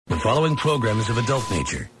following program is of adult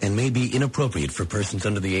nature and may be inappropriate for persons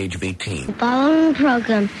under the age of 18. The following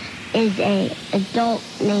program is a adult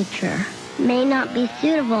nature. May not be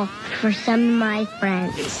suitable for some of my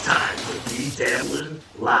friends. It's time for BeDabblin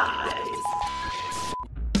Live.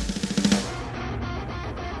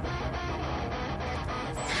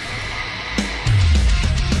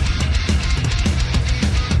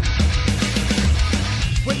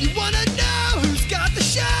 When you wanna know who's got the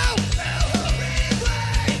show,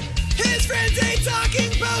 his friends ain't talking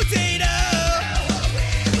potato.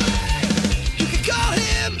 You can call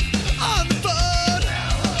him on the phone.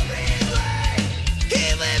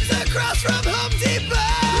 He lives across from Home Depot.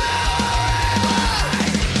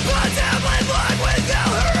 BeDabblin Live with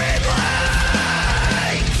El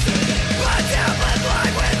Replay. BeDabblin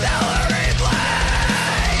Live with El Replay.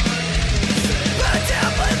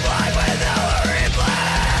 BeDabblin Live with El Replay.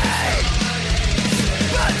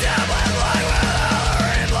 BeDabblin Live with El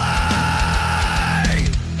Replay.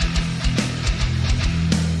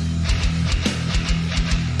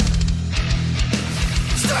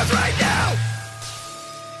 Starts right now.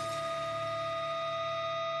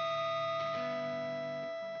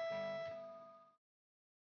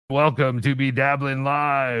 Welcome to BeDabblin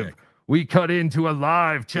Live. We cut into a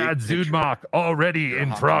live Chad Zudmock already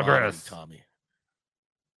in progress. Tommy.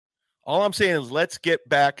 All I'm saying is let's get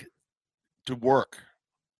back to work.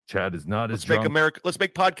 Chad is not as Let's make drunk. America. Let's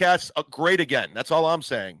make podcasts great again. That's all I'm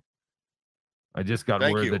saying. I just got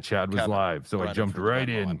Thank word you, that Chad was Kevin. live, so I Brennan, jumped for right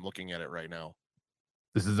the memo. in. I'm looking at it right now.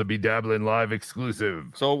 This is a BeDabblin Live exclusive.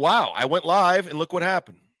 So wow, I went live and look what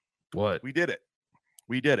happened. What? We did it.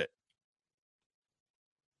 We did it.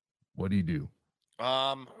 What do you do?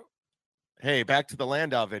 Hey, back to the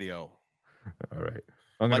Landau video. All right.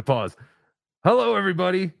 I'm going to pause. Hello,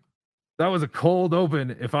 everybody. That was a cold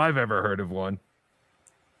open if I've ever heard of one.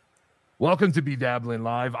 Welcome to BeDabblin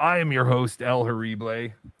Live. I am your host, El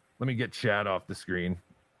Harible. Let me get Chad off the screen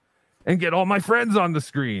and get all my friends on the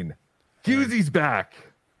screen. Hughesy's back.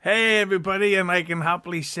 Hey, everybody, and I can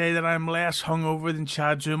happily say that I'm less hungover than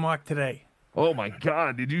Chad Zudmock today. Oh, my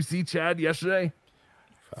God. Did you see Chad yesterday?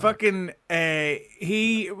 Fucking,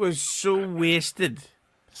 he was so wasted.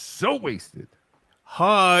 So wasted.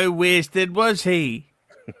 How wasted was he?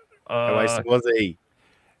 How wasted was he?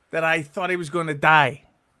 That I thought he was going to die.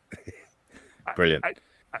 Brilliant.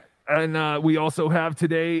 And we also have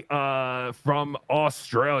today from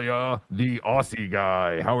Australia, the Aussie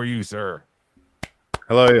guy. How are you, sir?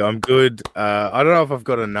 Hello, I'm good. I don't know if I've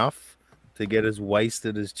got enough to get as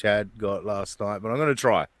wasted as Chad got last night, but I'm going to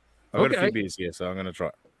try. I've got a few beers here, so I'm going to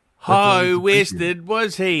try. How wasted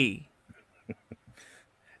was he?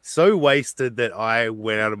 So wasted that I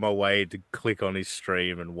went out of my way to click on his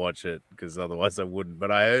stream and watch it, because otherwise I wouldn't.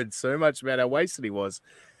 But I heard so much about how wasted he was,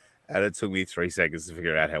 and it took me 3 seconds to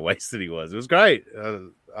figure out how wasted he was. It was great.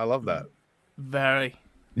 I love that. Very.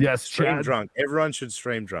 Yes, Stream Chad. drunk. Everyone should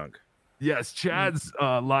stream drunk. Yes, Chad's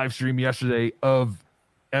live stream yesterday of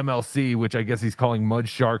MLC, which I guess he's calling Mud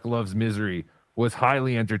Shark Loves Misery, was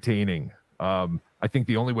highly entertaining. I think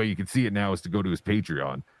the only way you can see it now is to go to his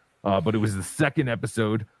Patreon. But it was the second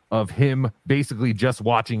episode of him basically just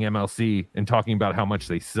watching MLC and talking about how much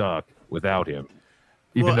they suck without him.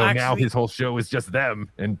 Even though now his whole show is just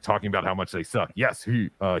them and talking about how much they suck. Yes,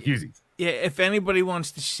 Husey. Yeah, if anybody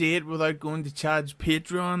wants to see it without going to Chad's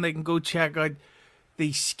Patreon, they can go check out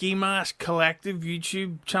the Ski Mask Collective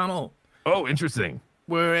YouTube channel. Oh, interesting.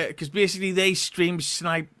 Where, because basically they stream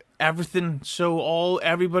snipe everything. So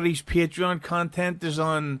everybody's Patreon content is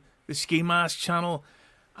on the Ski Mask channel.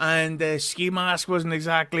 And Ski Mask wasn't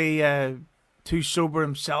exactly too sober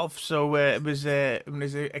himself. So it was an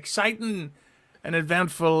exciting and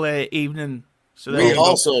eventful evening. So we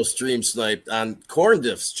also stream sniped on Corn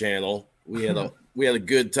Diff's channel. We had a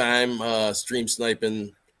good time stream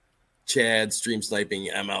sniping Chad, stream sniping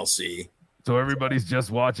MLC. So everybody's just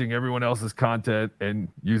watching everyone else's content and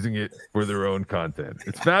using it for their own content.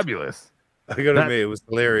 It's fabulous. I gotta admit, it was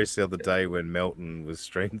hilarious the other day when Melton was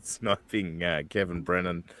stream sniping Kevin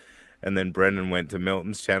Brennan, and then Brennan went to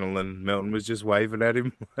Melton's channel and Melton was just waving at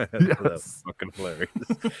him. That was fucking hilarious.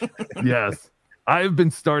 Yes. I've been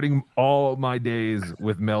starting all my days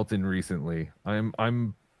with Melton recently.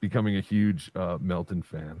 I'm becoming a huge Melton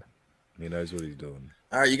fan. He knows what he's doing.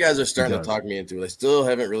 All right, you guys are starting to talk me into it. I still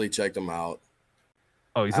haven't really checked him out.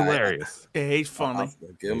 Oh, he's hilarious. Yeah, he's funny.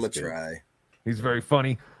 Give him a try. He's very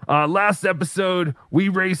funny. Last episode, we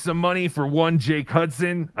raised some money for one Jake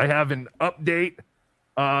Hudson. I have an update.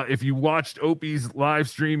 If you watched Opie's live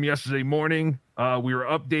stream yesterday morning, we were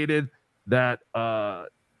updated that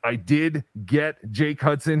I did get Jake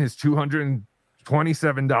Hudson his $200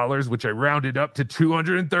 $27, which I rounded up to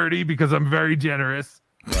 $230 because I'm very generous.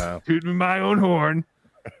 Wow. Tooting my own horn.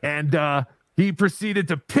 And he proceeded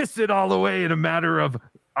to piss it all away in a matter of,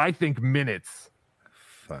 I think, minutes.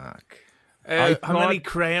 Fuck. How many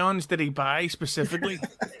crayons did he buy specifically?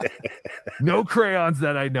 No crayons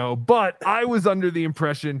that I know, but I was under the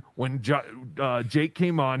impression when Jake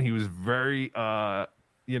came on, he was very,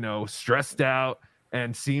 stressed out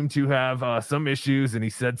and seemed to have some issues, and he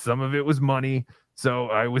said some of it was money. So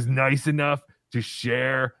I was nice enough to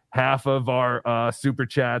share half of our super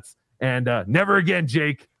chats, and never again,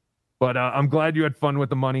 Jake. But I'm glad you had fun with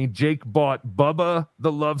the money. Jake bought Bubba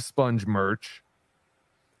the Love Sponge merch.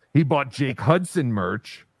 He bought Jake Hudson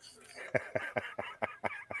merch.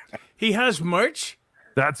 He has merch?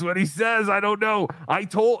 That's what he says. I don't know. I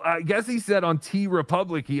guess he said on T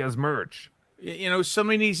Republic he has merch. You know,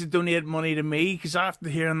 somebody needs to donate money to me because after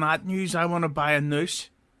hearing that news, I want to buy a noose.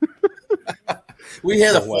 We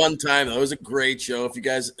had a fun time. It was a great show. If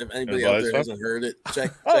anybody out there hasn't heard it,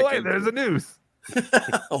 check. There's a noose.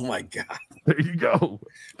 Oh my god! There you go.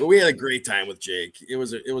 But we had a great time with Jake. It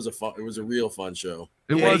was a real fun show.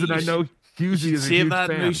 It was, and I know Husey is a huge fan. Save that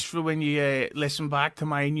news for when you listen back to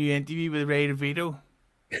my new interview with Ray DeVito.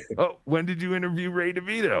 Oh, when did you interview Ray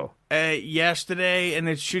DeVito? Yesterday, and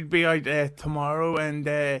it should be out tomorrow.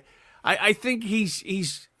 And I think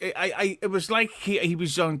it was like he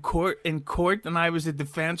was in court, and I was a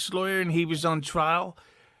defense lawyer, and he was on trial.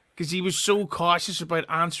 Because he was so cautious about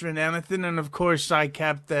answering anything, and of course I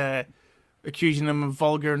kept accusing him of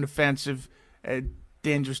vulgar and offensive,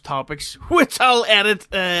 dangerous topics, which I'll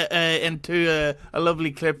edit into a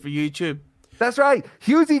lovely clip for YouTube. That's right.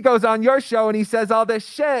 Husey goes on your show and he says all this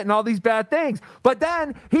shit and all these bad things, but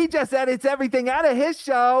then he just edits everything out of his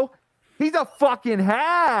show. He's a fucking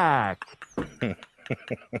hack.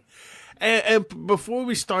 Before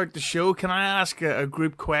we start the show, can I ask a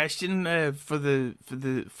group question for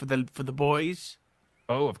the boys?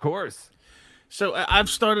 Oh, of course. So I've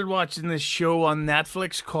started watching this show on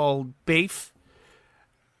Netflix called Beef,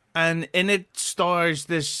 and in it stars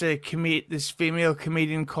this female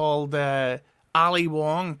comedian called Ali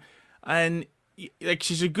Wong, and like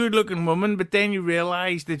she's a good-looking woman, but then you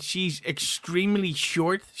realize that she's extremely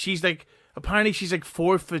short. Apparently she's like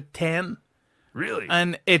 4'10". Really?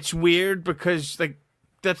 And it's weird because like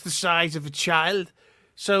that's the size of a child.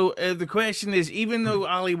 So the question is, even though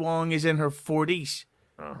Ali Wong is in her 40s,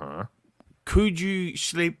 could you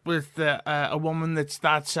sleep with a woman that's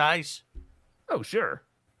that size? Oh, sure.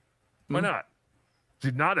 Why not?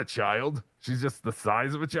 She's not a child. She's just the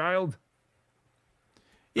size of a child.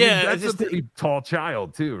 Yeah, that's a pretty tall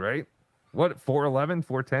child too, right? What, 4'11",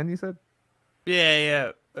 4'10", you said?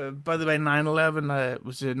 Yeah. By the way, 9/11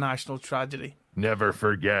 was a national tragedy. Never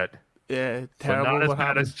forget. Yeah, terrible. But not as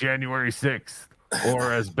bad as January 6th,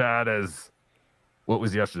 or as bad as what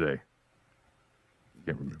was yesterday.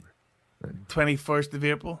 Can't remember. 21st of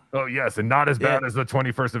April. Oh yes, and not as bad as the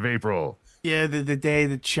 21st of April. Yeah, the day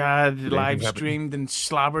that Chad live streamed and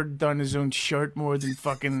slobbered down his own shirt more than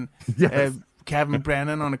fucking Kevin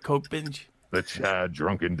Brennan on a coke binge. The Chad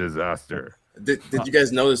drunken disaster. Did you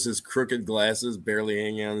guys notice his crooked glasses barely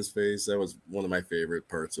hanging on his face? That was one of my favorite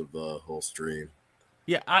parts of the whole stream.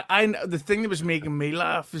 Yeah, I the thing that was making me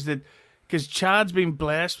laugh is that because Chad's been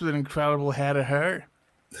blessed with an incredible head of hair.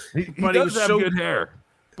 He does have good hair.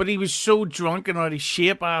 But he was so drunk and out of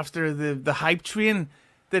shape after the hype train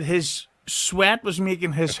that his sweat was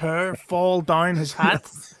making his hair fall down his hat.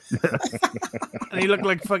 And he looked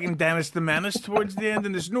like fucking Dennis the Menace towards the end,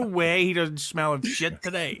 and there's no way he doesn't smell of shit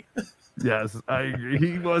today. Yes, I agree.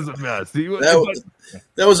 He was a mess. That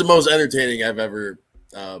was the most entertaining I've ever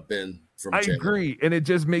been from Chad. I agree, and it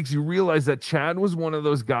just makes you realize that Chad was one of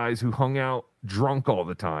those guys who hung out drunk all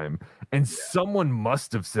the time, and someone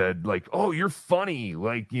must have said, like, oh, you're funny,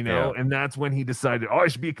 like, and that's when he decided, oh, I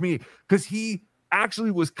should be a comedian, because he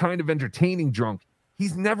actually was kind of entertaining drunk.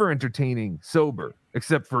 He's never entertaining sober,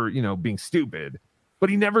 except for, being stupid. But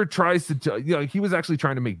he never tries to, he was actually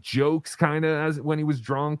trying to make jokes kind of as when he was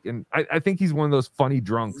drunk. And I think he's one of those funny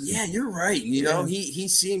drunks. Yeah, you're right. He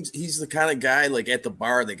seems, he's the kind of guy like at the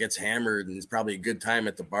bar that gets hammered, and it's probably a good time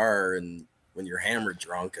at the bar. And when you're hammered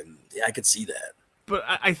drunk, and I could see that. But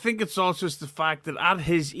I think it's also just the fact that at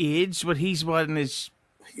his age, in his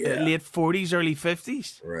late 40s, early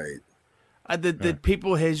 50s. Right. That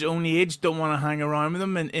people his own age don't want to hang around with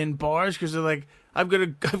him in bars because they're like, I've got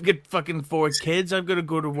fucking 4 kids. I've got to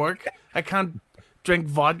go to work. I can't drink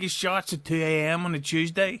vodka shots at 2 a.m. on a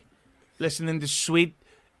Tuesday, listening to sweet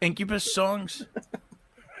Incubus songs.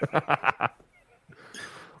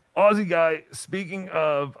 Aussie guy, speaking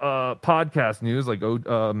of podcast news, like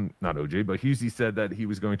not OJ, but Husey said that he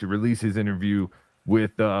was going to release his interview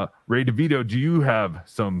with Ray DeVito. Do you have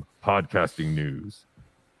some podcasting news?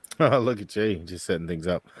 Oh, look at you, just setting things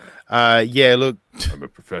up. Yeah, look, I'm a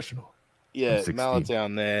professional. Yeah,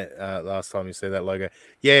 Malatown there. Last time you see that logo.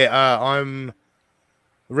 Yeah, I'm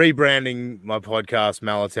rebranding my podcast,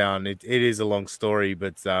 Malatown. It is a long story,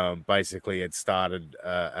 but basically it started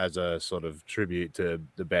as a sort of tribute to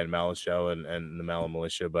the band Mallet Show and the Mallet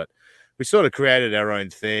Militia, but we sort of created our own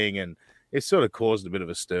thing, and it sort of caused a bit of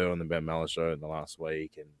a stir on the band Mallet Show in the last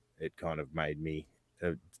week, and it kind of made me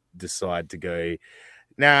decide to go,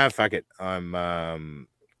 nah, fuck it. I'm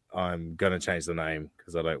gonna change the name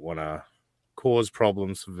because I don't want to cause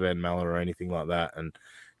problems for Van Mallet or anything like that, and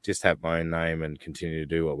just have my own name and continue to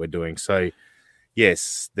do what we're doing. So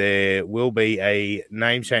yes, there will be a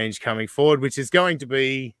name change coming forward, which is going to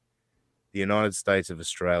be the United States of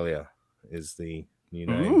Australia is the new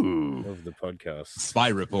name of the podcast. Spy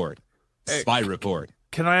Report. Spy Report.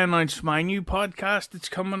 Can I announce my new podcast that's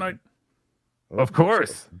coming out? Of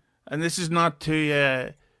course. And this is not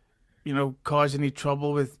to cause any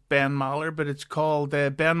trouble with Ben Maller, but it's called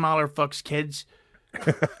Ben Maller Fucks Kids.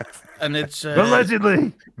 And it's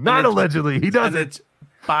allegedly, not allegedly. He does it. It's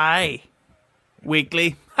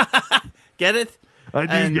bi-weekly. Get it? I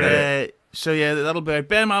do get it. So yeah, that'll be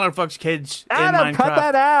Ben Maller Fucks Kids. Adam, in Minecraft. cut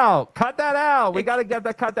that out. Cut that out. We got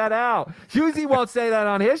to cut that out. Husey won't say that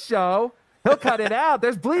on his show. He'll cut it out.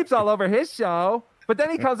 There's bleeps all over his show. But then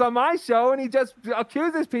he comes on my show and he just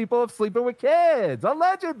accuses people of sleeping with kids,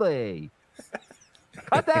 allegedly.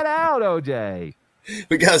 Cut that out, OJ.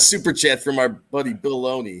 We got a super chat from our buddy Bill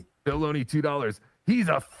Loney. Bill Loney, $2. He's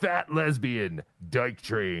a fat lesbian. Dyke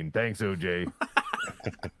train. Thanks, OJ.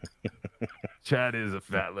 Chad is a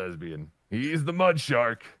fat lesbian. He's the mud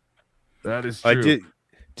shark. That is true.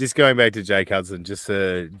 Just going back to Jake Hudson, just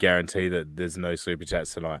to guarantee that there's no super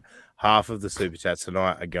chats tonight. Half of the super chats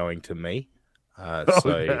tonight are going to me.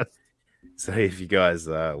 So if you guys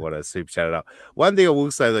want to super chat it up. One thing I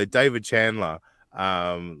will say though, David Chandler,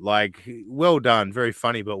 well done, very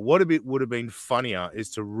funny. But what would have been funnier is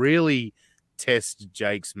to really test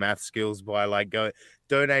Jake's math skills by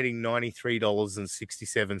donating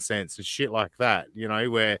 $93.67 and shit like that.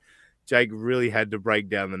 Where Jake really had to break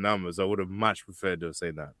down the numbers. I would have much preferred to have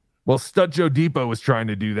seen that. Well, Stud Joe Depot was trying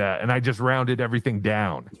to do that, and I just rounded everything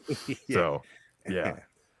down. Yeah. So, yeah.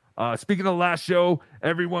 Speaking of the last show,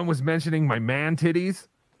 everyone was mentioning my man titties.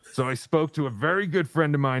 So I spoke to a very good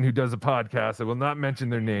friend of mine who does a podcast. I will not mention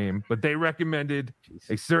their name, but they recommended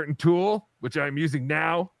a certain tool, which I'm using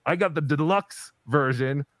now. I got the deluxe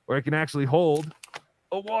version where I can actually hold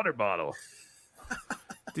a water bottle.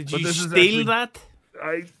 Did you steal that?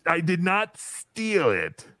 I did not steal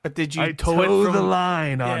it. But did you toe the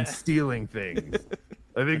line on stealing things?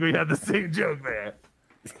 I think we had the same joke there.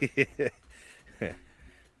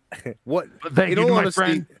 What? But thank you to my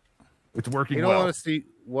friend. It's working well. In all honesty,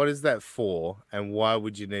 what is that for, and why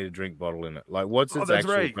would you need a drink bottle in it? What's its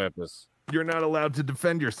actual purpose? You're not allowed to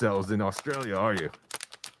defend yourselves in Australia, are you?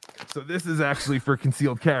 So this is actually for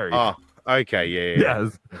concealed carry. Oh, okay, yeah.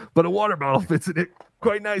 Yes, but a water bottle fits in it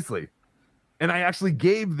quite nicely. And I actually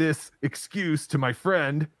gave this excuse to my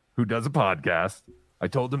friend who does a podcast. I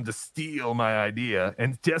told him to steal my idea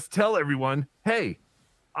and just tell everyone, hey,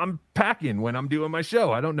 I'm packing when I'm doing my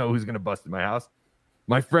show. I don't know who's going to bust in my house.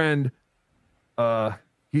 My friend,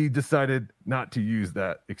 he decided not to use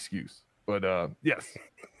that excuse. But yes.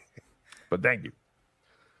 But thank you.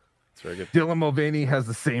 That's very good. Dylan Mulvaney has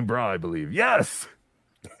the same bra, I believe. Yes.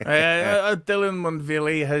 Dylan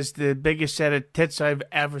Mulvaney has the biggest set of tits I've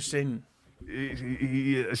ever seen.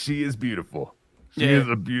 She is beautiful. She is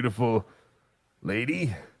a beautiful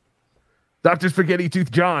lady. Dr. Spaghetti Tooth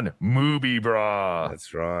John, Mooby bra.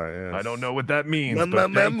 That's right. Yes. I don't know what that means,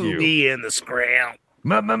 but thank you. Mooby in the scrounge.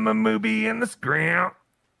 Mooby in the scrounge.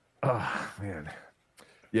 Oh, man.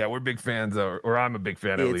 Yeah, we're big fans, or I'm a big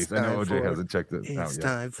fan at least. I know OJ hasn't checked it out yet. It's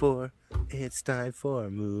time for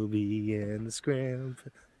Mooby in the scrounge.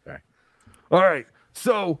 All right.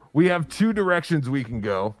 So we have two directions we can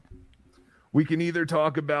go. We can either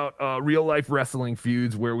talk about real life wrestling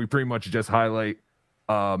feuds where we pretty much just highlight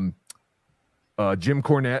Jim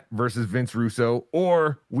Cornette versus Vince Russo,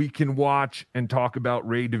 or we can watch and talk about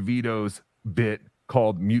Ray DeVito's bit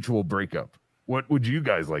called Mutual Breakup. What would you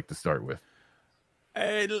guys like to start with?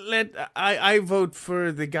 I vote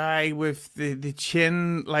for the guy with the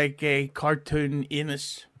chin like a cartoon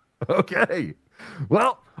anus. Okay.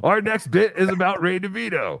 Well, our next bit is about Ray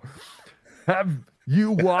DeVito. Have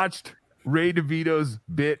you watched Ray DeVito's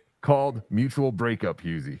bit called Mutual Breakup,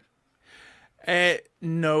 Husey?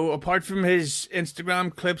 No, apart from his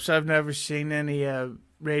Instagram clips, I've never seen any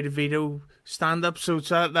Ray DeVito stand-up. So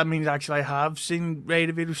that means actually I have seen Ray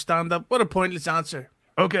DeVito stand-up. What a pointless answer.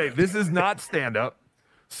 Okay, this is not stand-up.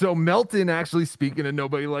 So Melton, actually, speaking of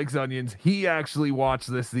Nobody Likes Onions, he actually watched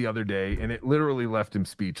this the other day, and it literally left him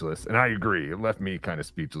speechless. And I agree, it left me kind of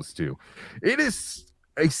speechless too. It is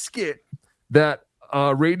a skit that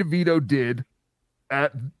Ray DeVito did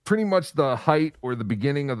at pretty much the height or the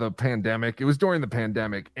beginning of the pandemic. It was during the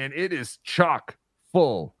pandemic, and it is chock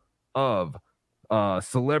full of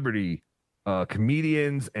celebrity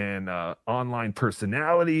comedians and online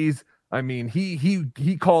personalities. I mean,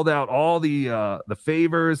 he called out all the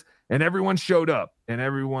favors, and everyone showed up, and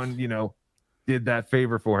everyone, did that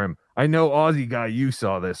favor for him. I know, Aussie guy, you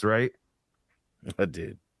saw this, right? I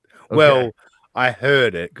did. Okay. Well, I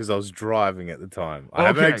heard it because I was driving at the time. I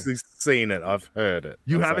haven't actually seen it. I've heard it.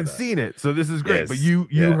 You haven't seen it, so this is great. Yes. But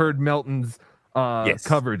you heard Melton's Yes.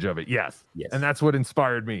 coverage of it. Yes. And that's what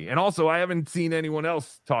inspired me. And also, I haven't seen anyone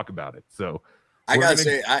else talk about it. So I gotta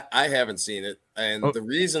say, I haven't seen it, and the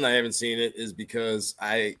reason I haven't seen it is because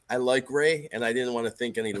I like Ray, and I didn't want to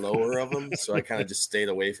think any lower of him, so I kind of just stayed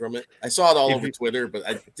away from it. I saw it all over Twitter, but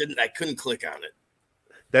I couldn't click on it.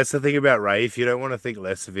 That's the thing about Ray. If you don't want to think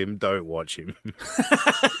less of him, don't watch him.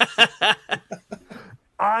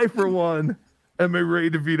 I, for one, am a Ray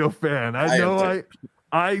DeVito fan. I know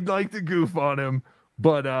I like to goof on him,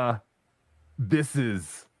 but this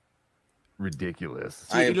is ridiculous.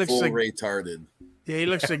 I am full retarded. Yeah, he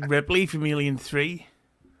looks like Ripley from Alien 3.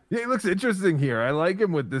 Yeah, he looks interesting here. I like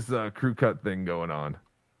him with this crew cut thing going on.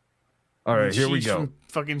 All right, here we She's go. From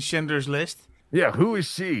fucking Schindler's List. Yeah, who is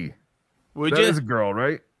she? Would That you? is a girl,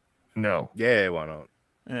 right? No. Yeah, why not?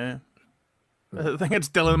 Yeah. I think it's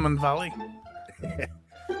Dillerman Valley.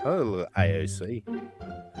 Oh, AOC.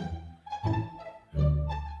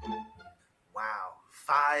 Wow,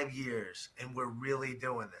 5 years, and we're really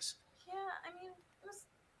doing this. Yeah, I mean, it was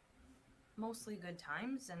mostly good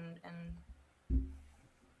times, and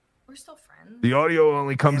we're still friends. The audio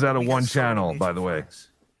only comes out of one channel, by the way.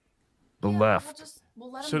 The left.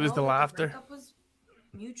 We'll let So them does know the that laughter. breakup was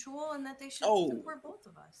mutual, and that they should Oh. support both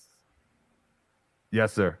of us.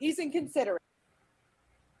 Yes, sir. He's inconsiderate.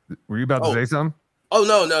 Were you about to say something? Oh,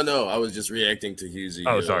 no. I was just reacting to Husey.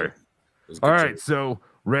 Oh, sorry. All right, so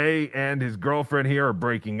Ray and his girlfriend here are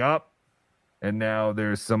breaking up, and now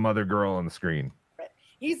there's some other girl on the screen.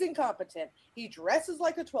 He's incompetent. He dresses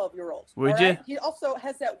like a 12-year-old. Would all you? right? He also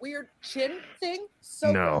has that weird chin thing.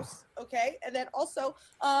 So No. gross. Okay. And then also,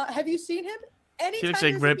 have you seen him? She looks Anytime like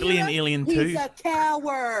there's a Ripley in Mira, Alien He's 2. a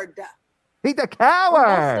coward. He's a We're both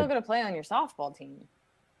coward. still gonna play on your softball team.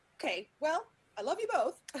 Okay. Well, I love you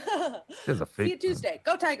both. There's a See you fake. Tuesday.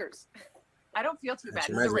 Go Tigers. I don't feel too bad.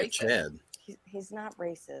 She He's a reminds me of racist. Chad. He's not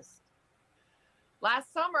racist.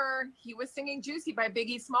 Last summer, he was singing Juicy by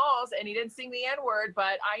Biggie Smalls, and he didn't sing the N-word,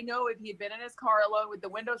 but I know if he had been in his car alone with the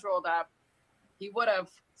windows rolled up, he would have.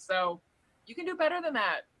 So you can do better than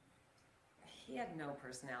that. He had no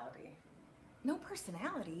personality. No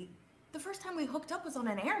personality? The first time we hooked up was on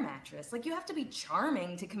an air mattress. Like, you have to be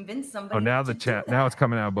charming to convince somebody. Oh, now the chat. Now it's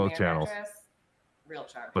coming out of both channels, Real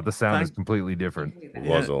charming. but the sound is completely different. It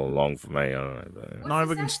was all along for me. I don't know. But... Now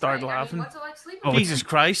we can start laughing. Oh, Jesus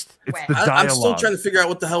Christ. It's the I'm dialogue. still trying to figure out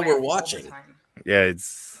what the hell we're watching. Yeah,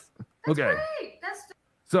 it's Okay.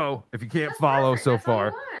 So if you can't follow so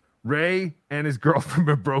far, Ray and his girlfriend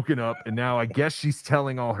are broken up, and now I guess she's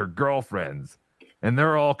telling all her girlfriends, and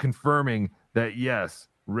they're all confirming that yes,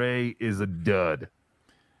 Ray is a dud.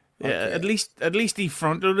 Yeah, at least he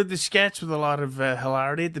front loaded the sketch with a lot of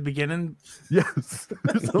hilarity at the beginning. Yes,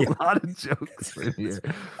 there's a lot of jokes in here.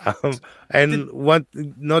 And one,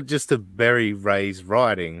 not just to bury Ray's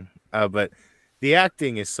writing, but the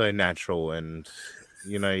acting is so natural, and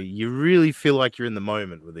you really feel like you're in the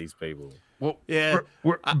moment with these people. Well, yeah,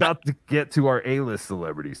 we're about to get to our A-list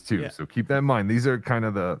celebrities too, so keep that in mind. These are kind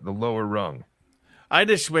of the lower rung. I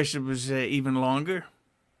just wish it was even longer.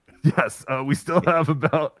 Yes, we still have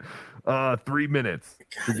about 3 minutes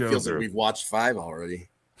to It go feels like through. we've watched 5 already.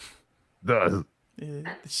 Does. The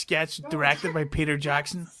sketch directed by Peter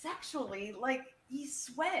Jackson. Sexually, like, he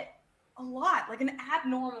sweat a lot, like an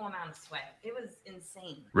abnormal amount of sweat. It was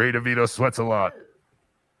insane. Ray DeVito sweats a lot.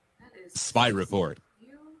 Spy report. You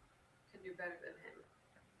can do better than him.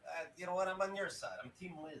 You know what? I'm on your side. I'm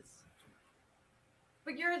Team Liz.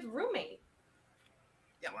 But you're his roommate.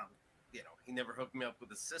 Yeah, well, he never hooked me up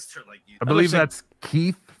with a sister like you. I believe that's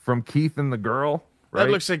Keith from Keith and the Girl. Right?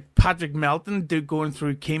 That looks like Patrick Melton going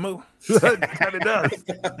through chemo. Kind of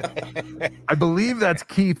does. I believe that's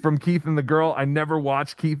Keith from Keith and the Girl. I never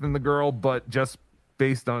watched Keith and the Girl, but just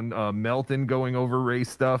based on Melton going over Ray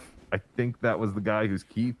stuff. I think that was the guy who's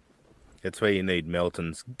Keith. That's where you need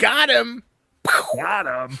Melton's. Got him. Got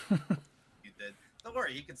him. You did. Don't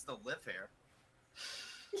worry, he can still live here.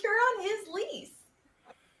 You're on his lease.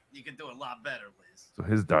 You can do a lot better, Liz. So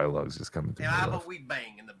his dialogue's just coming through. Yeah, how about we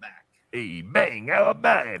bang in the back? Hey, bang, how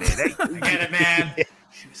about it? I get it, man.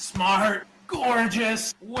 She's smart,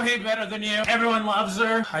 gorgeous, way better than you. Everyone loves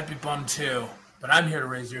her. I'd be bummed too, but I'm here to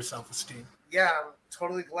raise your self-esteem. Yeah, I'm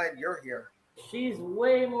totally glad you're here. She's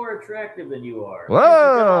way more attractive than you are.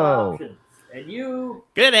 Whoa! And you,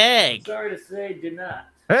 good egg. I'm sorry to say, do not.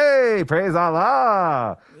 Hey, praise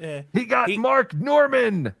Allah. Yeah. He got Mark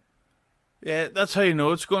Norman. Yeah, that's how you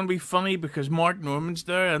know it's going to be funny, because Mark Norman's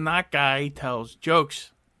there and that guy tells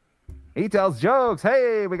jokes. He tells jokes.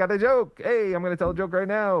 Hey, we got a joke. Hey, I'm going to tell a joke right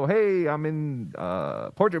now. Hey, I'm in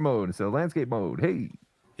portrait mode instead of landscape mode. Hey.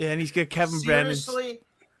 Yeah, and he's got Kevin Brennan's.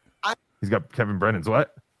 He's got Kevin Brennan's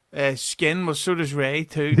what? Skin. Well, so does Ray,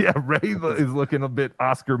 too. Yeah, Ray is looking a bit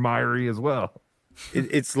Oscar Mayery as well.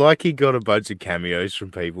 It's like he got a bunch of cameos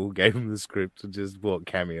from people, gave him the script, and just bought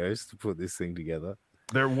cameos to put this thing together.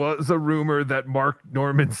 There was a rumor that Mark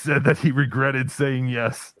Norman said that he regretted saying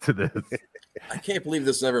yes to this. I can't believe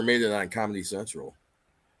this never made it on Comedy Central.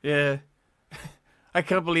 Yeah. I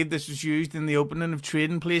can't believe this was used in the opening of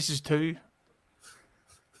Trading Places, too.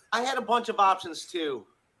 I had a bunch of options, too.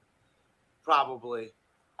 Probably.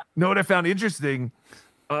 Know what I found interesting?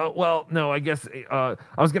 Well, no, I guess I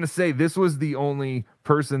was going to say this was the only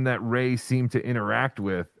person that Ray seemed to interact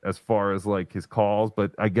with as far as like his calls,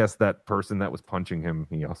 but I guess that person that was punching him,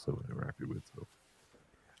 he also interacted with. So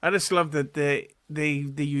I just love that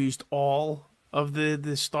they used all of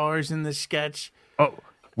the stars in the sketch. Oh,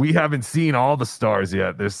 we haven't seen all the stars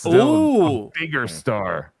yet. There's still a bigger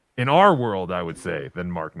star in our world, I would say, than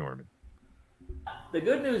Mark Norman. The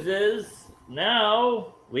good news is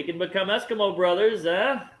now we can become Eskimo brothers,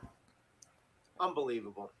 huh?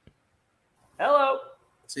 Unbelievable. Hello.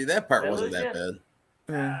 See, that part wasn't that bad.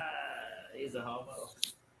 Yeah. He's a homo.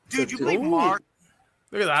 Dude, you believe Mark?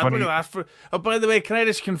 Look at that. Funny. Look at that. Oh, by the way, can I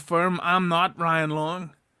just confirm I'm not Ryan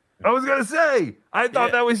Long? I was gonna say, I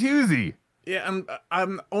thought that was Husey. Yeah,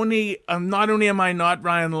 I'm not only am I not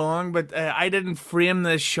Ryan Long, but I didn't frame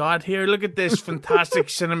this shot here. Look at this fantastic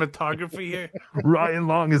cinematography here. Ryan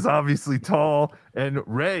Long is obviously tall, and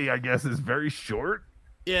Ray, I guess, is very short.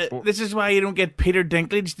 Yeah, this is why you don't get Peter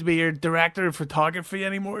Dinklage to be your director of photography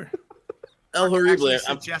anymore. El Horrible.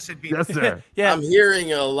 Yes, sir. Yeah. I'm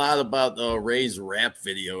hearing a lot about Ray's rap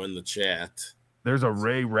video in the chat. There's a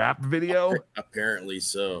Ray rap video? Apparently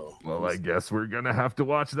so. Well, I guess we're going to have to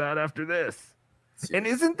watch that after this. And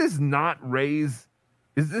isn't this not Ray's?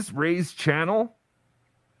 Is this Ray's channel?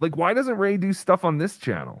 Like, why doesn't Ray do stuff on this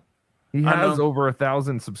channel? He has over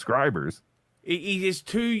 1,000 subscribers. He has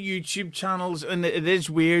 2 YouTube channels, and it is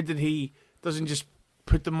weird that he doesn't just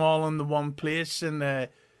put them all in the one place, and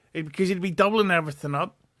because he'd be doubling everything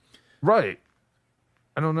up. Right.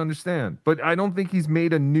 I don't understand. But I don't think he's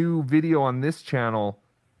made a new video on this channel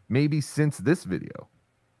maybe since this video.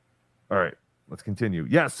 All right, let's continue.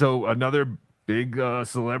 Yeah, so another big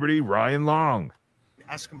celebrity, Ryan Long.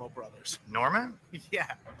 Eskimo brothers. Norman?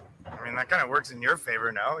 Yeah. I mean, that kind of works in your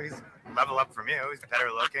favor, no? He's level up from you. He's better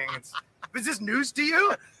looking. Is this news to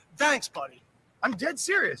you? Thanks, buddy. I'm dead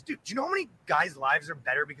serious. Dude, do you know how many guys' lives are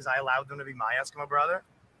better because I allowed them to be my Eskimo brother?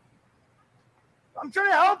 I'm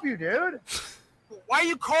trying to help you, dude. Why are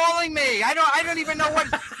you calling me? I don't even know what.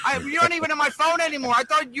 You aren't even on my phone anymore. I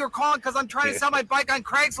thought you were calling because I'm trying to sell my bike on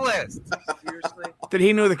Craigslist. Seriously? Did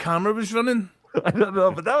he know the camera was running? I don't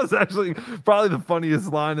know, but that was actually probably the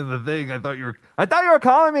funniest line in the thing. I thought you were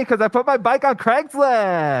calling me because I put my bike on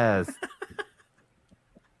Craigslist.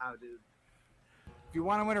 Oh, dude. If you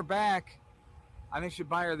want to win her back, I think you should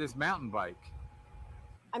buy her this mountain bike.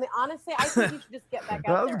 I mean, honestly, I think you should just get back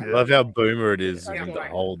out there. I love how boomer it is Okay. to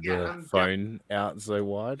hold the phone out so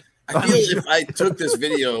wide. I feel if I took this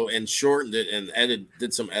video and shortened it and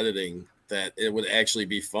did some editing, that it would actually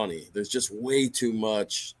be funny. There's just way too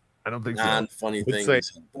much. I don't think non-funny Would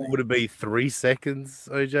things. say- would it be 3 seconds,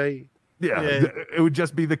 OJ? Yeah, it would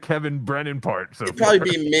just be the Kevin Brennan part. So It'd probably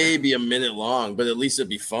be maybe a minute long, but at least it'd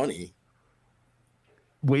be funny.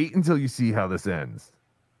 Wait until you see how this ends.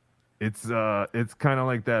 It's kind of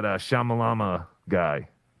like that Shamalama guy.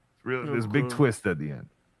 Really, there's a big twist at the end.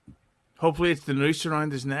 Hopefully it's the noose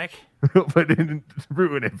around his neck. But it didn't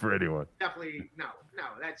ruin it for anyone. Definitely, no,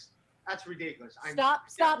 that's ridiculous.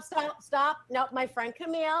 Stop. No, my friend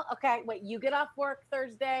Camille. Okay, wait, you get off work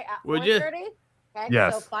Thursday at Would ya? 4:30? Okay,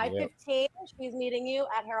 Yes. so 5:15, she's meeting you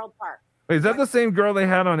at Harold Park. Wait, is that the same girl they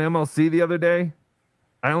had on MLC the other day?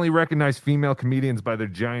 I only recognize female comedians by their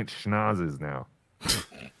giant schnozzes now.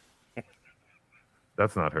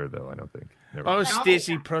 That's not her, though, I don't think. Never Oh, mind.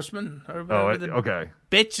 Stacey Pressman. Or whatever the okay.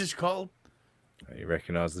 bitch is called. You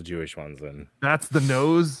recognize the Jewish ones then. That's the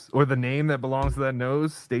nose or the name that belongs to that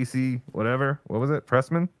nose. Stacey, whatever. What was it?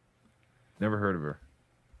 Pressman? Never heard of her.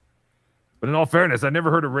 But in all fairness, I never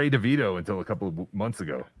heard of Ray DeVito until a couple of months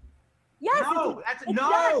ago. Yes. No,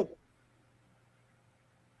 no.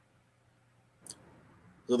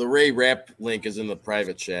 So the Ray rap link is in the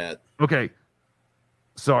private chat. Okay.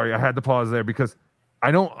 Sorry, I had to pause there because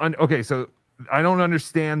I don't. Okay, so I don't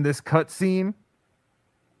understand this cutscene.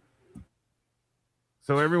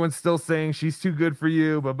 So everyone's still saying she's too good for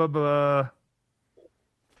you. Blah blah blah.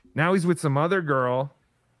 Now he's with some other girl.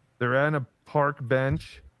 They're at a park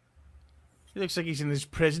bench. He looks like he's in his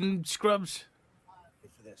prison scrubs.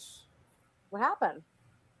 What happened?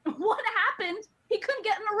 What happened? He couldn't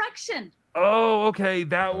get an erection. Oh, okay.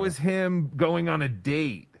 That was him going on a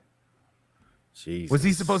date. Jesus. Was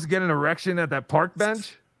he supposed to get an erection at that park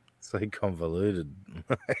bench? It's like convoluted.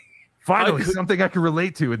 Finally, something I can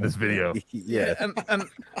relate to in this video. Yeah. And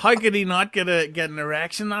how could he not get an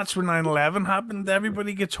erection? That's when 9/11 happened.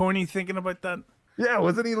 Everybody gets horny thinking about that. Yeah,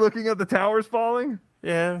 wasn't he looking at the towers falling?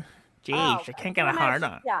 Yeah. Jeez, Oh, I can't get a hard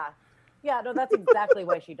on. Yeah. Yeah, no, that's exactly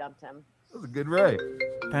why she dumped him. That was a good Ray.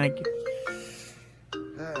 Thank you.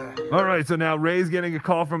 All right, so now Ray's getting a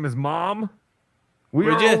call from his mom. We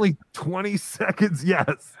Would are you? only 20 seconds.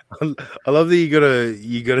 Yes. I love that you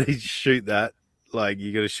gotta shoot that. Like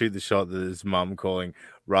you gotta shoot the shot that his mom calling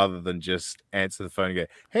rather than just answer the phone and go,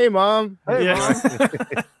 "Hey, mom." Hey, Yeah. Mom.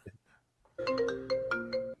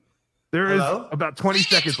 There is Hello? about 20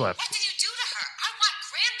 seconds left.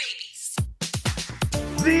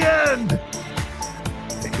 The end.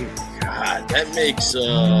 God, that makes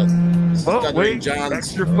Oh, Stuttering wait, John's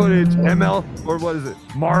extra footage. ML, or what is it?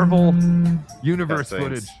 Marvel Universe Cutscenes.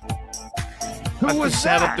 footage. Who Have to was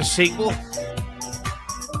set that? up the sequel.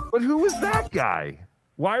 But who was that guy?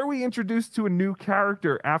 Why are we introduced to a new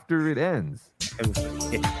character after it ends?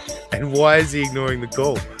 And why is he ignoring the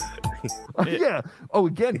call? Yeah. Oh,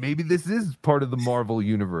 again, maybe this is part of the Marvel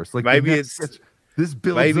universe. Like Maybe the next it's- sketch- this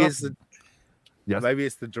builds Maybe up. it's the Yes. maybe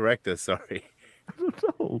it's the director. Sorry,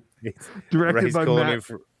 No. Directed Ray's by calling Matt. him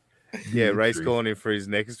for. Yeah, Ray's Dimitri. calling him for his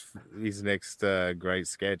next great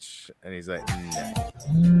sketch, and he's like,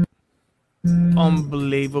 "No."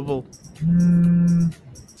 Unbelievable.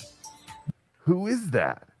 Who is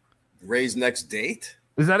that? Ray's next date.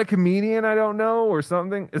 Is that a comedian I don't know or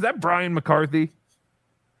something? Is that Brian McCarthy?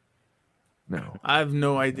 No. I have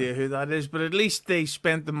no idea who that is, but at least they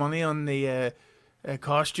spent the money on the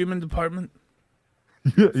costuming department.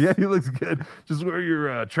 Yeah, he looks good. Just wear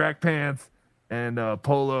your track pants and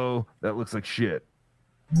polo. That looks like shit.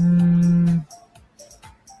 Is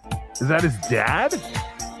that his dad?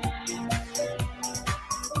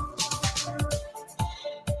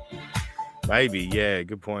 Maybe, yeah,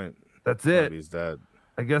 good point. That's it. Maybe his dad.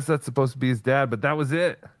 I guess that's supposed to be his dad, but that was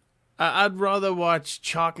it. I'd rather watch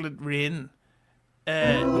Chocolate Rain.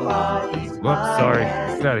 Whoops, sorry.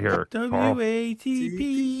 Get out of here, Carl.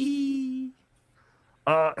 WATP.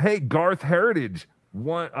 Hey, Garth Heritage,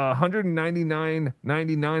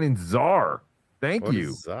 199.99 in ZAR. Thank What you.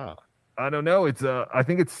 is that? I don't know. It's I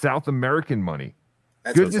think it's South American money.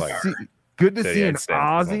 That's Good what to it's see. like. Good to So, see yeah, an it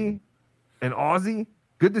stands for Aussie.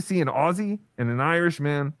 Good to see an Aussie and an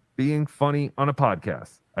Irishman being funny on a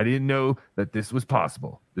podcast. I didn't know that this was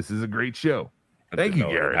possible. This is a great show. Thank you,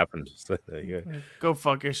 What Garrett. happened? So there you go. Go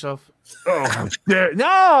fuck yourself. Oh, how dare-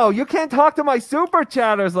 no, you can't talk to my super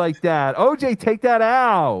chatters like that. OJ, take that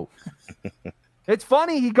out. It's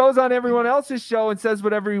funny. He goes on everyone else's show and says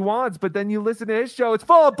whatever he wants, but then you listen to his show, it's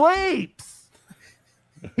full of bleeps.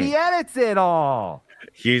 He edits it all.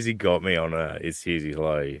 Husey got me on it's Husey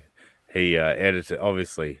Low. He edited,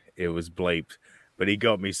 obviously it was bleeped, but he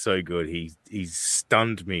got me so good. He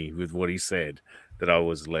stunned me with what he said that I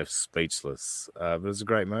was left speechless. But it was a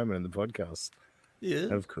great moment in the podcast.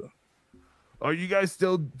 Yeah. Of course. Are you guys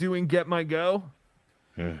still doing Get My Go?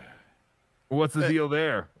 What's the deal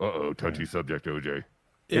there? Uh-oh, touchy subject, OJ.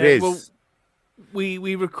 It is. Well,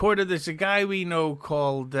 we recorded this. A guy we know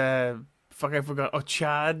called I forgot.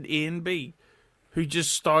 Chad A&B, who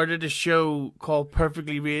just started a show called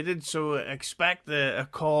Perfectly Rated. So expect a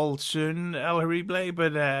call soon, El Harible.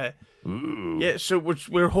 But yeah, so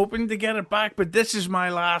we're hoping to get it back. But this is my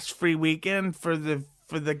last free weekend for the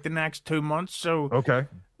next 2 months. So Okay.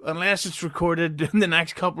 unless it's recorded in the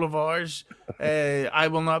next couple of hours, I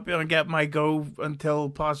will not be able to get my go until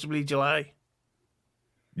possibly July.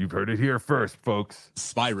 You've heard it here first, folks.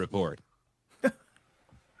 Spy report.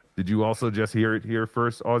 Did you also just hear it here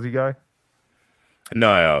first, Aussie guy?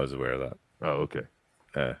 No, I was aware of that. Oh, okay.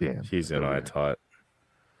 Damn. Hughes and I are tight.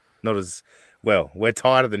 Not as well. We're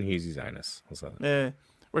tighter than Hughes' anus. What's that?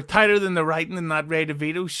 We're tighter than the writing in that Ray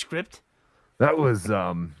DeVito script. That was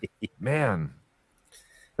man.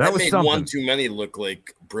 That was made something. One Too Many look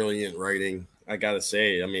like brilliant writing. I gotta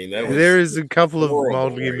say. I mean, that was There is a couple of horrible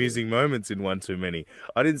mildly writing. amusing moments in One Too Many.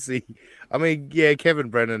 I didn't see. I mean, yeah, Kevin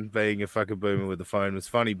Brennan being a fucking boomer with the phone was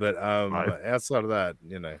funny, but outside of that,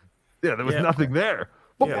 you know, yeah, there was nothing there.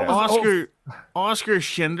 But Yeah. what was Oscar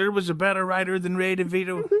Schindler was a better writer than Ray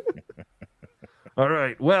DeVito. All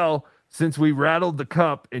right. Well, since we rattled the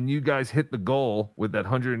cup and you guys hit the goal with that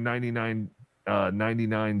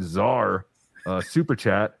 199.99 czar super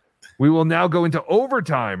chat, we will now go into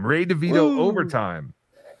overtime. Ray DeVito overtime.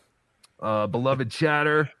 Beloved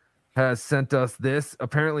chatter has sent us this.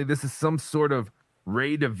 Apparently, this is some sort of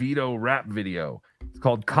Ray DeVito rap video. It's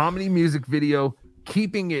called Comedy Music Video,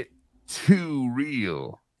 Keeping It Too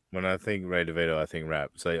Real. when I think Ray DeVito, I think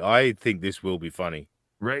rap. So I think this will be funny.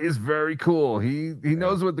 Ray is very cool. He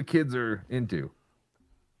knows what the kids are into.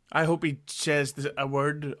 I hope he says a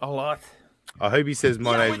word a lot. I hope he says,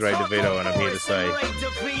 my name's Ray DeVito, and I'm here to say... Ray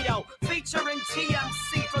DeVito, featuring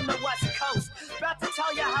TMC from the West Coast. About to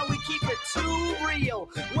tell you how we keep it too real.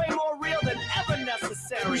 Way more real than ever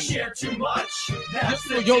necessary. We share too much. That's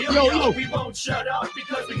the Yo, deal, yo, yo. yo. We won't shut up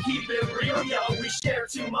because we keep it real, yo. We share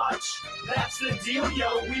too much. That's the deal,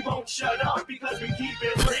 yo. We won't shut up because we keep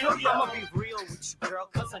it real, yo. I'ma be real with you, girl,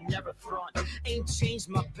 cause I never front. Ain't changed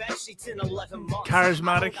my bed sheets in 11 months.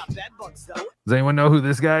 Charismatic. Got bed bugs, though. Does anyone know who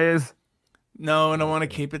this guy is? No, and I want to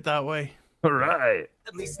keep it that way. All right.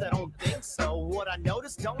 At least I don't think so. What I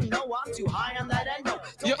noticed, don't know. I'm too high on that endo.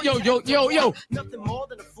 Yo. Nothing more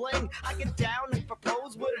than a fling. I get down and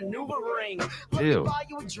propose with a new ring. Let Ew. me buy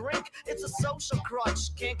you a drink. It's a social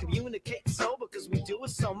crutch. Can't communicate sober because we do it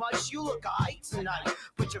so much. You look alright tonight.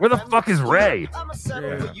 But your Where the friend fuck is looks Ray? good. I'ma settle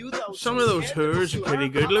Yeah. for you, though. Some of those hers are pretty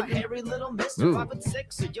good looking. Hairy little mister, Ooh.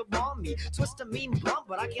 5'6", so you want me. Twist a mean blunt,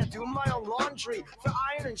 but I can't do my own laundry. For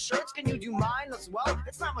ironing shirts, can you do mine as well?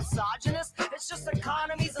 It's not misogynist, it's just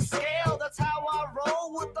economies of scale. That's how I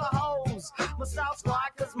roll with the hoes. My style's fly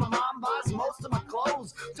cause my mom buys most of my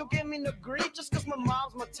clothes. Don't give me no grief just cause my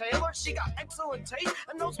mom's my tailor. She got excellent taste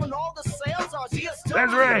and knows when all the sales are. She is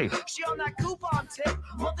There's Ray. She on that coupon tip.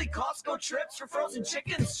 Monthly Costco trips for frozen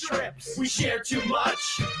chicken strips. We share too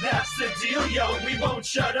much. That's the deal, yo. We won't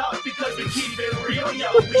shut up because we keep it real, yo.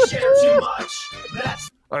 We share too much. That's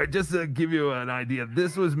All right, just to give you an idea,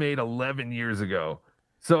 this was made 11 years ago.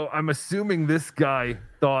 So I'm assuming this guy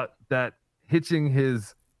thought that hitching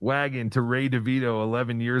his wagon to Ray DeVito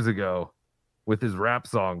 11 years ago with his rap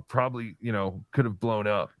song probably, could have blown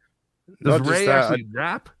up. Does Not just Ray that, actually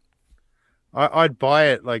rap? I'd buy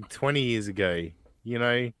it like 20 years ago,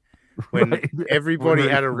 when Right. everybody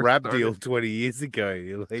When had a Ray rap first deal started. 20 years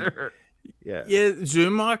ago. Like, Sure. Yeah. Yeah,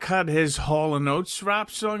 Zumak had his Hall & Oates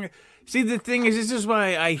rap song. See, the thing is, this is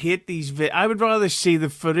why I hate these I would rather see the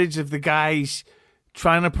footage of the guys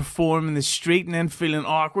trying to perform in the street and then feeling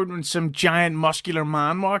awkward when some giant muscular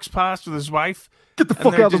man walks past with his wife. Get the and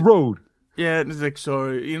fuck they're out of the road. Yeah, and it's like,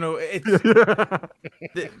 sorry.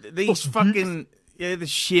 It's these fucking, the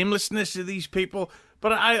shamelessness of these people.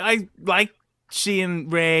 But I like seeing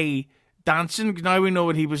Ray dancing. Now we know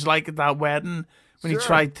what he was like at that wedding when he Sure.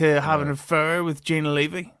 tried to have an affair with Gina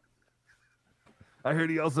Levy. I heard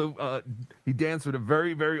he also he danced with a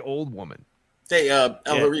very, very old woman. Hey, El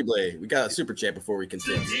Horrible, we got a super chat before we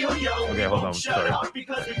continue. deal, yo. Okay, We hold won't on, shut sorry. up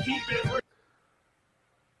because we keep it real.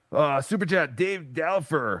 Super chat, Dave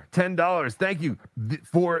Dalfer, $10. Thank you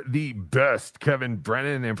for the best Kevin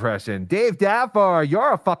Brennan impression. Dave Dalfer,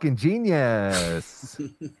 you're a fucking genius.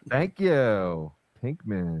 Thank you.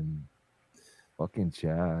 Pinkman. Fucking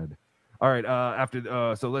Chad. All right,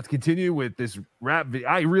 so let's continue with this rap video.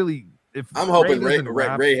 I'm hoping doesn't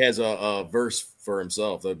rap- Ray has a verse for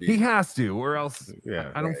himself. That'd be. He has to, or else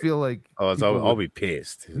Yeah. I don't feel like. Oh, people I'll would- be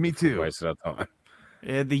pissed. Me too. Wasted our time.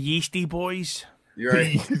 Yeah, the Yeasty Boys. You're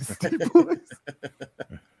right.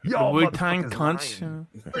 The Wu-Tang cunts. you know.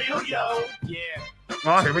 Real, yo. Yeah.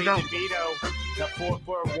 Oh, here we go. DeVito, the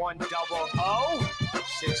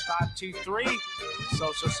 44100-6523.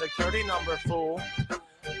 Social security number, fool.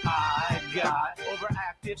 I got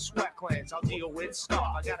overactive sweat glands. I'll deal with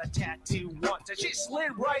stuff. I got a tattoo once and she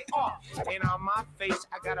slid right off. And on my face,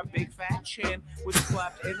 I got a big fat chin with a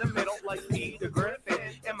cleft in the middle like Peter Griffin.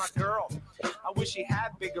 And my girl, I Wish she had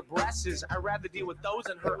bigger breasts. I'd rather deal with those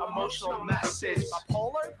than her emotional messes.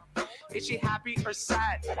 Bipolar? Is she happy or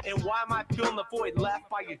sad? And why am I feeling the void left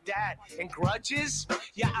by your dad? And grudges?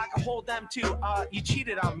 Yeah, I can hold them too. You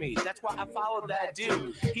cheated on me. That's why I followed that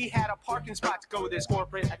dude. He had a parking spot to go with his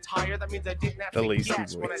corporate attire. That means I didn't have to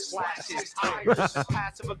guess when I slashed his tires.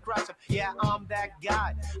 Passive aggressive. Yeah, I'm that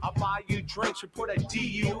guy. I'll buy you drinks, report a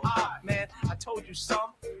DUI. Man, I told you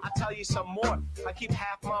some. I'll tell you some more. I keep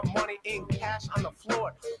half my money in cash on the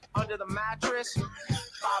floor. Under the mattress,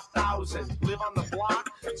 5,000. Live on the block,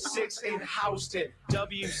 6 in Houston.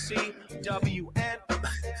 WCWN.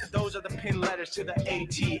 Those are the pin letters to the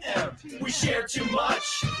ATM. We share too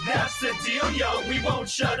much, that's the deal, yo. We won't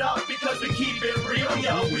shut up because we keep it real,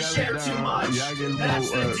 yo. We share too much, that's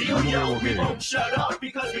the deal, yo. We won't shut up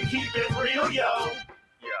because we keep it real, yo.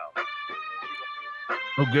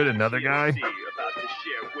 Oh, good, another guy. About to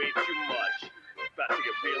share way too much. About to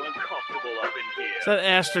get real uncomfortable up in here. Is that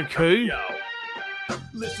Esther Koo?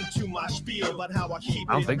 Listen to my spiel about how I keep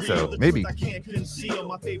I don't think so. Maybe.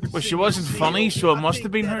 Well, she wasn't funny, so it must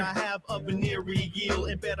have been her. I have a venereal yield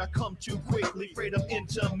and bet I come too quickly, afraid of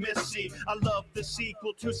intimacy. I love the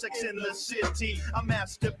sequel to Sex in the City. I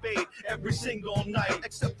masturbate every single night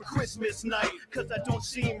except for Christmas night, cause I don't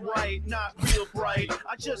seem right, not real bright.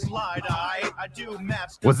 I just lied, I do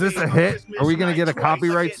masturbate. Was this a hit? Are we gonna get a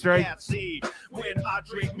copyright strike? When I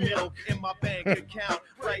drink milk in my bank account,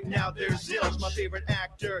 right now there's zilch. My favorite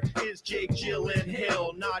actor is Jake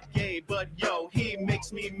Gyllenhaal. Not gay, but yo, he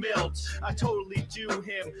makes me melt. I totally do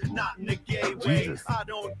him, not in a gay way. Jesus. I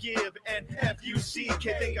don't give an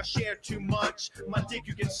F-U-C-K. Think I share too much. My dick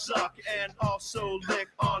you can suck and also lick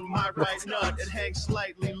on my right nut. It hangs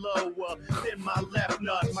slightly lower than my left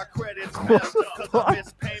nut. My credit's messed up cause I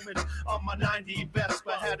missed payments on my 90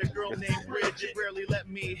 Vespa. Had a girl named Bridget, rarely let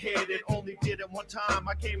me hit it. Only did it one time,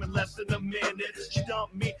 I came in less than a minute. She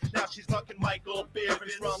dumped me, now she's fucking Michael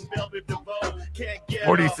Bivins from Velvet DeVoe. Can't get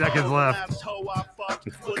 40 seconds left.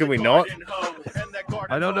 Can we not?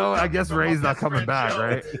 I don't know. I guess Ray's not coming back,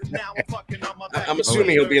 right? I'm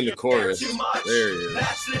assuming he'll be in the chorus. There he is.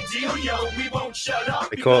 That's the deal, yo. We won't shut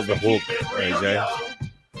up. They call it the hook, AJ.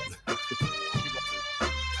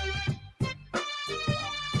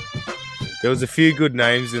 There was a few good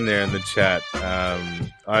names in there in the chat.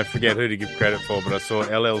 I forget who to give credit for, but I saw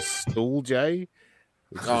LL Stool J.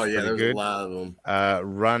 Oh yeah, there's a lot of them.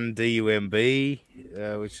 Run DUMB,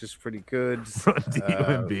 which is pretty good. Run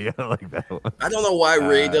DUMB, I like that one. I don't know why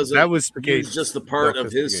Ray doesn't. That was use just the part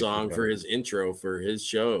of his Spaghetti song Guy. for his intro for his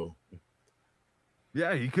show.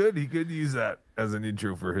 Yeah, he could use that as an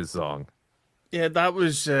intro for his song. Yeah, that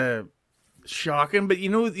was shocking. But you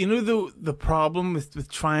know the problem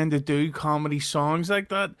with trying to do comedy songs like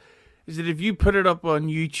that is that if you put it up on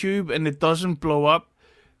YouTube and it doesn't blow up,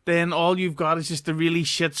 then all you've got is just a really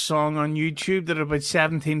shit song on YouTube that about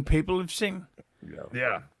 17 people have seen.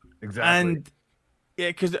 Yeah, exactly. And yeah,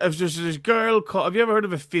 because there's this girl called. Have you ever heard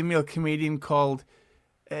of a female comedian called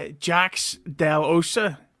Jax Del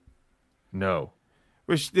Osa? No.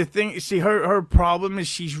 Which the thing, see, her problem is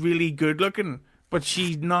she's really good looking, but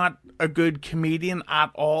she's not a good comedian at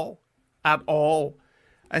all,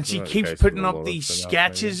 And she keeps putting up these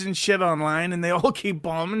sketches and shit online, and they all keep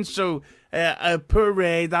bombing. So, poor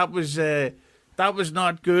Ray, that was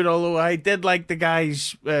not good. Although I did like the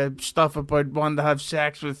guy's stuff about wanting to have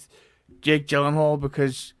sex with Jake Gyllenhaal,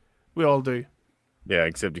 because we all do. Yeah,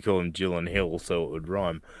 except you call him Gyllenhaal, so it would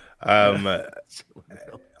rhyme. I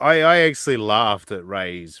actually laughed at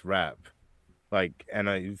Ray's rap,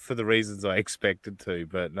 for the reasons I expected to.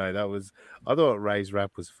 But no, I thought Ray's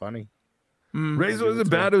rap was funny. Ray's wasn't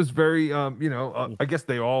bad. It was very, I guess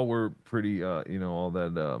they all were pretty, all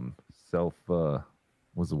that self,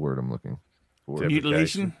 what's the word I'm looking for?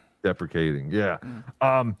 Mutilation? Deprecating, yeah.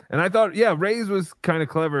 And I thought, Ray's was kind of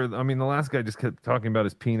clever. I mean, the last guy just kept talking about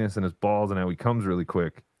his penis and his balls and how he comes really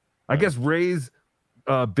quick. I guess Ray's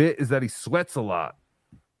bit is that he sweats a lot.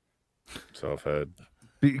 So I've heard.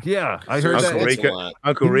 Yeah, I heard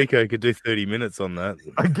Uncle Rico could do 30 minutes on that.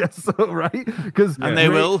 I guess so, right? Because they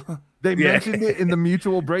will. They mentioned it in the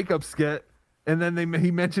mutual breakup skit, and then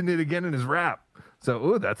he mentioned it again in his rap.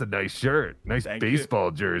 So, that's a nice shirt, nice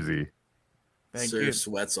baseball jersey. Sir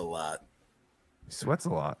sweats a lot. He sweats a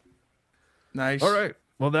lot. Nice. All right.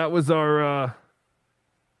 Well, that was our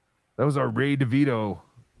Ray DeVito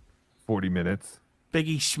 40 minutes.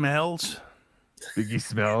 Biggie smells.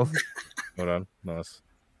 Hold on, nice.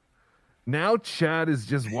 Now Chad is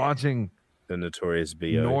just watching the Notorious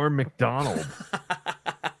B.O. Norm Macdonald.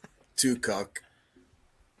 Two cuck.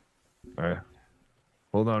 All right.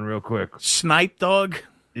 Hold on real quick. Snipe Dog.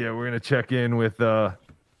 Yeah, we're going to check in with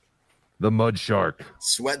the Mud Shark.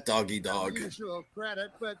 Sweat doggy dog. Usual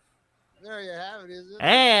credit, but there you have it. Is it?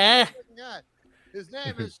 Eh. His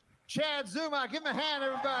name is Chad Zuma. Give him a hand,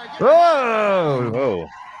 everybody. Whoa!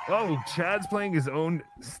 Oh, Chad's playing his own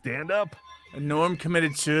stand-up. And Norm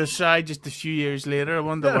committed suicide just a few years later. I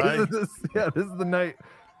wonder why. This is the night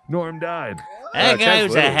Norm died. That guy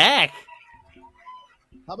was a hack.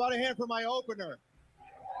 How about a hand for my opener?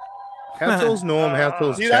 How tall's Norm? How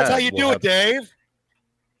tall's See, Chad? that's how you do it, Dave.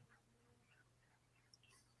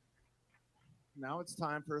 Now it's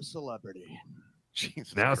time for a celebrity.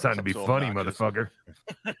 Jesus Now it's time to be funny, motherfucker.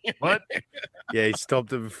 What? Yeah, he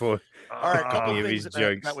stopped it before. All right, a couple any of of things his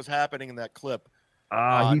that jokes. was happening in that clip. He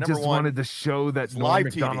Number just one, wanted to show that it's Norm live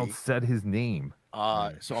Macdonald TV. said his name.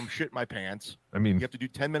 So I'm shitting my pants. I mean, you have to do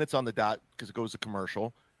 10 minutes on the dot because it goes to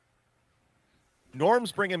commercial.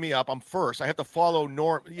 Norm's bringing me up. I'm first. I have to follow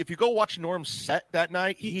Norm. If you go watch Norm's set that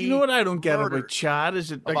night, You know what I don't get about Chad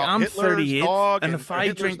is it like About I'm Hitler's 38, dog and and- if or I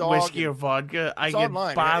Hitler's drink dog whiskey and- or vodka, I It's get online,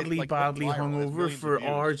 right? badly, It, like, badly went viral. It has hungover millions for of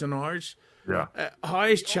views. hours and hours. Yeah. How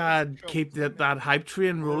is Chad keep that hype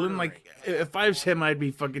train rolling? Like if I was him, I'd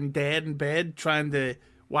be fucking dead in bed trying to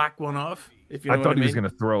whack one off. If you know I what thought I he was mean.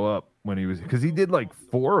 going to throw up when he was, because he did like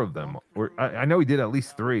 4 of them. Or I know he did at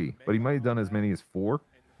least 3, but he might have done as many as 4.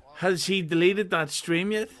 Has he deleted that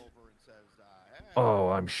stream yet? Oh,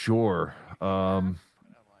 I'm sure.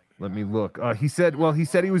 Let me look. He said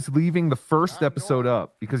he was leaving the first episode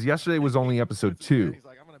up because yesterday was only episode 2.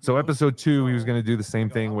 So episode 2, he was going to do the same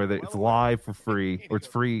thing where it's live for free, or it's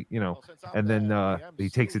free, and then he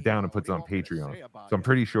takes it down and puts it on Patreon. So I'm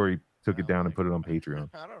pretty sure he took it down and put it on Patreon.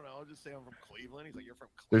 I don't know. Just say I'm from Cleveland. He's like, you're from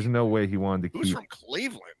There's no way he wanted to Who's keep from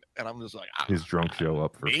Cleveland? And I'm just like, his drunk show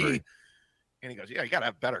up for me? free. And he goes, yeah, you got to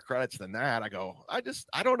have better credits than that. I go, I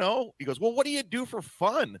don't know. He goes, well, what do you do for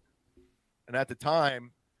fun? And at the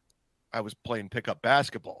time, I was playing pickup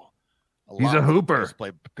basketball. He's a hooper. I used to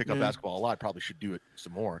play pickup basketball a lot. Probably should do it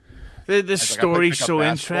some more. This story's so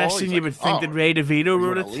interesting. You would think that Ray DeVito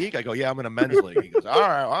wrote it. League? I go, yeah, I'm in a men's league. He goes, all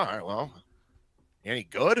right, well, any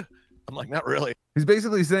good? I'm like, not really. He's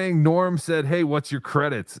basically saying Norm said, "Hey, what's your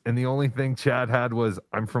credits?" And the only thing Chad had was,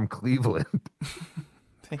 "I'm from Cleveland."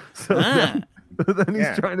 So then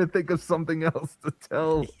he's trying to think of something else to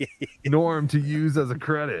tell Norm to use as a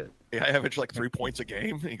credit. Yeah, I average like 3 points a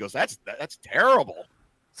game. And he goes, that's terrible.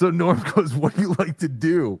 So Norm goes, "What do you like to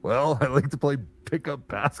do?" "Well, I like to play pickup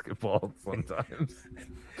basketball sometimes."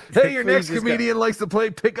 Hey, your next comedian likes to play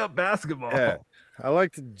pickup basketball. Yeah, I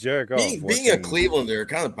like to jerk off. Being a Clevelander, it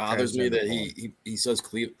kind of bothers me that he says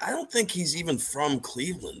Cleveland. I don't think he's even from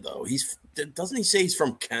Cleveland, though. Doesn't he say he's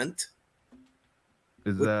from Kent?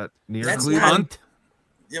 Is that near That's Cleveland?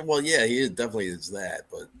 Yeah, well, yeah, he definitely is that,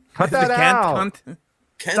 but Cut that out.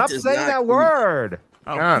 Kent Stop is saying not that Cleveland. word.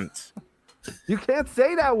 Cunt. You can't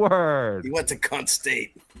say that word. He went to Cunt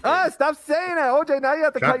State. Stop saying that, OJ. Now you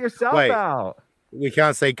have to cut yourself Wait. out. We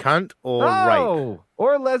can't say cunt or rape. No,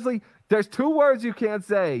 or Leslie. There's 2 words you can't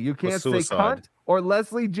say. You can't say suicide. cunt or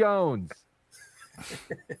Leslie Jones.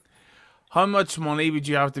 How much money would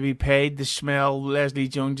you have to be paid to smell Leslie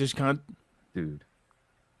Jones's cunt? Dude.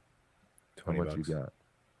 How much you got?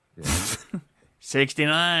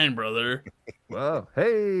 69, brother. Whoa.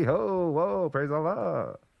 Hey, ho, whoa, praise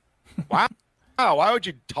Allah. Wow. Why would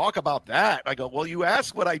you talk about that? I go, well, you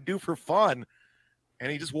asked what I do for fun.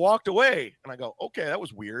 And he just walked away. And I go, okay, that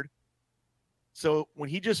was weird. So when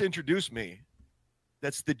he just introduced me,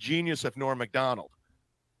 that's the genius of Norm Macdonald.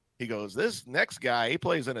 He goes, this next guy, he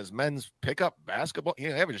plays in his men's pickup basketball. He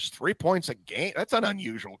averages 3 points a game. That's an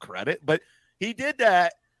unusual credit. But he did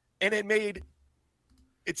that, and it made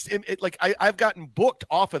it like I've gotten booked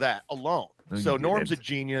off of that alone. No, you So Norm's didn't. a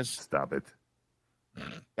genius. Stop it.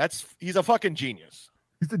 He's a fucking genius.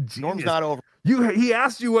 He's a genius. Norm's not over. He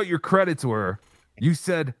asked you what your credits were. You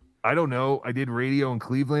said, "I don't know. I did radio in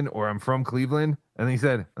Cleveland, or I'm from Cleveland." And he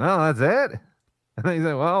said, "Oh, that's it." And then he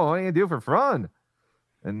said, "Well, what do you do for fun?"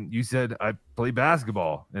 And you said, "I play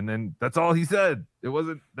basketball." And then that's all he said. It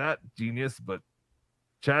wasn't that genius, but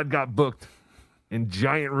Chad got booked in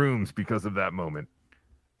giant rooms because of that moment.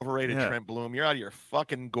 Overrated, Yeah. Trent Bloom. You're out of your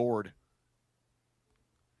fucking gourd.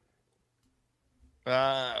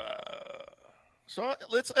 So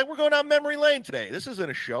we're going down memory lane today. This isn't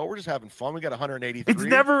a show. We're just having fun. We got 183. It's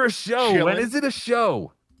never a show. When Chilling. is it a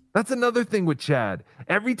show? That's another thing with Chad.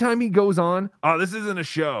 Every time he goes on, "Oh, this isn't a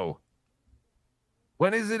show."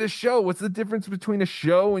 When is it a show? What's the difference between a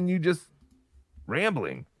show and you just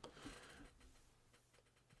rambling?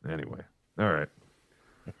 Anyway, all right.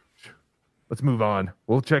 Let's move on.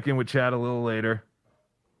 We'll check in with Chad a little later.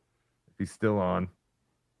 If he's still on.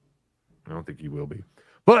 I don't think he will be.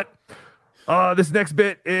 But This next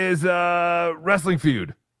bit is Wrestling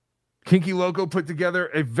Feud. Kinky Loco put together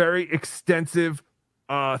a very extensive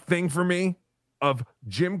thing for me of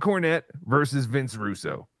Jim Cornette versus Vince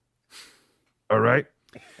Russo. All right.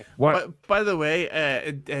 What? By the way,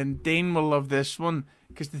 and Dane will love this one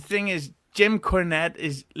because the thing is, Jim Cornette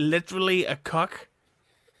is literally a cuck.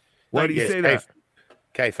 Why do you say that?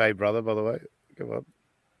 Kayfabe, brother, by the way. Come on.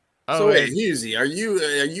 So wait, Husey, are you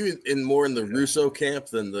in the Russo camp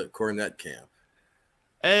than the Cornette camp?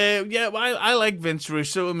 Yeah, well, I like Vince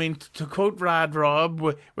Russo. I mean, to quote Rad Rob,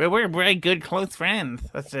 we're very good close friends.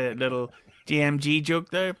 That's a little DMG joke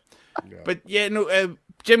there. Yeah. But yeah, no,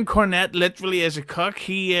 Jim Cornette literally is a cuck.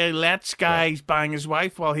 He lets guys bang his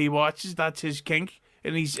wife while he watches. That's his kink,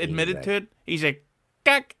 and he's admitted to it. He's a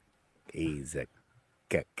cuck. He's a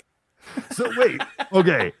cuck. So wait,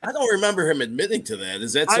 okay. I don't remember him admitting to that.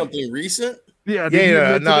 Is that something recent? Yeah,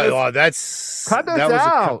 that Cut was this a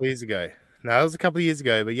out. couple years ago. No, it was a couple of years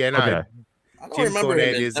ago, but yeah, no. Okay. I don't remember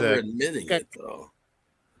him ever admitting it though.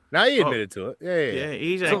 No, he admitted to it. Yeah.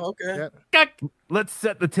 He's okay. Yeah. Let's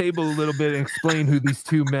set the table a little bit and explain who these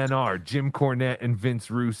two men are: Jim Cornette and Vince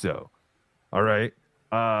Russo. All right.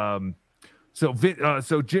 So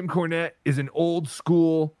Jim Cornette is an old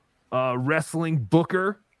school wrestling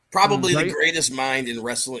booker. Probably the greatest mind in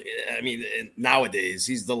wrestling. I mean, nowadays,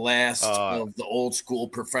 he's the last of the old school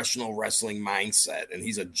professional wrestling mindset, and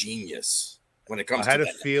he's a genius when it comes to that. I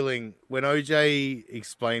had a feeling when OJ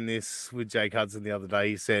explained this with Jake Hudson the other day,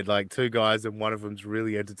 he said, like, two guys and one of them's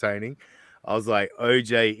really entertaining. I was like,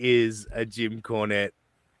 OJ is a Jim Cornette.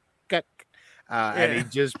 And he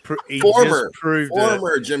just proved former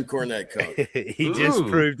Jim Cornette coach. He just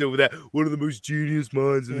proved it with that one of the most genius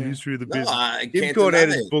minds in the history of the business. Jim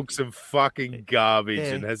Cornette has booked some fucking garbage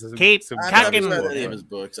and has some I've never read any of his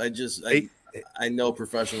books. I know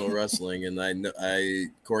professional wrestling, and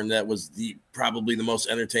Cornette was probably the most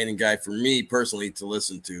entertaining guy for me personally to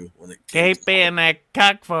listen to when it came. Keep being a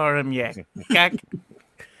cuck for him, yeah. Cuck.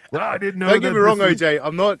 Well, I didn't know. Don't get me wrong, OJ.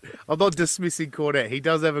 I'm not dismissing Cornette. He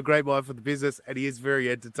does have a great mind for the business, and he is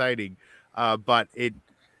very entertaining. But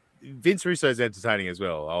Vince Russo is entertaining as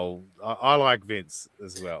well. I like Vince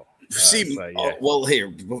as well. Well,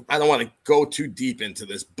 here I don't want to go too deep into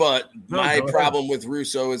this, but my problem with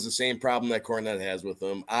Russo is the same problem that Cornette has with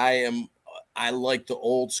him. I like the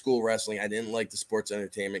old school wrestling. I didn't like the sports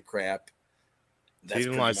entertainment crap. That's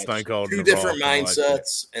like Stone Cold. Two different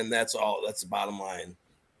mindsets, and that's all. That's the bottom line.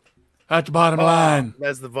 That's the bottom line.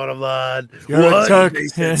 That's the bottom line. You're a cuck.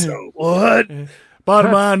 What?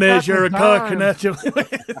 Bottom line is you're a cuck, and that's your.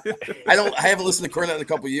 I haven't listened to Cornette in a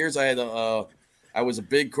couple of years. I was a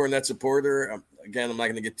big Cornette supporter. Again, I'm not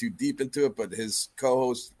going to get too deep into it, but his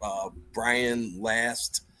co-host Brian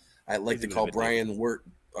Last, I like to call Brian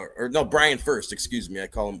Brian First. Excuse me. I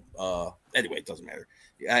call him. Anyway, it doesn't matter.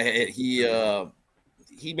 He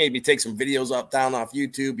made me take some videos down off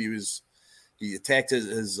YouTube. He attacked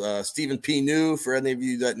his Stephen P. New, for any of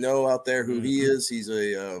you that know out there who he is. He's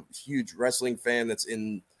a huge wrestling fan that's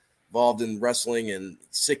involved in wrestling, and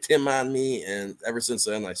sicked him on me. And ever since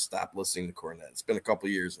then, I stopped listening to Cornette. It's been a couple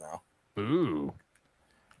of years now. Ooh.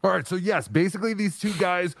 All right. So, yes, basically these two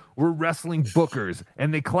guys were wrestling bookers,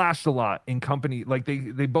 and they clashed a lot in company. Like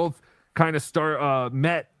they both kind of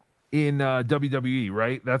met in WWE,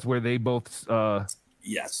 right? That's where they both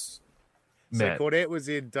yes. met. So Cornette was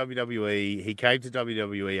in WWE. He came to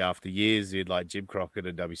WWE after years in like Jim Crockett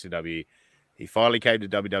and WCW. He finally came to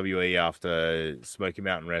WWE after Smoky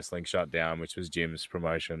Mountain Wrestling shut down, which was Jim's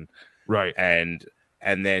promotion. Right. And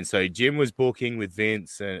then so Jim was booking with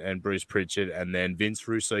Vince and Bruce Pritchard, and then Vince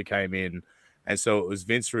Russo came in. And so it was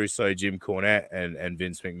Vince Russo, Jim Cornette, and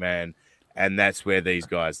Vince McMahon. And that's where these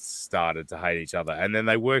guys started to hate each other. And then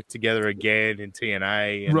they worked together again in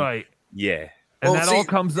TNA. And, right. Yeah. And all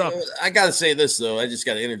comes up. I got to say this, though. I just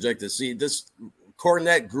got to interject this. See,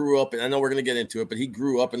 Cornette grew up, and I know we're going to get into it, but he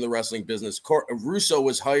grew up in the wrestling business. Russo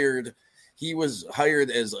was hired. He was hired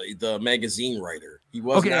as the magazine writer. He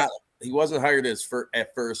was not. He wasn't hired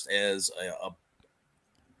at first as a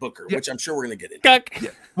booker, which I'm sure we're going to get into. Yeah.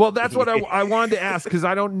 Well, that's what I wanted to ask, because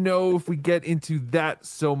I don't know if we get into that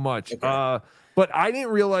so much. Okay. But I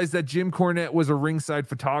didn't realize that Jim Cornette was a ringside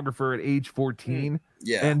photographer at age 14.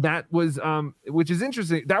 Yeah. And that was, which is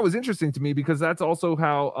interesting. That was interesting to me, because that's also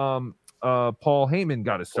how Paul Heyman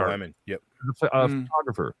got his start. Paul Heyman, yep.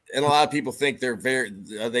 Photographer. And a lot of people think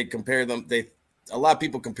they compare them. A lot of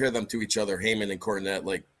people compare them to each other, Heyman and Cornette.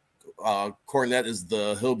 Like Cornette is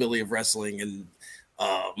the hillbilly of wrestling, and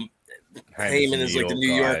Heyman is like the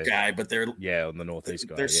New York guy, but they're on the Northeast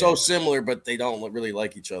guy. They're so similar, but they don't really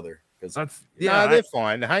like each other. That's they're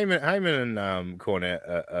fine. Heyman and Cornette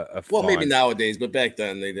are well, fine. maybe nowadays, but back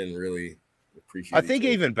then they didn't really appreciate. I think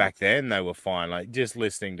even back then they were fine. Like just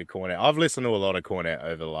listening to Cornette, I've listened to a lot of Cornette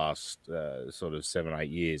over the last sort of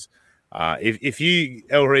 7-8 years. If you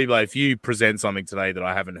El Horrible, if you present something today that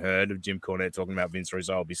I haven't heard of Jim Cornette talking about Vince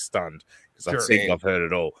Russo, I'll be stunned because I think I've heard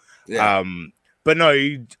it all. Yeah. But no,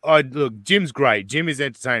 look, Jim's great. Jim is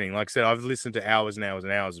entertaining. Like I said, I've listened to hours and hours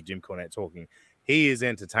and hours of Jim Cornette talking. He is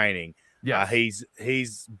entertaining. Yeah, he's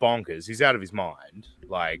bonkers. He's out of his mind.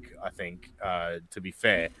 Like I think, to be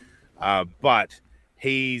fair, but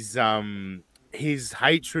his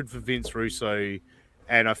hatred for Vince Russo,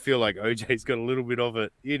 and I feel like OJ's got a little bit of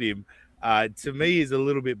it in him. To me, is a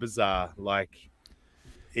little bit bizarre. Like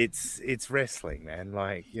it's wrestling, man.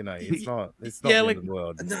 Like it's not the end of the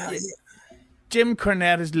world. Jim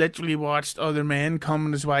Cornette has literally watched other men come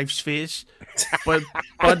in his wife's face, but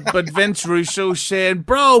Vince Russo saying,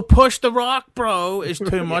 "Bro, push the rock, bro," is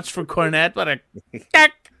too much for Cornette.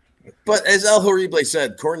 But as El Horrible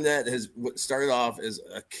said, Cornette has started off as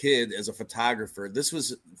a kid, as a photographer. This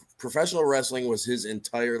was professional wrestling was his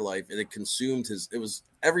entire life, and it consumed it was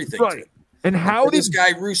everything. Right. And how did this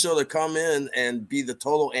guy Russo to come in and be the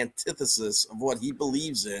total antithesis of what he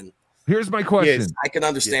believes in? Here's my question. Yes, I can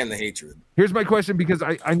understand the hatred. Here's my question, because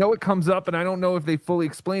I know it comes up and I don't know if they fully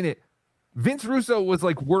explain it. Vince Russo was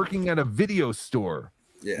like working at a video store,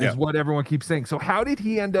 is what everyone keeps saying. So how did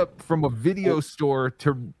he end up from a video store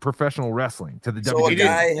to professional wrestling, to the WWE? So a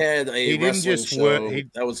guy had a wrestling show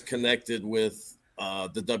that was connected with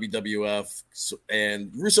the WWF,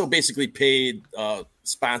 and Russo basically paid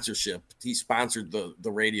sponsorship. He sponsored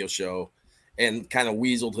the radio show and kind of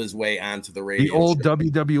weaseled his way onto the radio. The old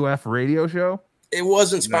WWF radio show? It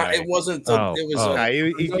wasn't. It wasn't.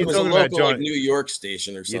 It was a local New York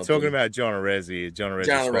station or something. You're talking about John Arezzi. John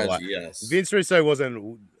Arezzi, yes. Vince Russo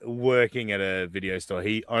wasn't working at a video store.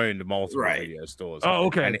 He owned multiple video stores. Oh,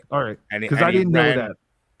 okay. All right. Because I didn't know that.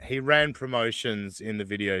 He ran promotions in the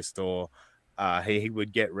video store. He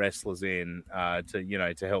would get wrestlers in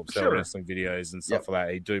to help sell wrestling videos and stuff like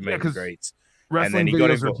that. He'd do meet and greets. Wrestling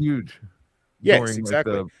videos are huge. Yes,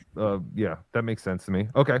 exactly. That makes sense to me.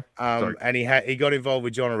 Okay. And he got involved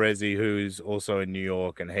with John Arezzi, who's also in New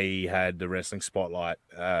York, and he had the Wrestling Spotlight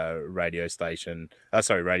radio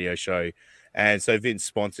show. And so Vince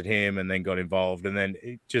sponsored him and then got involved, and then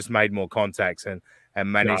it just made more contacts and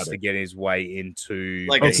managed to get his way into.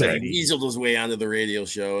 Like I said, he weaseled his way onto the radio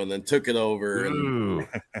show and then took it over. And,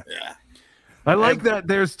 yeah. I like that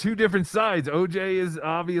there's two different sides. OJ is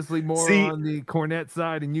obviously more on the Cornette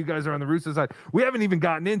side, and you guys are on the Russo side. We haven't even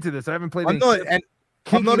gotten into this. I haven't played. I'm not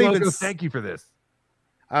even. Thank you for this.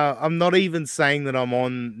 I'm not even saying that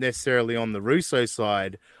I'm necessarily on the Russo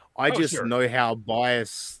side. I just know how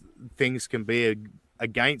biased things can be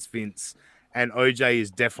against Vince, and OJ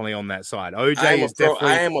is definitely on that side. I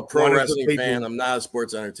am a pro wrestling fan. I'm not a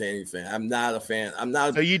sports entertaining fan. I'm not a fan. I'm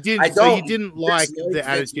not. So you didn't like the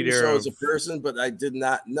Attitude Era as a person, but I did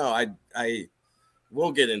not. No, I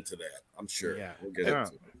will get into that. I'm sure. Yeah, we'll get into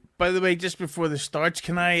it. By the way, just before this starts,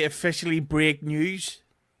 can I officially break news?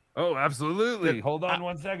 Oh, absolutely. Hold on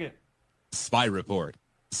 1 second. Spy report.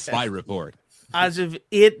 As of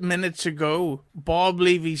 8 minutes ago, Bob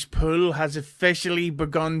Levy's pool has officially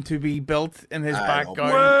begun to be built in his back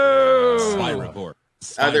garden. Whoa! Spy report.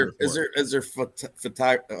 Is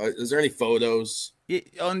there any photos?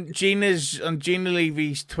 On Gina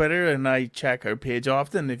Levy's Twitter, and I check her page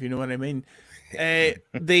often, if you know what I mean.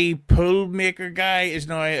 The pool maker guy is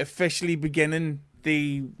now officially beginning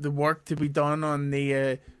the work to be done on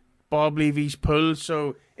the Bob Levy's pool.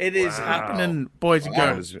 So it is happening, boys and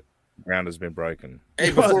girls. Ground has been broken. Hey,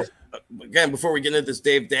 before we get into this,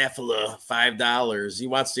 Dave Daffala, $5. He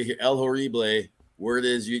wants to hear El Horrible. Word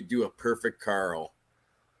is you do a perfect Carl.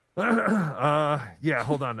 Yeah,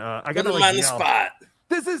 hold on. I got him on the spot.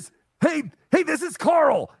 This is this is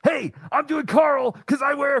Carl. Hey, I'm doing Carl because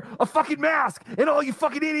I wear a fucking mask, and all you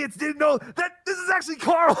fucking idiots didn't know that this is actually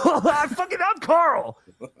Carl. I'm Carl.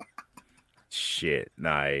 Shit,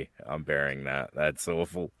 no, I'm bearing that. That's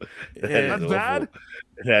awful. That's bad.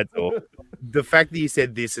 That's awful. The fact that you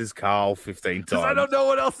said this is Carl 15 times. I don't know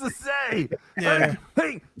what else to say. Yeah.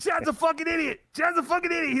 Hey, Chad's a fucking idiot. He's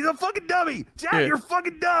a fucking dummy. Chad, you're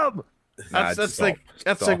fucking dumb. That's like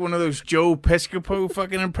one of those Joe Piscopo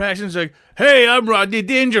fucking impressions. Like, hey, I'm Rodney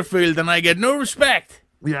Dangerfield, and I get no respect.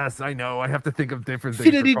 Yes, I know. I have to think of different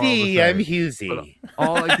things. I'm Husey.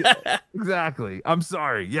 Exactly. I'm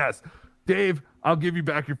sorry. Yes. Dave, I'll give you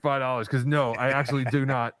back your $5 because no, I actually do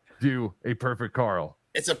not do a perfect Carl.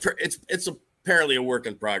 It's a apparently a work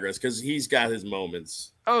in progress because he's got his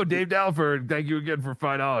moments. Oh, Dave Dalford, thank you again for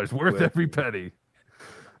 $5. Worth every penny.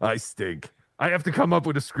 I stink. I have to come up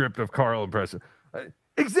with a script of Carl impression.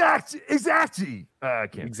 Exactly. I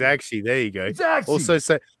can't. Exactly. There you go. Exactly. Also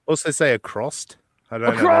say acrost. I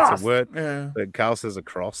don't know if that's a word. Yeah. But Carl says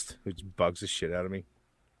acrost, which bugs the shit out of me.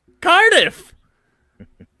 Cardiff.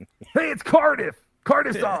 Hey, it's Cardiff.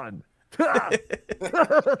 Cardiff's on.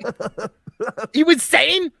 You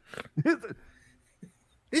insane?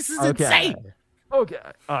 This is insane. Okay.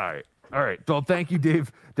 All right. Well, thank you,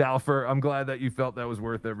 Dave Dalfer. I'm glad that you felt that was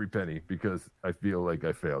worth every penny because I feel like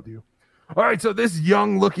I failed you. All right. So this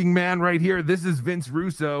young-looking man right here, this is Vince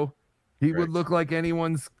Russo. He would look like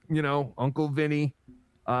anyone's, Uncle Vinny.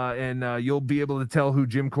 And you'll be able to tell who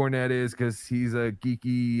Jim Cornette is because he's a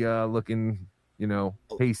geeky looking,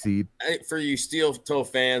 hayseed. For you steel toe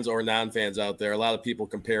fans or non-fans out there, a lot of people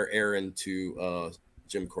compare Aaron to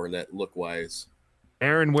Jim Cornette look-wise.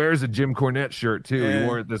 Aaron wears a Jim Cornette shirt, too. He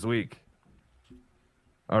wore it this week.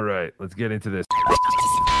 All right, let's get into this.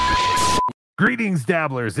 Greetings,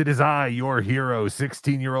 dabblers. It is I, your hero,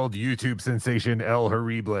 16-year-old YouTube sensation El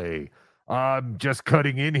Horrible. I'm just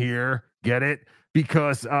cutting in here. Get it?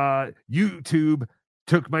 Because YouTube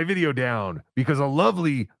took my video down because a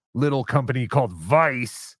lovely little company called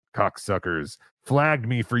Vice, cocksuckers, flagged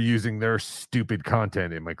me for using their stupid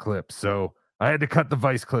content in my clips. So I had to cut the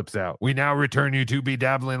Vice clips out. We now return you to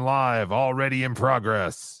BeDabblin Live, already in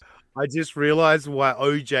progress. I just realized why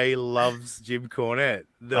OJ loves Jim Cornette.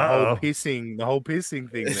 The whole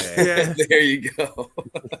pissing thing there. There you go.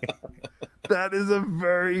 That is a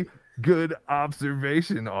very good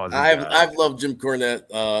observation, Ozzy. I've loved Jim Cornette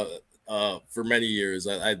for many years.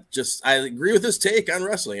 I agree with his take on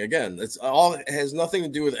wrestling. Again, it has nothing to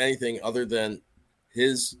do with anything other than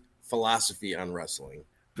his philosophy on wrestling.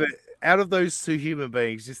 But out of those two human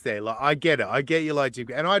beings, just there, like I get it. I get you like Jim,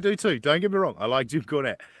 and I do too. Don't get me wrong. I like Jim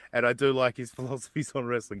Cornette, and I do like his philosophies on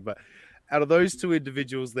wrestling. But out of those two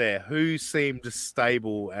individuals there, who seemed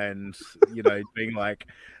stable and being like,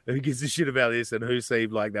 who gives a shit about this, and who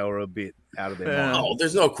seemed like they were a bit out of their mind? Oh,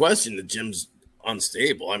 there's no question that Jim's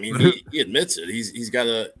unstable. I mean, he admits it. He's got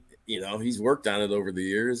he's worked on it over the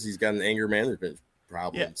years. He's got an anger management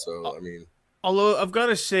problem. Yeah. So I mean. Although I've got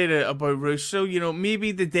to say that about Russo,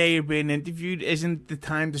 maybe the day you're being interviewed isn't the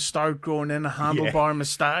time to start growing in a handlebar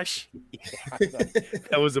mustache.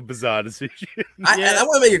 That was a bizarre decision. I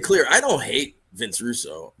want to make it clear. I don't hate Vince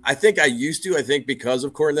Russo. I think I used to. I think because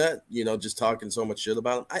of Cornette, just talking so much shit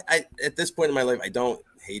about him. I at this point in my life, I don't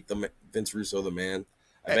hate Vince Russo, the man.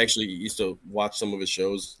 I've actually used to watch some of his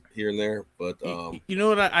shows here and there, but you know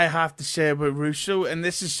what I have to say about Russo, and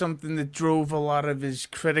this is something that drove a lot of his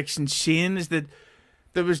critics insane, is that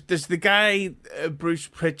there's the guy Bruce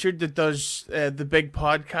Pritchard that does the big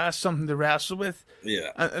podcast, Something to Wrestle With,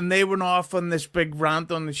 and they went off on this big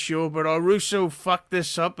rant on the show, but Russo fucked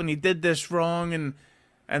this up and he did this wrong, and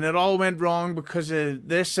it all went wrong because of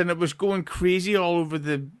this, and it was going crazy all over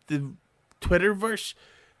the Twitterverse.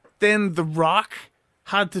 Then The Rock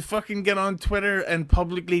had to fucking get on Twitter and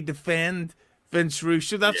publicly defend Vince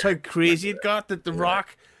Russo. That's how crazy it got, that The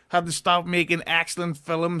Rock had to stop making excellent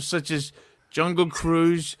films such as Jungle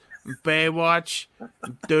Cruise, Baywatch,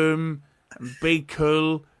 Doom, and Be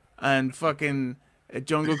Cool, and fucking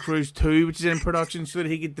Jungle Cruise 2, which is in production, so that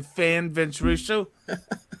he could defend Vince Russo.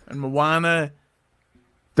 And Moana.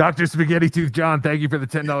 Dr. Spaghetti Tooth John, thank you for the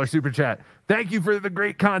 $10 super chat. Thank you for the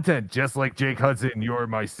great content. Just like Jake Hudson, you're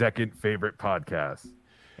my second favorite podcast.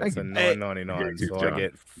 That's a $9.99, so I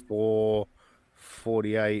get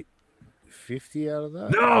 $448.50 out of that.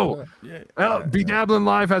 No, BeDabblin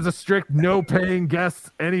Live has a strict no paying guests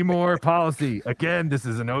anymore policy. Again, this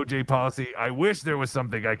is an OJ policy. I wish there was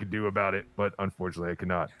something I could do about it, but unfortunately, I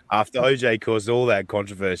cannot. After OJ caused all that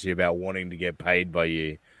controversy about wanting to get paid by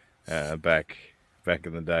you back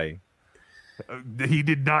in the day. He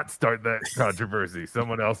did not start that controversy.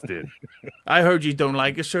 Someone else did. I heard you don't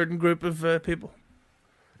like a certain group of people.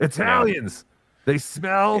 Italians. They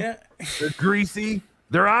smell. Yeah. They're greasy.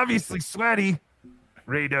 They're obviously sweaty.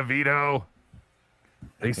 Ray DeVito.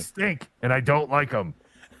 They stink, and I don't like them.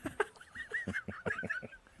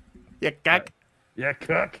 Yeah, cuck. Yeah,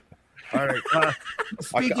 cuck. All right.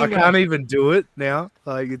 I can't even do it now.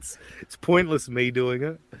 Like it's pointless me doing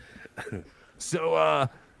it. So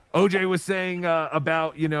OJ was saying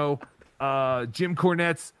about Jim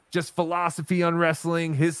Cornette's just philosophy on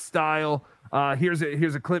wrestling, his style. Here's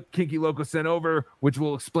a clip Kinky Loco sent over, which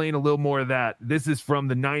will explain a little more of that. This is from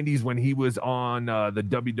the 90s when he was on the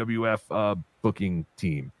WWF booking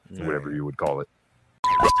team, whatever you would call it.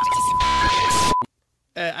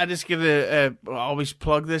 I just gotta always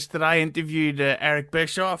plug this, that I interviewed Eric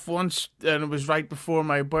Bischoff once, and it was right before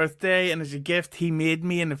my birthday, and as a gift he made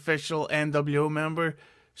me an official NWO member.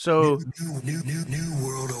 So New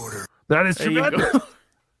world order. That is there you tremendous. go.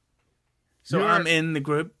 So I'm in the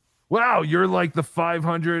group. Wow, you're like the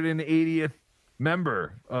 580th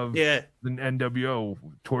member of the NWO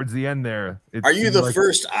towards the end there. It Are you seemed the like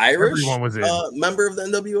first Irish everyone was in. member of the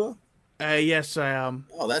NWO? Yes, I am.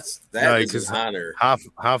 Oh, that No, is 'cause an honor.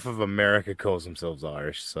 half of America calls themselves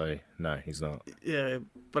Irish, so no, he's not. Yeah,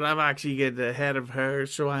 but I've actually get ahead of her,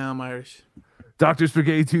 so I am Irish. Dr.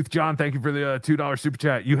 Spaghetti Tooth John, thank you for the $2 super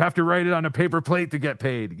chat. You have to write it on a paper plate to get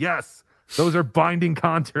paid. Yes, those are binding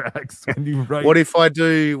contracts when you write. What if I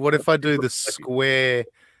do the square,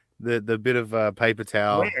 the bit of paper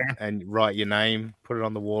towel, and write your name, put it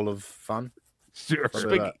on the wall of fun? Sure.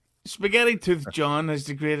 Spaghetti Tooth John is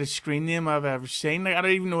the greatest screen name I've ever seen. Like, I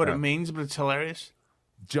don't even know what Yeah. it means, but it's hilarious.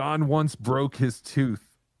 John once broke his tooth.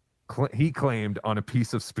 He claimed on a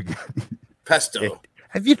piece of spaghetti. Pesto.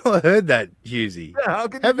 Have you not heard that, Husey? Yeah, how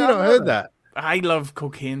could Have you not heard that? I love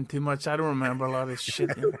cocaine too much. I don't remember a lot of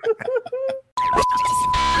shit.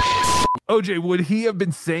 OJ, would he have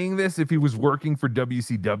been saying this if he was working for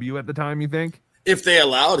WCW at the time, you think? If they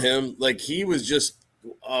allowed him, like he was just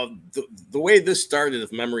the way this started,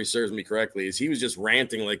 if memory serves me correctly, is he was just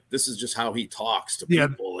ranting like this is just how he talks to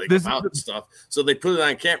people about stuff. So they put it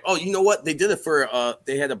on camera. Oh, you know what? They did it for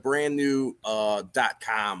they had a brand new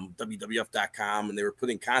 .com, WWF.com, and they were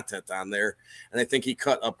putting content on there. And I think he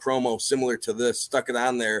cut a promo similar to this, stuck it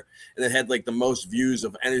on there, and it had like the most views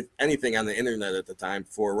of anything on the internet at the time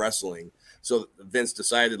for wrestling. So Vince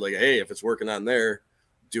decided like, hey, if it's working on there,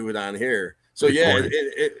 do it on here. So yeah,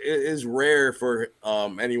 it is rare for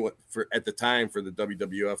anyone for at the time for the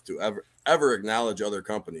WWF to ever acknowledge other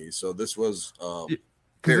companies. So this was at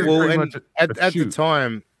the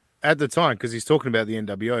time, because he's talking about the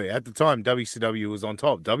NWO. At the time, WCW was on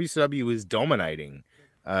top. WCW was dominating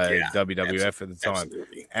WWF at the time,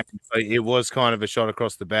 and so it was kind of a shot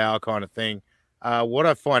across the bow kind of thing. What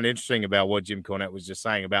I find interesting about what Jim Cornette was just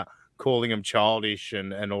saying about calling him childish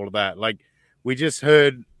and all of that, like. We just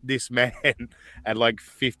heard this man at like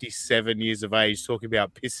 57 years of age talking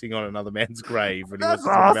about pissing on another man's grave. And That's he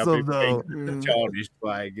was talking awesome, about being childish.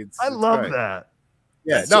 Like, I love that.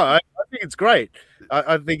 Yeah, no, I think it's great.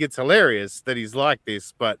 I think it's hilarious that he's like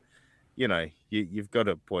this, but, you know, you've got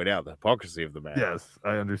to point out the hypocrisy of the man. Yes,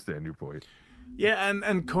 I understand your point. Yeah,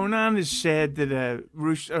 and Conan has said that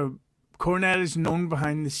Cornette is known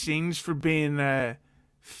behind the scenes for being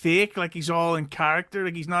fake, like he's all in character,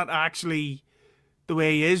 like he's not actually the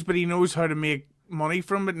way he is, but he knows how to make money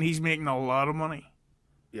from it, and he's making a lot of money.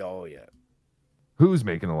 Oh yeah. Who's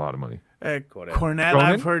making a lot of money? Cornette.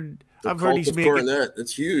 I've heard he's making. Cornette.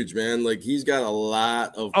 It's huge, man. Like he's got a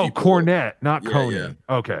lot of. Oh, people. Cornette, not Yeah, Conan.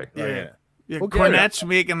 Okay. Yeah. Well, Cornette's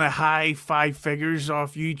making a high 5 figures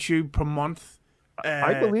off YouTube per month.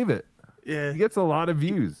 I believe it. Yeah, he gets a lot of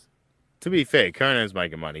views. To be fair, Conan's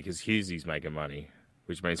making money because Hughesy's making money,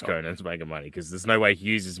 which means Conan's making money because there's no way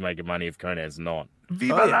Hughes is making money if Conan's not.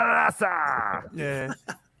 Viva la raza! Yeah.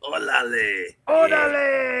 Olale!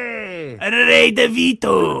 Olale! Rey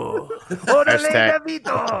DeVito! Olale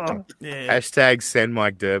DeVito! Yeah. Hashtag send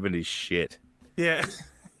Mike Durbin his shit. Yeah.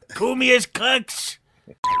 Call me as cooks.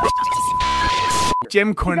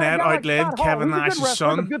 Jim Cornette outlived Kevin Nash's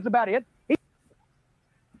son. About it.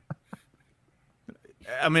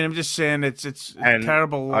 I mean, I'm just saying it's a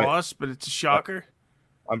terrible loss, but it's a shocker.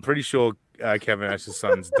 I'm pretty sure Kevin Nash's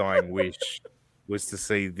son's dying wish was to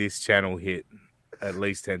see this channel hit at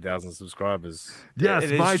least 10,000 subscribers. Yes,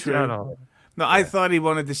 It is my true. channel. No, I thought he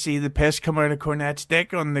wanted to see the piss come out of Cornette's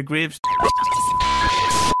dick on the graves.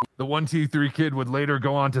 The 123 kid would later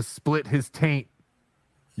go on to split his taint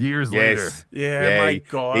years later. Yeah, my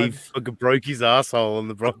God. He fucking broke his asshole on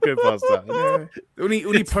the Bronco Buster. The only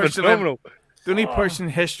It's person phenomenal. the only person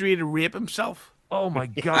in history to rape himself. Oh my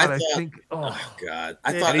God! I think. Oh God!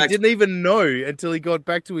 And he didn't even know until he got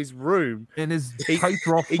back to his room, and his tights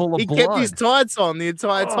were all full of he blood. kept his tights on the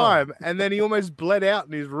entire time, and then he almost bled out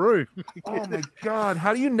in his room. Oh my God!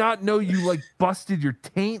 How do you not know you like busted your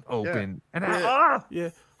taint open? And yeah.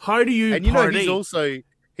 How do you? And you know party?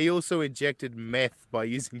 he also injected meth by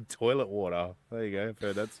using toilet water. There you go. I've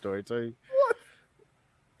heard that story too. What?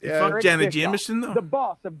 Fuck Jenna Jameson though. The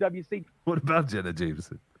boss of WC. What about Jenna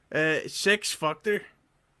Jameson? 6 fucked her.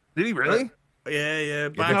 Did he really? Yeah.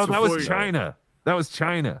 No, that was China. That was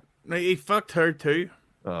China. No, he fucked her too.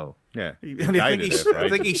 Oh, yeah. And I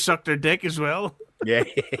think he sucked her dick as well. Yeah.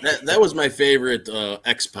 That was my favorite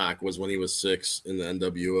X-Pac was when he was 6 in the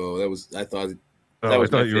NWO. I thought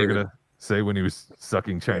you were gonna say when he was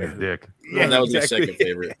sucking China's dick. Yeah, that was my second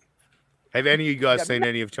favorite. Have any of you guys seen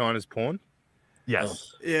any of China's porn?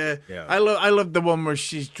 Yes. Yeah. Yeah. I love the one where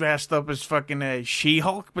she's dressed up as fucking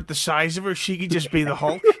She-Hulk, but the size of her, she could just be the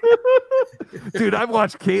Hulk. Dude, I've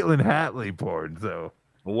watched Caitlin Hatley porn, so.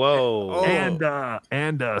 Whoa.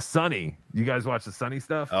 And Sunny. You guys watch the Sunny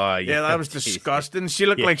stuff? Oh, Yeah, that was disgusting. She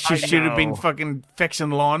looked Yeah, like she I should have been know. fucking fixing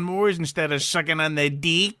lawnmowers instead of sucking on the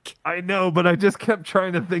dick. I know, but I just kept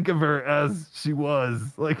trying to think of her as she was.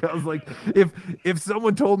 Like, I was like, if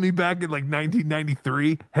someone told me back in like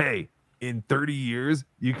 1993, hey, in 30 years,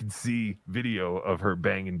 you can see video of her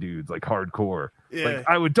banging dudes like hardcore. Yeah. Like,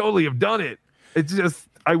 I would totally have done it. It's just,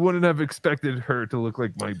 I wouldn't have expected her to look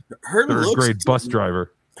like my Her third looks- grade bus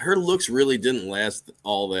driver. Her looks really didn't last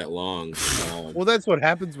all that long. Well, that's what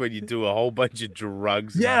happens when you do a whole bunch of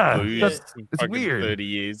drugs. Yeah, and booze that's- in it's fucking weird. 30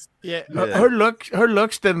 years. Yeah, her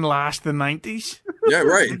looks didn't last the 90s. Yeah,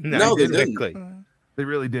 right. No, they didn't. exactly. They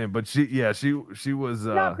really didn't. But she was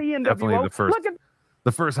Not the NWO. definitely Look at-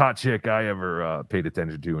 the first hot chick I ever paid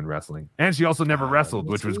attention to in wrestling. And she also never wrestled,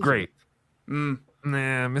 which was great.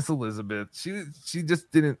 Nah, Miss Elizabeth. She just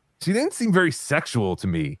didn't. She didn't seem very sexual to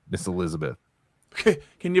me, Miss Elizabeth.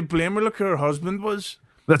 Can you blame her? Look who her husband was.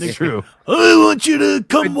 That's Like, true. I want you to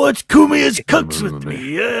come watch Kumi's cuts with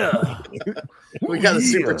me. Yeah. We got a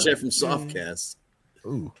super chat from Softcast.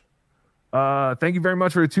 Ooh. Thank you very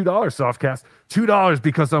much for a $2 Softcast. $2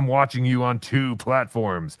 because I'm watching you on 2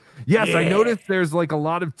 platforms. Yes, I Yeah. noticed there's like a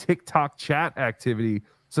lot of TikTok chat activity.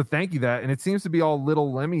 So thank you that. And it seems to be all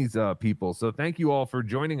Little Lemmy's people. So thank you all for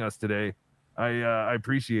joining us today. I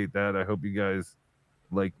appreciate that. I hope you guys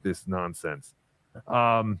like this nonsense.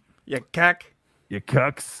 You cuck. You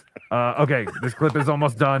cucks. Okay, this clip is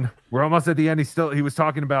almost done. We're almost at the end. He was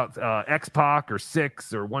talking about X-Pac or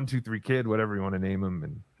Six or 123 Kid, whatever you want to name him.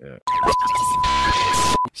 And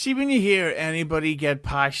See, when you hear anybody get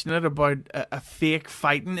passionate about a fake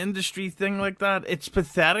fighting industry thing like that, it's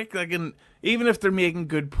pathetic. Like, even if they're making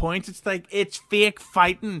good points, it's like, it's fake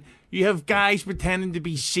fighting. You have guys pretending to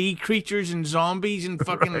be sea creatures and zombies and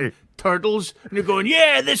fucking turtles, and you're going,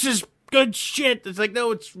 yeah, this is good shit. It's like,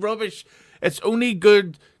 no, it's rubbish. It's only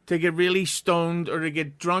good to get really stoned or to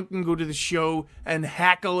get drunk and go to the show and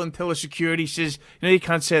hackle until a security says, you know, you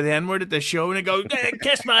can't say the N-word at the show, and they go,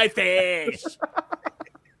 kiss my face.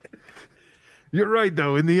 you're right,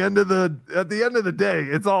 though. At the end of the day,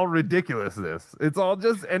 it's all ridiculousness. It's all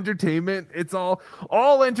just entertainment. It's all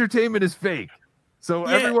entertainment is fake. So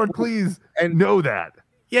Yeah. everyone, please know that.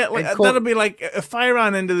 Yeah, like, that'll be like if I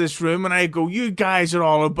ran into this room and I go, you guys are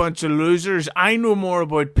all a bunch of losers. I know more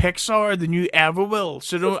about Pixar than you ever will.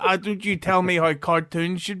 So don't you tell me how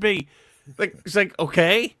cartoons should be. Like, it's like,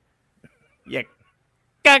 okay. Yeah.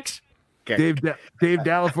 Cucks. Dave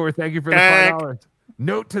Dallafor, thank you for the $5.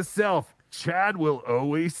 Note to self: Chad will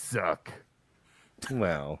always suck.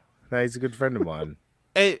 Well, no, he's a good friend of mine.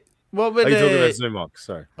 What would Are you talking about Zumok?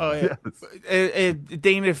 Sorry. Oh yeah,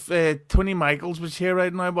 Dean. If Tony Michaels was here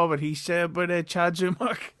right now, what would he say about Chad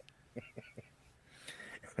Zumach?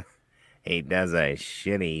 He does a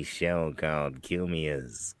shitty show called Kill Me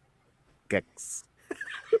As Gex.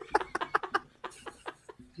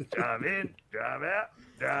 Drive in, drive out,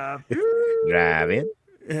 drive Drive in,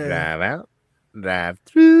 drive out, drive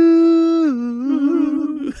through.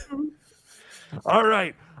 All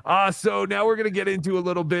right. So now we're going to get into a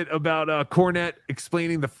little bit about Cornette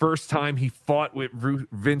explaining the first time he fought with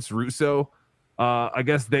Vince Russo. I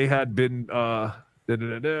guess they had been... All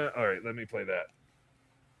right, let me play that.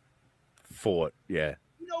 Fought, yeah.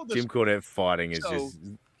 You know the Jim Cornette fighting is So- just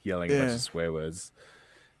yelling a bunch Yeah. of swear words.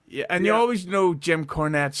 Yeah, and you always know Jim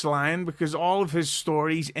Cornette's line because all of his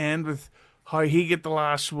stories end with how he get the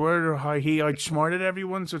last word or how he outsmarted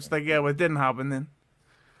everyone. So it's like, yeah, well, it didn't happen then.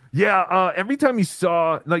 Yeah, every time he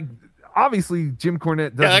saw... like, obviously, Jim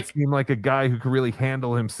Cornette doesn't seem like a guy who could really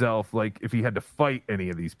handle himself, like, if he had to fight any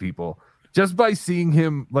of these people. Just by seeing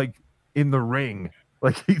him, like, in the ring,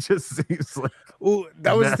 like, he just seems like... Well,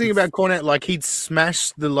 that was the thing about Cornette. Like, he'd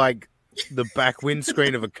smash the back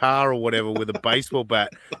windscreen of a car or whatever with a baseball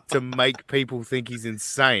bat to make people think he's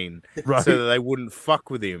insane, Right. so that they wouldn't fuck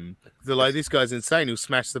with him. They're like, this guy's insane. He'll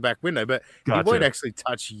smash the back window, but he Gotcha. won't actually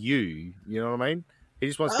touch you. You know what I mean? He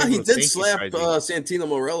just wants people He to did think he's slap crazy. Santino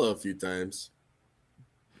Morella a few times.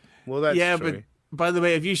 Well, that's yeah, true. but by the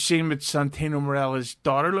way, have you seen what Santino Morella's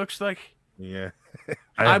daughter looks like? Yeah.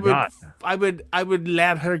 I have not. I would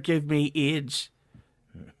let her give me AIDS.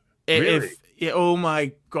 Really? Oh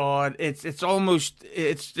my god, it's almost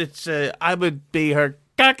I would be her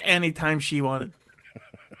cock anytime she wanted.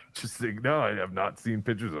 Just think, no, I have not seen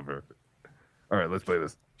pictures of her. All right, let's play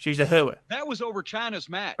this. She's a hooer. That was over China's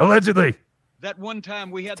match. Allegedly. That one time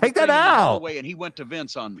we had Take the that thing in the out. hallway and he went to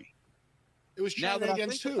Vince on me. It was Now China that I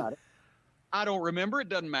against think who? about it, I don't remember. It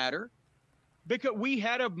doesn't matter. Because we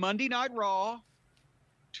had a Monday Night Raw,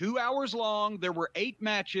 2 hours long. There were 8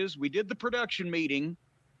 matches. We did the production meeting,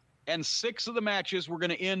 and 6 of the matches were going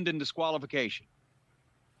to end in disqualification.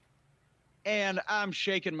 And I'm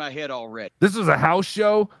shaking my head already. This was a house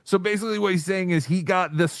show. So basically what he's saying is he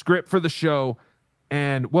got the script for the show,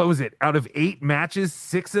 and what was it? Out of 8 matches,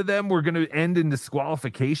 6 of them were going to end in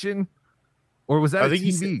disqualification? Or was that I a think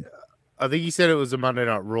TV? I think he said it was a Monday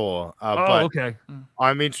Night Raw. Oh, okay.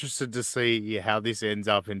 I'm interested to see how this ends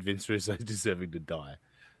up in Vince Russo deserving to die.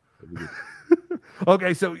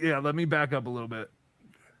 Okay, so yeah, let me back up a little bit.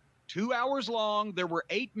 2 hours long. There were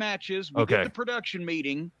 8 matches. We Okay. did the production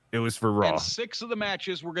meeting. It was for Raw. And 6 of the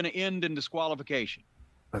matches were going to end in disqualification.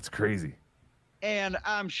 That's crazy. And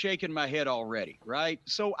I'm shaking my head already, right?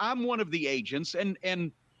 So I'm one of the agents,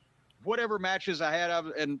 and whatever matches I had,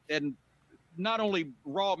 and not only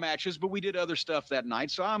Raw matches, but we did other stuff that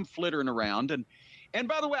night. So I'm flittering around. And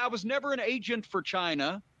by the way, I was never an agent for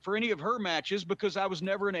China for any of her matches because I was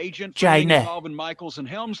never an agent for anything China. involving Michaels and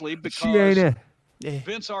Helmsley because China.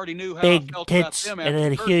 Vince already knew how Big I felt tits about them and after a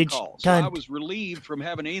the curtain huge call. So I cunt. was relieved from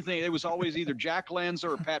having anything. It was always either Jack Lanza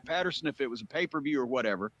or Pat Patterson if it was a pay-per-view or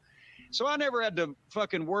whatever. So I never had to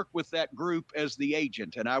fucking work with that group as the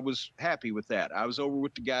agent, and I was happy with that. I was over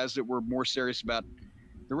with the guys that were more serious about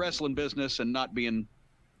the wrestling business and not being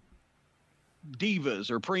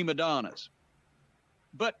divas or prima donnas.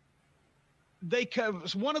 But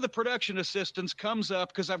one of the production assistants comes up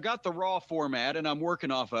because I've got the Raw format and I'm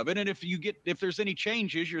working off of it. And if there's any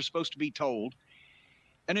changes, you're supposed to be told.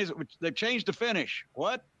 And they've changed the finish.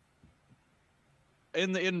 What?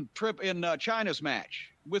 In China's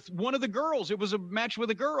match with one of the girls. It was a match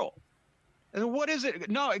with a girl. And what is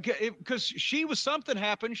it? No, because something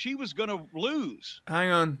happened. She was going to lose.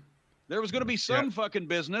 Hang on. There was going to be some fucking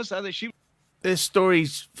business. I think This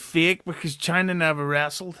story's fake because China never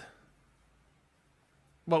wrestled.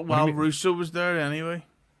 But while Russo was there anyway.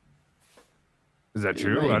 Is that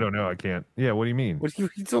true? I don't know. I can't. Yeah, what do you mean? What are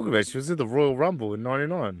you talking about? She was in the Royal Rumble in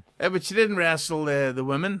 '99. Yeah, but she didn't wrestle the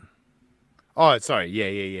women. Oh, sorry.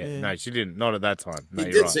 Yeah. No, she didn't. Not at that time. No, He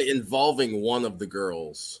you're did right. say involving one of the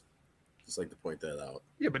girls. Just like to point that out.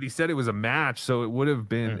 Yeah, but he said it was a match, so it would have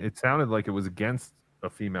been. It sounded like it was against a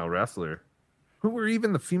female wrestler. Who were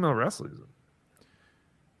even the female wrestlers?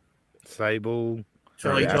 Sable,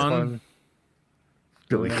 Billy Gunn.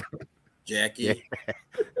 Billy Jackie.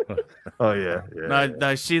 Oh yeah.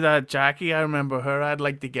 Now see that Jackie? I remember her. I'd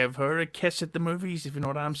like to give her a kiss at the movies, if you know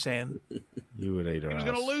what I'm saying. You would eat her. he was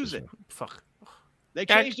going to lose it. Fuck. They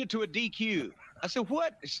changed it to a DQ. I said,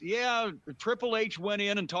 what? Yeah, Triple H went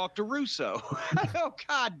in and talked to Russo. Oh,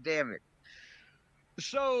 God damn it.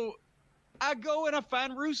 So I go and I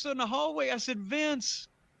find Russo in the hallway. I said, Vince,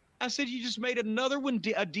 I said, you just made another one,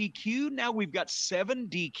 a DQ. Now we've got 7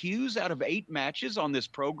 DQs out of 8 matches on this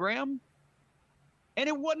program. And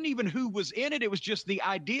it wasn't even who was in it. It was just the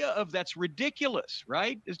idea of that's ridiculous,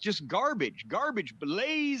 right? It's just garbage,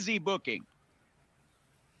 lazy booking.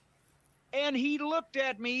 And he looked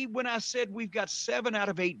at me when I said, we've got 7 out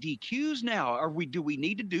of 8 DQs now. Do we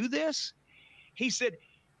need to do this? He said,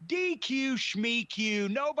 DQ, schmeq,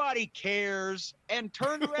 nobody cares, and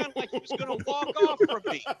turned around like he was going to walk off from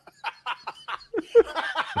me.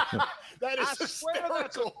 That is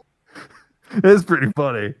hysterical. That's pretty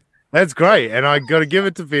funny. That's great, and I got to give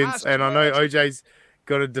it to Vince. And I know OJ's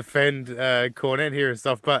got to defend Cornette here and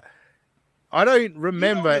stuff, but I don't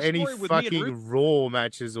remember any fucking Raw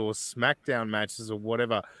matches or SmackDown matches or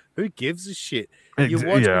whatever. Who gives a shit? You're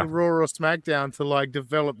watching Raw or SmackDown to like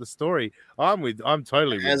develop the story. I'm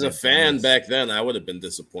totally with As a Vince fan on this. back then, I would have been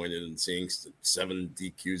disappointed in seeing 7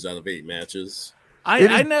 DQs out of 8 matches.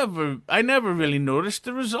 I never really noticed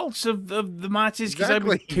the results of the matches because I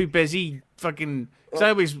was too busy fucking.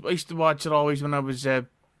 Because I used to watch it always when I was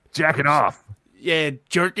jacking off. Yeah,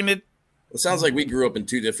 jerking it. It sounds like we grew up in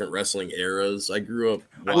 2 different wrestling eras. I grew up.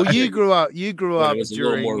 Well, you grew up when it was a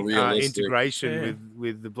little during more realistic. integration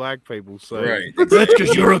with the black people. So Right. That's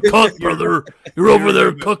because you're a cook, brother. You're over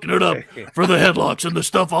there cooking it up for the headlocks and the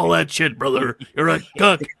stuff, all that shit, brother. You're a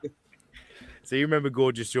cook. So you remember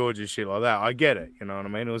Gorgeous George and shit like that. I get it. You know what I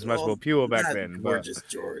mean? It was much more pure back Not then. Gorgeous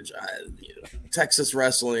George, Texas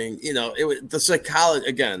wrestling. It was the psychology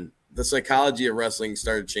again. The psychology of wrestling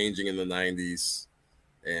started changing in the 90s,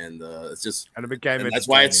 and it's just and it became. And that's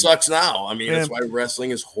why it sucks now. I mean, that's why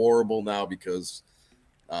wrestling is horrible now because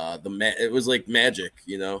it was like magic,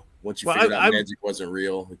 you know. Once you figured out magic wasn't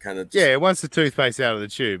real, it kind of once the toothpaste out of the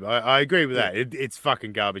tube. I agree with that. It's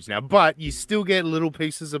fucking garbage now, but you still get little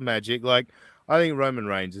pieces of magic. Like I think Roman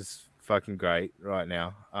Reigns is fucking great right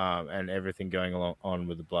now, and everything going on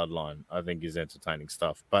with the bloodline, I think is entertaining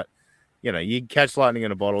stuff. But you know, you catch lightning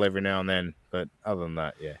in a bottle every now and then. But other than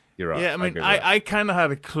that, yeah, you're right. Yeah, I mean, I kind of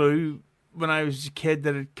had a clue when I was a kid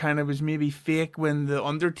that it kind of was maybe fake when the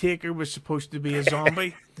Undertaker was supposed to be a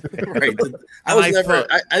zombie. Right. I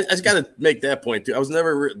just got to make that point too. I was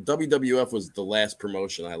never WWF was the last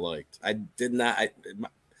promotion I liked. I did not.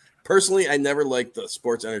 Personally, I never liked the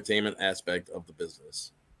sports entertainment aspect of the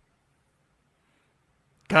business.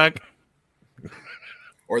 Cock.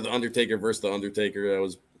 Or the Undertaker versus the Undertaker. That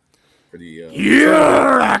was pretty.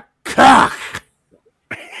 You're a cock.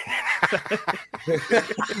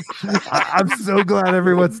 I'm so glad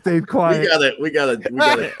everyone stayed quiet. We gotta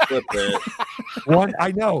flip that. One,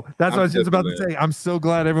 I know. That's what I was just about to say. I'm so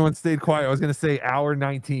glad everyone stayed quiet. I was gonna say hour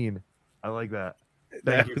 19. I like that.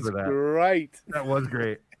 Thank you for that. Great. That was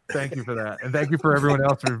great. Thank you for that. And thank you for everyone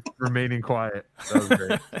else for remaining quiet. That was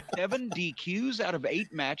great. 7 DQs out of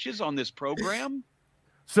 8 matches on this program.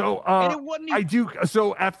 So I do.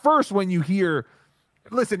 So at first, when you hear,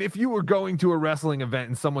 listen, if you were going to a wrestling event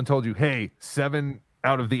and someone told you, hey, 7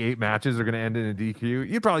 out of the 8 matches are going to end in a DQ,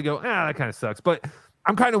 you'd probably go, that kind of sucks. But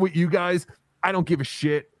I'm kind of with you guys. I don't give a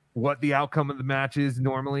shit what the outcome of the match is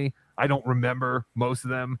normally. I don't remember most of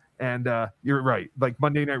them. And you're right. Like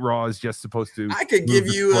Monday Night Raw is just supposed to. I could give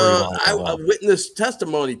you a witness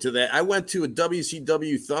testimony to that. I went to a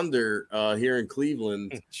WCW Thunder here in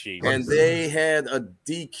Cleveland, and they had a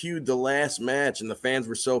DQ the last match, and the fans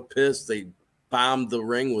were so pissed they bombed the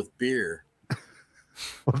ring with beer.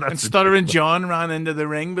 And Stuttering John ran into the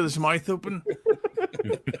ring with his mouth open.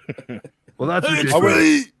 Well, that's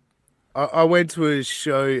I went to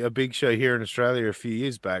a big show here in Australia a few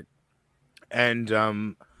years back, and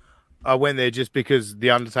I went there just because The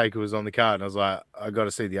Undertaker was on the card, and I was like, I got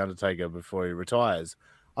to see The Undertaker before he retires.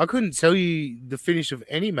 I couldn't tell you the finish of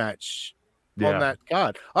any match on that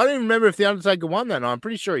card. I don't even remember if The Undertaker won that night. I'm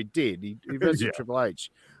pretty sure he did. He versus Triple H.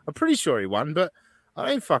 I'm pretty sure he won, but I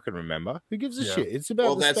don't fucking remember. Who gives a shit? It's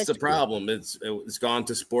about that's the problem. It's gone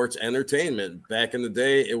to sports entertainment. Back in the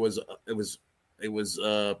day, it was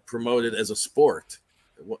promoted as a sport.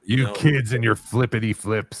 You know, kids and your flippity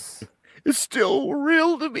flips. It's still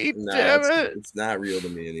real to me, damn it. It's not real to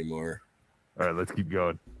me anymore. All right, let's keep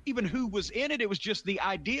going. Even who was in it, it was just the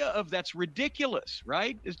idea of that's ridiculous,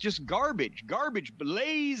 right? It's just garbage,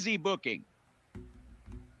 lazy booking.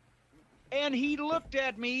 And he looked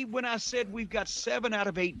at me when I said we've got 7 out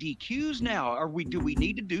of 8 DQs now. Do we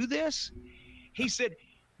need to do this? He said,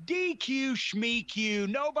 DQ, schmeq,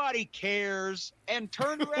 nobody cares, and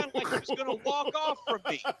turned around like he was going to walk off from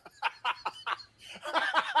me.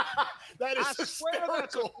 That is I swear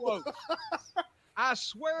that's a quote. I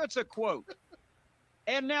swear it's a quote.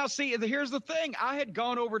 And now, see, here's the thing. I had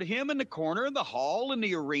gone over to him in the corner, in the hall, in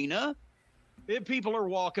the arena. People are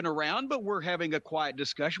walking around, but we're having a quiet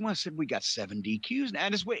discussion. When I said we got 7 DQs,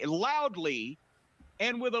 and it's loudly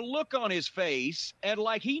and with a look on his face, and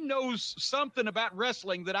like he knows something about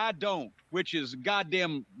wrestling that I don't, which is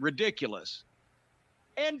goddamn ridiculous.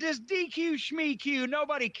 And this DQ, schmeq,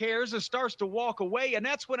 nobody cares, and starts to walk away. And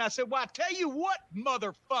that's when I said, well, I tell you what,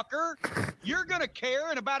 motherfucker, you're going to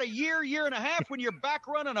care in about a year and a half when you're back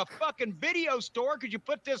running a fucking video store because you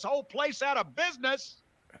put this whole place out of business.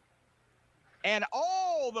 And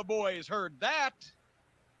all the boys heard that.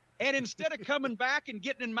 And instead of coming back and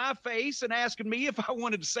getting in my face and asking me if I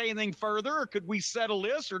wanted to say anything further, or could we settle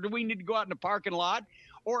this, or do we need to go out in the parking lot,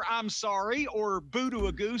 or I'm sorry, or boo to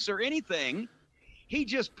a goose, or anything, he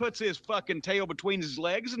just puts his fucking tail between his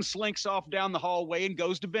legs and slinks off down the hallway and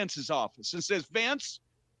goes to Vince's office and says, Vince,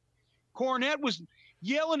 Cornette was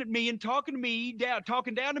yelling at me and talking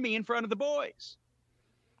down to me in front of the boys.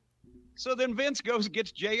 So then Vince goes and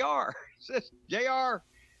gets JR. Says, JR,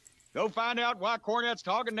 go find out why Cornette's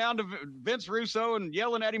talking down to Vince Russo and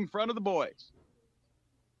yelling at him in front of the boys.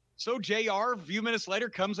 So JR, a few minutes later,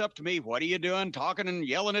 comes up to me. What are you doing talking and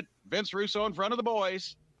yelling at Vince Russo in front of the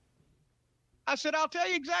boys? I said, I'll tell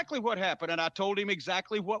you exactly what happened. And I told him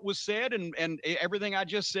exactly what was said and everything I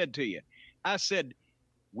just said to you. I said,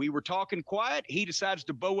 we were talking quiet. He decides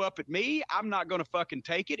to bow up at me. I'm not going to fucking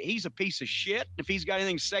take it. He's a piece of shit. If he's got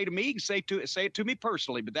anything to say to me, he can say it to me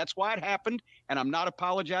personally. But that's why it happened, and I'm not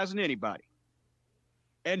apologizing to anybody.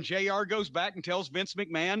 And JR goes back and tells Vince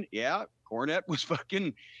McMahon, yeah, Cornette was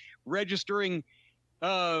fucking registering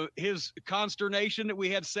his consternation that we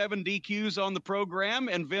had 7 DQs on the program,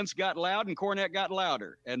 and Vince got loud and Cornette got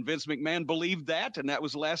louder, and Vince McMahon believed that, and that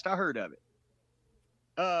was the last I heard of it.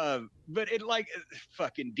 But it like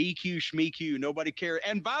fucking DQ schmeq, nobody cared.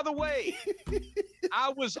 And by the way,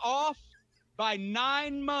 I was off by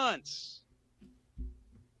 9 months.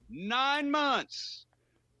 9 months.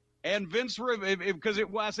 And Vince, because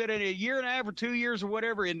I said in a year and a half or 2 years or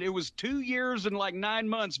whatever, and it was 2 years and like 9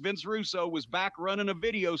 months, Vince Russo was back running a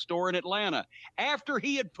video store in Atlanta after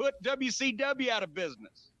he had put WCW out of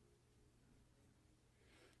business.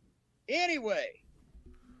 Anyway.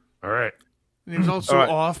 All right. And he was also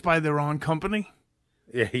off by the wrong company.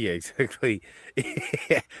 Yeah, exactly.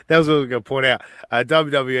 That was what I was going to point out.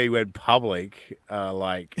 WWE went public,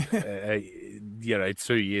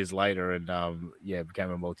 2 years later, and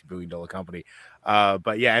became a multi-billion-dollar company.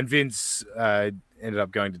 But yeah, and Vince ended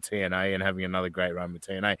up going to TNA and having another great run with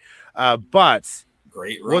TNA. But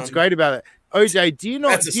great run. What's great about it, OJ? Do you not?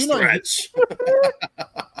 That's a stretch.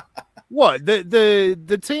 What the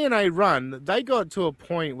TNA run? They got to a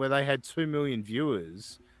point where they had 2 million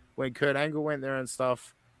viewers when Kurt Angle went there and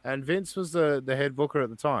stuff, and Vince was the head booker at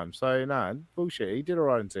the time. So no bullshit. He did all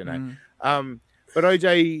right in TNA. But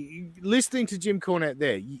OJ, listening to Jim Cornette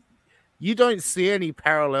there, you don't see any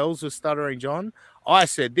parallels with Stuttering John. I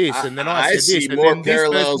said this, and then I said this. I see and more then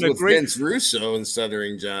parallels with Vince Russo and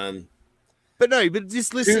Stuttering John. But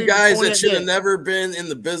just listen. 2 guys that should have never been in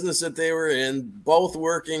the business that they were in, both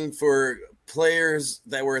working for players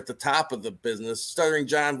that were at the top of the business. Stuttering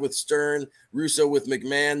John with Stern, Russo with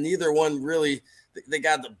McMahon. Neither one really, they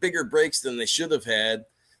got the bigger breaks than they should have had.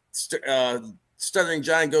 Stuttering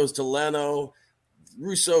John goes to Leno.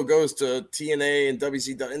 Russo goes to TNA and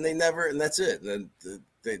WCW, and they never, and that's it.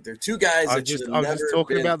 They're 2 guys that I'm just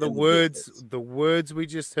talking about the words we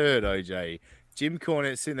just heard, OJ. Jim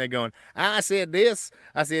Cornette sitting there going, I said this,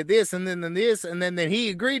 and then this, and then he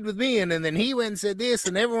agreed with me, and then he went and said this,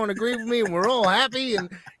 and everyone agreed with me, and we're all happy, and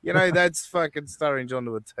that's fucking Stuttering John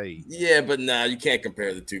to a T. Yeah, but no, you can't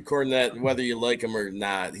compare the two. Cornette, whether you like him or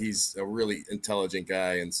not, he's a really intelligent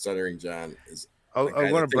guy, and Stuttering John is.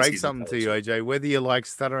 I want to break something to you, AJ. Whether you like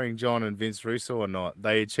Stuttering John and Vince Russo or not,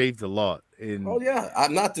 they achieved a lot. I'm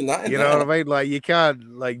not denying. You know what I mean? Like you can't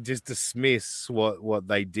just dismiss what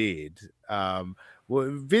they did.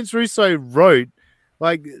 Vince Russo wrote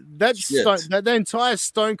that entire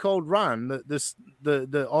Stone Cold run,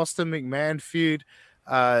 the Austin McMahon feud.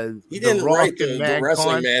 He didn't write the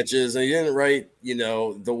wrestling matches, and he didn't write,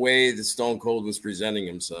 the way the Stone Cold was presenting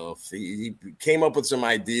himself. He came up with some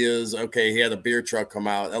ideas. Okay, he had a beer truck come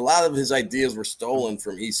out. A lot of his ideas were stolen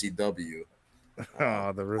from ECW.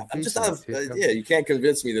 I'm just not. You can't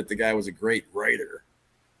convince me that the guy was a great writer.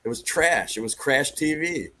 It was trash. It was crash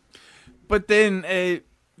TV. But then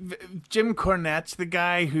Jim Cornette's the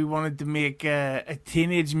guy who wanted to make a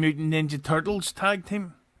Teenage Mutant Ninja Turtles tag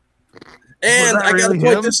team. And I got to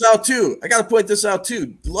point this out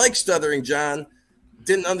too. Like Stuttering John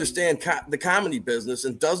didn't understand the comedy business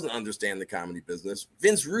and doesn't understand the comedy business.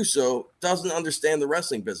 Vince Russo doesn't understand the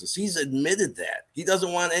wrestling business. He's admitted that. He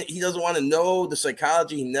doesn't want to know the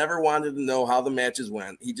psychology. He never wanted to know how the matches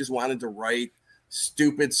went. He just wanted to write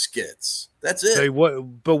stupid skits. That's it. So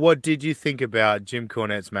what did you think about Jim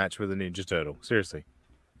Cornette's match with the Ninja Turtle? Seriously.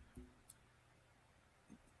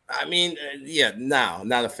 I mean,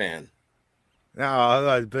 not a fan.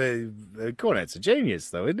 No, but Cornette's a genius,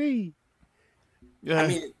 though, isn't he? I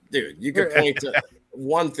mean, dude, you could point to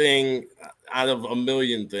one thing out of a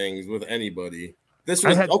million things with anybody. This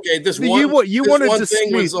was This you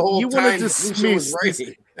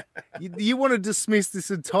want to dismiss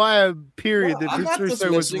this entire period that Vince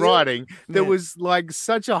Russo was writing. That was like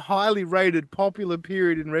such a highly rated, popular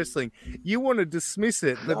period in wrestling. You want to dismiss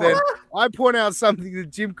it, but then I point out something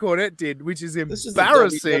that Jim Cornette did, which is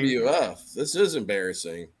embarrassing. This is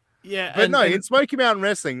embarrassing. Yeah, but in Smoky Mountain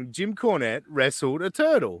Wrestling, Jim Cornette wrestled a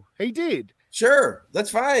turtle. He did. Sure, that's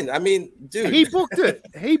fine. I mean, dude, he booked it.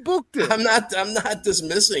 I'm not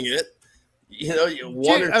dismissing it.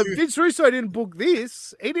 Vince Russo didn't book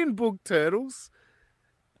this. He didn't book Turtles.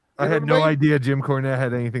 I had no idea Jim Cornette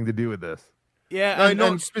had anything to do with this. Yeah,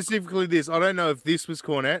 not specifically this. I don't know if this was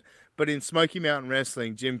Cornette, but in Smoky Mountain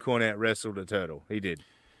Wrestling, Jim Cornette wrestled a turtle. He did.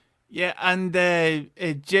 Yeah, and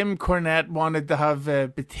Jim Cornette wanted to have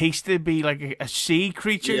Batista be like a sea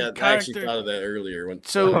creature character. I actually thought of that earlier.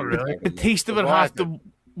 Batista would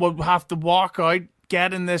have to walk out,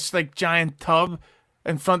 get in this like giant tub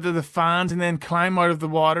in front of the fans, and then climb out of the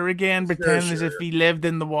water again, pretending as if he lived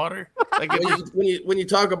in the water. Like when you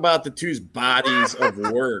talk about the two's bodies of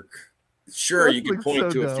work, Sure, you could Wrestling's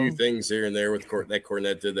point so to a few dumb. things here and there with that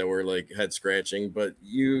Cornette did that were like head scratching, but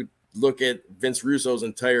you look at Vince Russo's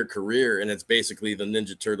entire career, and it's basically the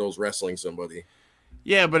Ninja Turtles wrestling somebody.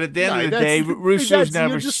 Yeah, but at the end No, of the that's- day, Russo's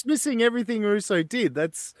never. You're dismissing everything Russo did.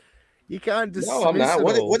 You can't dismiss No, I'm not.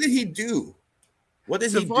 it all. What did he do? What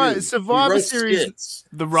did he do? Survivor He wrote Series, skits.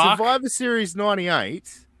 The Rock, Survivor Series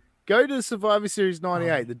 '98. Go to Survivor Series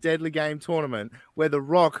 '98, the Deadly Game tournament, where The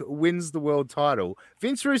Rock wins the world title.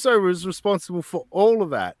 Vince Russo was responsible for all of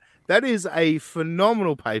that. That is a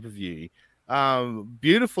phenomenal pay-per-view,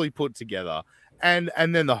 beautifully put together. And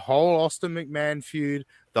then the whole Austin McMahon feud,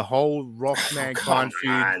 the whole Rock Mankind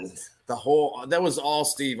feud. That was all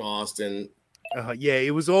Steve Austin. Yeah,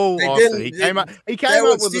 it was all They Austin. didn't- He came up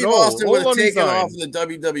with Steve it all. Austin would all have on his taken own. off the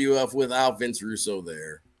WWF without Vince Russo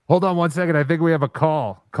there. Hold on 1 second. I think we have a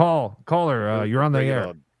caller. You're on the Bring it air.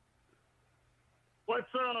 on. What's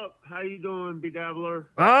up? How you doing, BeDabbler?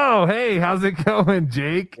 Oh, hey, how's it going,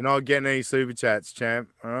 Jake? You're not getting any super chats, champ.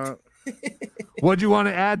 All right. What'd you want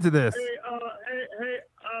to add to this?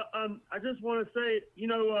 I just want to say,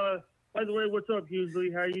 by the way, what's up,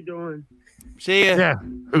 Hughley? How you doing? See ya. Yeah,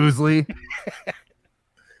 Oosley.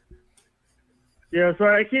 Yeah,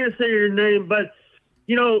 sorry, I can't say your name, but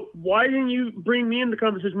why didn't you bring me in the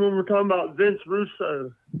conversation when we're talking about Vince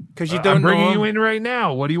Russo? Because you don't I'm know bringing him. you in right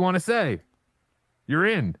now. What do you want to say? You're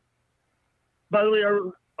in. By the way,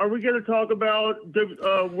 are we going to talk about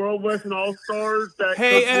the World Wrestling All Stars that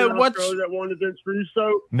Hey, what's- that wanted Vince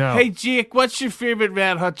Russo? No. Hey, Jake, what's your favorite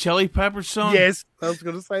Red Hot Chili Peppers song? Yes, I was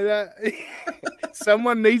going to say that.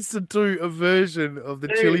 Someone needs to do a version of the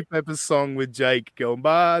Chili Peppers song with Jake going,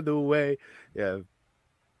 by the way. Yeah.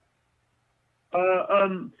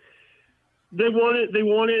 They wanted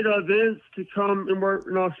Vince to come and work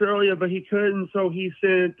in Australia, but he couldn't, so he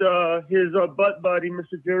sent his butt buddy,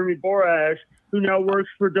 Mr. Jeremy Borash, who now works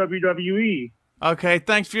for WWE. Okay,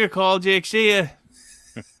 thanks for your call, Jake. See ya.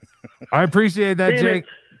 I appreciate that, Damn it. Jake.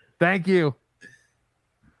 Thank you.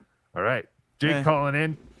 All right. Jake calling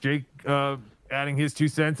in. Jake adding his 2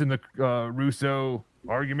 cents in the Russo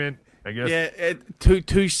argument, I guess. Yeah,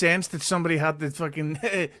 2 cents that somebody had to fucking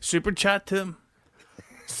super chat to him.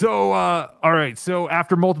 So, all right. So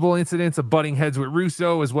after multiple incidents of butting heads with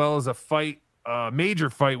Russo, as well as a major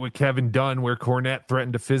fight with Kevin Dunn, where Cornette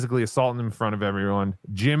threatened to physically assault him in front of everyone,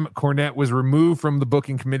 Jim Cornette was removed from the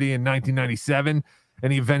booking committee in 1997,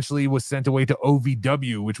 and he eventually was sent away to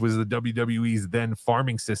OVW, which was the WWE's then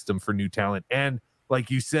farming system for new talent. And like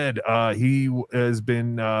you said,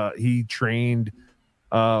 he trained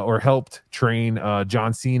or helped train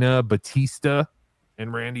John Cena, Batista,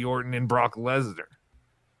 and Randy Orton and Brock Lesnar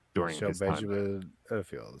during his time. Benjamin, a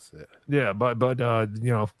few others. Yeah, but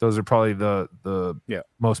those are probably the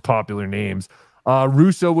most popular names.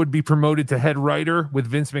 Russo would be promoted to head writer, with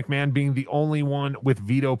Vince McMahon being the only one with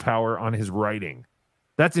veto power on his writing.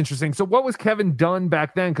 That's interesting. So what was Kevin Dunn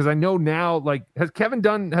back then? Because I know now, Kevin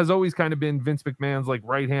Dunn has always kind of been Vince McMahon's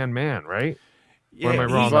right-hand man, right? Or am I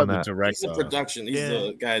wrong on that? He's the production. He's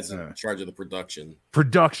the guy's in charge of the production.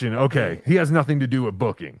 Production, okay. He has nothing to do with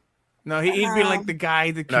booking. No, he'd be like the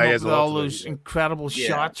guy that came he up has with all lots of those those, incredible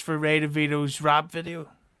shots for Ray DeVito's rap video.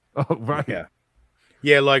 Oh, right.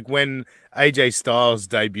 Yeah, like when AJ Styles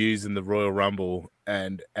debuts in the Royal Rumble,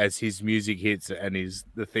 and as his music hits and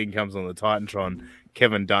the thing comes on the Titantron,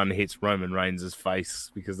 Kevin Dunn hits Roman Reigns' face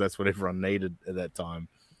because that's what everyone needed at that time.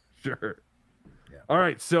 Sure. All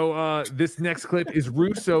right, so this next clip is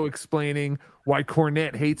Russo explaining why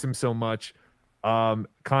Cornette hates him so much.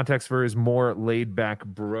 Context for his more laid-back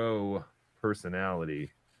bro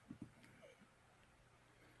personality.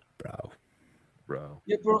 Bro.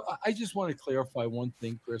 Yeah, bro. I just want to clarify one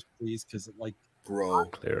thing, Chris, please, because bro,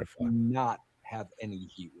 clarify. Do not have any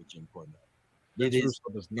heat with Jim Cornette. Does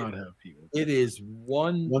not have heat with It is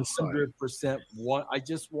 100% one. I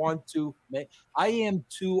just want to make. I am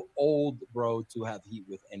too old, bro, to have heat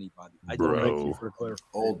with anybody. I don't Bro. Thank you for clarifying.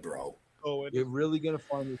 Old bro. You're really gonna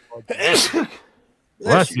find this hard.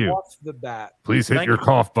 Bless you. Off the bat, Please hit your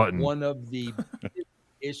cough button. One of the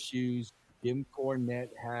issues Jim Cornette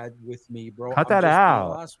had with me, bro. Cut that I'm just being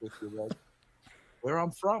out. honest with you, bro. Where I'm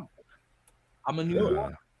from, I'm a New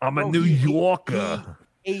Yorker. I'm a Bro, New he- Yorker.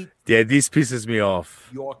 Yeah, this pisses me off.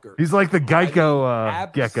 Yorker. He's like the Geico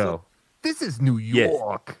Absol- gecko. This is New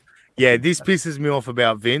York. Yeah, this pisses me off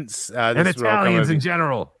about Vince. And This is where I'll come Italians over. in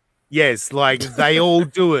general. Yes, like they all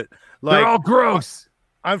do it. Like They're all gross.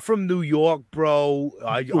 I'm from New York, bro.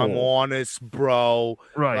 I'm honest, bro.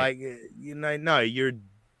 Right. Like no, you're a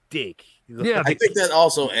dick. Yeah, I think that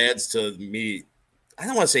also adds to me. I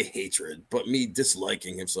don't want to say hatred, but me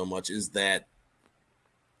disliking him so much is that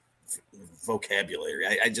vocabulary.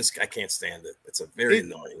 I can't stand it. It's very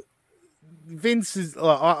annoying. Vince is.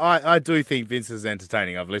 I do think Vince is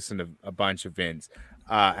entertaining. I've listened to a bunch of Vince,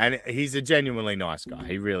 and he's a genuinely nice guy.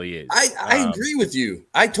 He really is. I agree with you.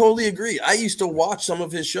 I totally agree. I used to watch some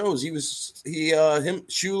of his shows.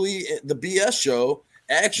 Shuley, the BS show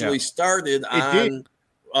actually started on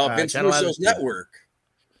Vince Russo's network.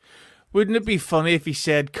 Wouldn't it be funny if he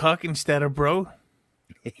said "cuck" instead of "bro"?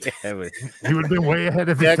 He would have been way ahead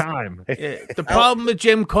of his time. Yeah. The problem with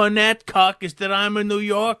Jim Cornette, cuck, is that I'm a New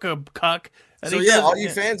Yorker, cuck. So all you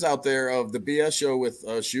fans out there of the BS show with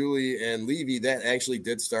Shuley and Levy, that actually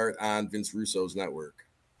did start on Vince Russo's network.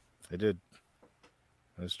 They did.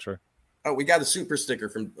 That's true. Oh, we got a super sticker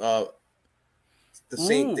from the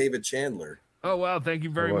Saint David Chandler. Oh wow! Thank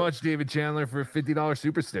you very much, David Chandler, for a $50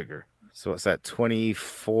 super sticker. So what's that?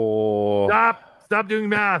 24. Stop doing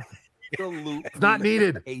math. Absolutely, it's not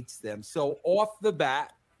needed. Hates them. So off the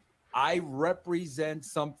bat, I represent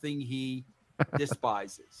something he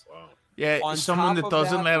despises. Wow. Yeah, someone that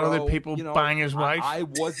doesn't let other people bang his wife. I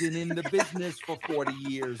wasn't in the business for 40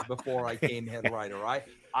 years before I came head writer.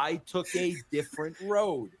 I took a different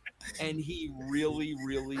road, and he really,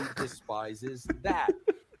 really despises that.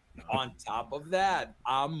 On top of that,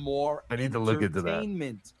 I'm more I need to look into that.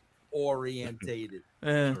 Entertainment orientated.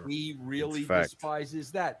 He really That's fact.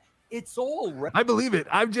 despises that. It's all I believe it.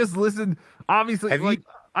 I've just listened. Obviously,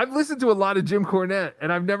 I've listened to a lot of Jim Cornette,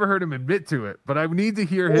 and I've never heard him admit to it. But I need to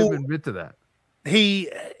hear him admit to that. He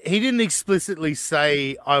didn't explicitly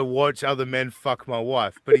say I watch other men fuck my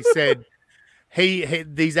wife, but he said he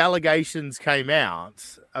these allegations came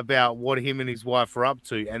out about what him and his wife are up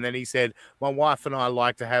to, and then he said my wife and I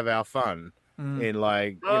like to have our fun in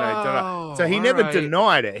so he never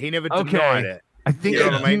denied it. He never denied it. I think You know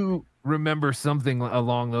I what I mean? do remember something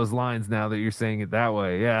along those lines now that you're saying it that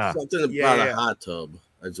way. Yeah. Something about a hot tub.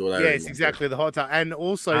 That's what I Yes, remember. exactly. The hot tub. And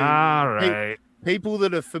also, All right. people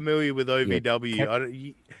that are familiar with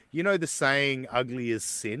OVW, you know the saying "ugly as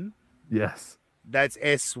sin." Yes, that's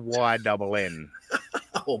SYNN.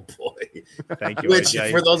 Oh boy! Thank you. Which,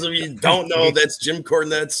 AJ. for those of you who don't know, that's Jim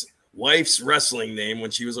Cornette's wife's wrestling name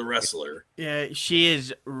when she was a wrestler. Yeah, she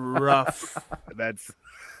is rough. That's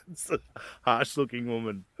a harsh-looking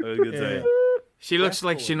woman. I gotta tell you. She looks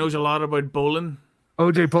like she knows a lot about bowling.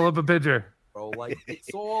 OJ, pull up a picture. Bro, like it's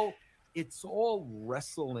all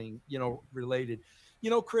wrestling, related.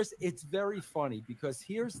 Chris, it's very funny because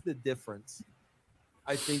here's the difference,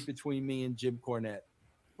 I think, between me and Jim Cornette.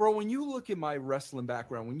 Bro, when you look at my wrestling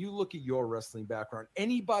background, when you look at your wrestling background,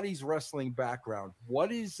 anybody's wrestling background,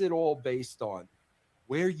 what is it all based on?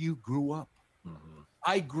 Where you grew up.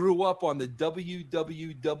 I grew up on the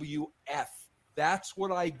WWWF. That's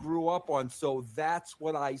what I grew up on. So that's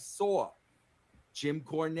what I saw. Jim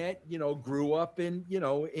Cornette, grew up in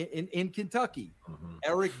Kentucky.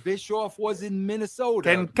 Eric Bischoff was in Minnesota.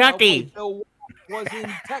 Kentucky. Bill was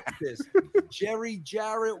in Texas. Jerry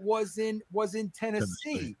Jarrett was in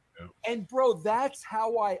Tennessee. And bro, that's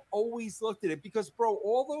how I always looked at it because bro,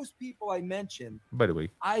 all those people I mentioned, by the way,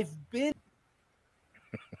 I've been.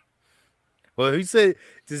 Well, who said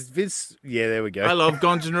does Vince? Yeah, there we go. I love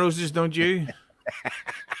Guns N' Roses, don't you?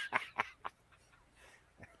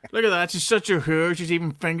 Look at that. She's such a whore. She's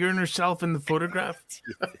even fingering herself in the photograph.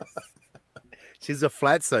 She's a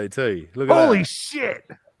flatso too. Look at Holy that. shit.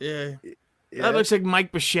 Yeah. That looks like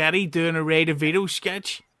Mike Bichetti doing a Ray DeVito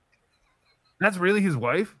sketch. That's really his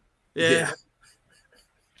wife? Yeah.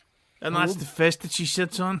 And that's the fist that she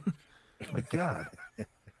sits on. Oh my God.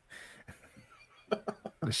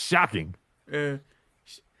 That's shocking. All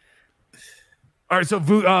right, so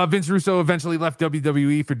Vince Russo eventually left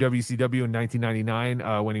WWE for WCW in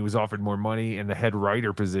 1999 when he was offered more money and the head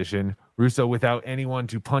writer position. Russo, without anyone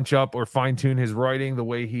to punch up or fine-tune his writing the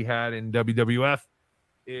way he had in WWF,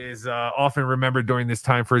 is often remembered during this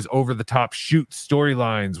time for his over-the-top shoot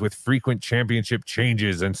storylines with frequent championship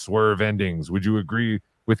changes and swerve endings. Would you agree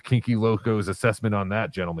with Kinky Loco's assessment on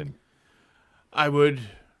that, gentlemen? I would.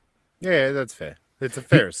 Yeah, that's fair. It's a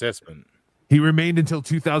fair assessment. He remained until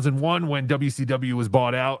 2001 when WCW was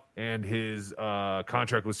bought out and his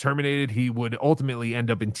contract was terminated. He would ultimately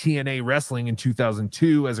end up in TNA Wrestling in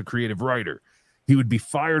 2002 as a creative writer. He would be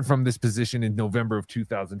fired from this position in November of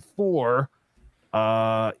 2004.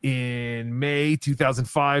 In May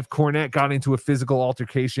 2005, Cornette got into a physical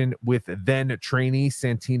altercation with then trainee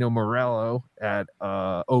Santino Morello at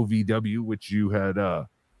OVW, which you had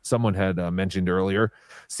someone had mentioned earlier.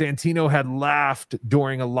 Santino had laughed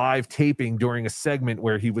during a live taping during a segment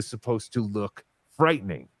where he was supposed to look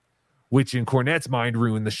frightening. which in Cornette's mind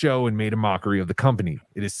ruined the show and made a mockery of the company.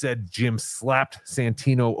 It is said Jim slapped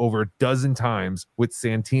Santino over a dozen times, with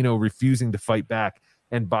Santino refusing to fight back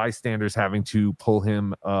and bystanders having to pull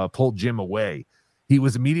Jim away. He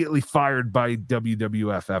was immediately fired by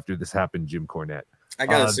WWF after this happened, Jim Cornette. I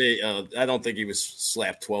gotta say, I don't think he was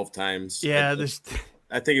slapped 12 times. Yeah,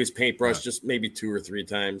 I think he was paintbrushed just maybe 2 or 3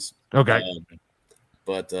 times. Okay.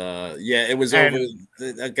 Yeah, it was over,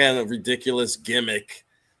 again, a ridiculous gimmick.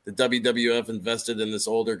 The WWF invested in this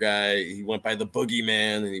older guy. He went by the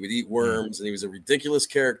Boogeyman, and he would eat worms, and he was a ridiculous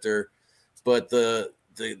character. But the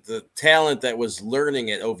talent that was learning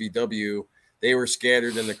at OVW, they were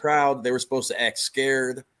scattered in the crowd. They were supposed to act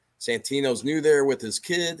scared. Santino's new there with his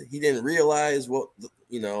kid. He didn't realize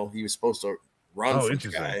he was supposed to run from the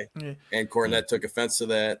guy. Yeah. And Cornette took offense to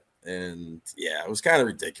that. And yeah, it was kind of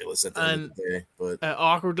ridiculous at the end of the day. But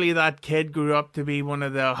awkwardly, that kid grew up to be one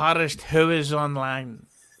of the hottest whoas online.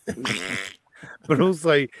 But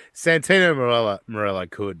also, Santino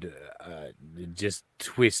Marella could just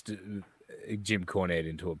twist Jim Cornette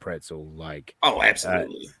into a pretzel. Oh,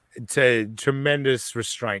 absolutely. To tremendous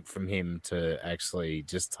restraint from him to actually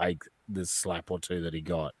just take the slap or two that he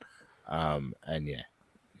got. And yeah.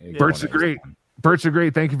 Bert's great. Bert's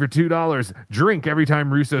great. Thank you for $2. Drink every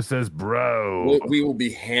time Russo says bro. We will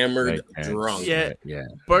be hammered drunk. Yeah.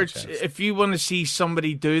 Birch, if you want to see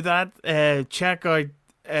somebody do that, check out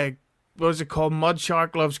what was it called? Mud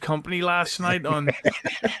Shark Loves Company last night on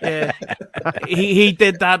he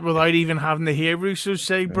did that without even having to hear Russo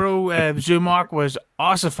say bro. Zumark was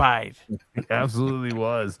ossified. He absolutely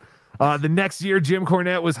was. The next year, Jim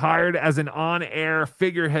Cornette was hired as an on-air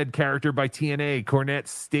figurehead character by TNA. Cornette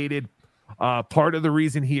stated part of the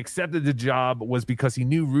reason he accepted the job was because he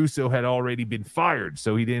knew Russo had already been fired,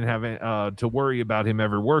 so he didn't have to worry about him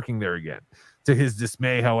ever working there again. To his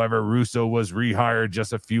dismay, however, Russo was rehired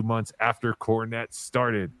just a few months after Cornette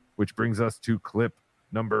started, which brings us to clip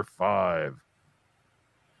number 5.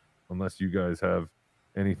 Unless you guys have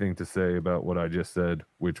anything to say about what I just said,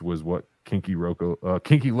 which was what Kinky Loco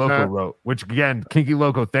wrote. Which again, Kinky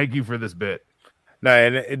Loco, thank you for this bit.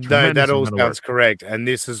 No, that all sounds correct. And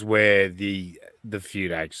this is where the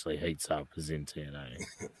feud actually heats up, is in TNA.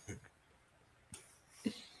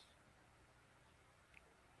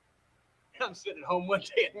 I'm sitting at home one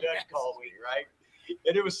day and Dutch calls me, right?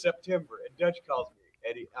 And it was September, and Dutch calls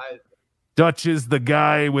me, and Dutch is the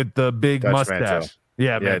guy with the big Dutch mustache. Mantel.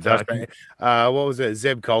 Yeah, Dutch what was it?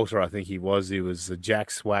 Zeb Coulter, I think he was. He was Jack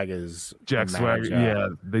Swagger's Swagger. Yeah,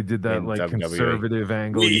 they did that like WWE. Conservative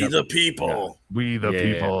angle. We the people. Yeah. We the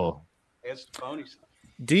people. it's phony stuff.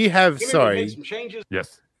 Do you have Made some changes.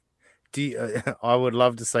 Yes. I would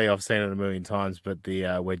love to say I've seen it a million times, but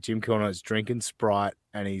the where Jim Cornette's drinking Sprite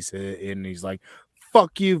and he's like,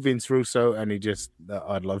 "Fuck you, Vince Russo," and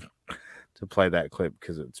I'd love to play that clip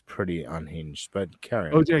because it's pretty unhinged. But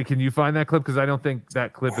carry on. OJ, can you find that clip? Because I don't think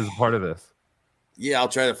that clip is a part of this. Yeah, I'll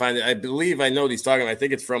try to find it. I believe I know what he's talking about. I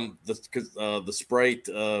think it's from the Sprite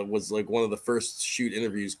was like one of the first shoot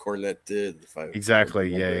interviews Cornette did.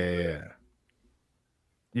 Exactly. Yeah.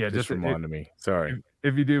 Just reminded me. Sorry.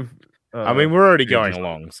 If you do. I mean, we're already going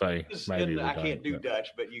along, so maybe I can't do Dutch,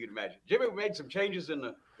 but you can imagine. Jimmy made some changes in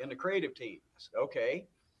the creative team. I said, okay.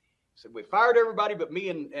 I said, we fired everybody but me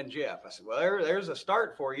and Jeff. I said, well, there's a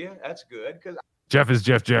start for you. That's good because Jeff is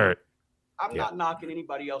Jeff Jarrett. I'm not knocking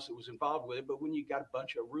anybody else that was involved with it, but when you got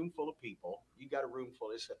a room full of people, you got a room full.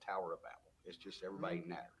 It's a Tower of Babel. It's just everybody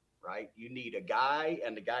nattering, right? You need a guy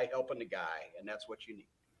and the guy helping the guy, and that's what you need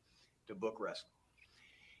to book wrestling.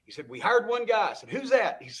 He said, we hired one guy. I said, who's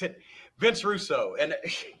that? He said, Vince Russo. And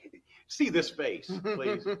see this face,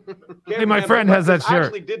 please. Hey, my friend has that shirt. I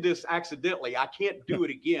actually did this accidentally. I can't do it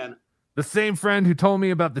again. The same friend who told me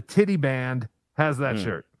about the titty band has that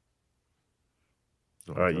shirt.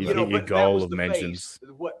 All right, you hit your goal of mentions.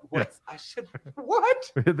 What? Yes. I said,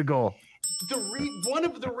 what? We hit the goal. One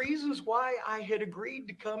of the reasons why I had agreed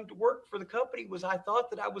to come to work for the company was I thought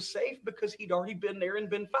that I was safe because he'd already been there and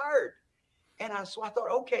been fired. And so I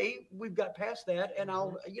thought, okay, we've got past that, and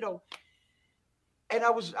I'll, and I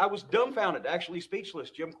was dumbfounded, actually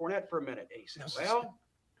speechless, Jim Cornette for a minute. And he said, well,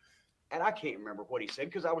 and I can't remember what he said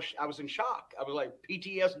because I was in shock. I was like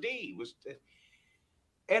PTSD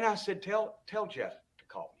and I said, tell Jeff to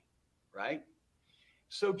call me, right?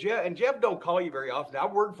 So Jeff don't call you very often. I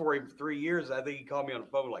worked for him for 3 years. I think he called me on the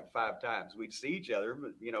phone like 5 times. We'd see each other,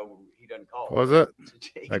 but he doesn't call. What was it?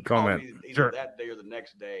 That comment. Either that day or the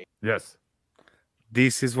next day. Yes.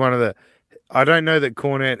 This is one of the. I don't know that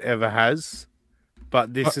Cornette ever has,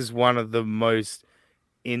 but this is one of the most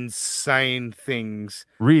insane things.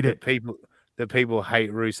 Read it. that people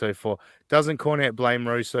hate Russo for. Doesn't Cornette blame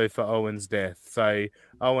Russo for Owen's death? So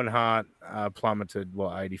Owen Hart plummeted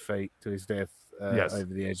 80 feet to his death over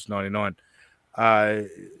the age of 99.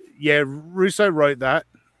 Yeah, Russo wrote that.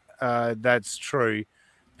 That's true.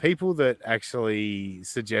 People that actually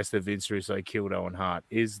suggest that Vince Russo killed Owen Hart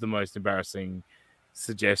is the most embarrassing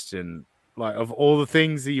suggestion. Like, of all the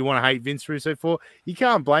things that you want to hate Vince Russo for, you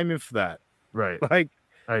can't blame him for that. Right. Like,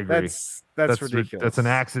 I agree. That's ridiculous. That's an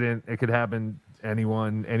accident. It could happen.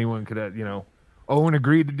 Anyone could have, Owen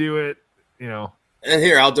agreed to do it, And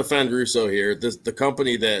here, I'll defend Russo here. The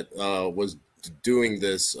company that was doing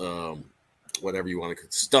this, whatever you want to call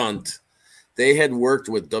it, stunt, they had worked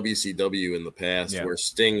with WCW in the past where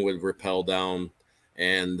Sting would rappel down.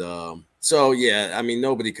 And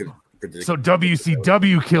nobody could predict. So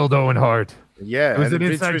WCW killed Owen Hart. Yeah. It was an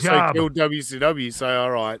inside job. Killed WCW, so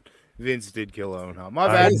all right. Vince did kill Owen Hart. My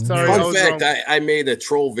bad. Sorry. Fun fact, I made a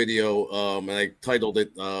troll video and I titled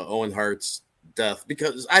it Owen Hart's Death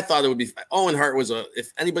because I thought it would be Owen Hart was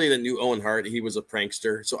if anybody that knew Owen Hart, he was a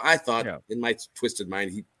prankster. So I thought in my twisted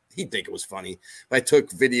mind he'd think it was funny. I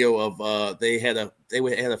took video of they had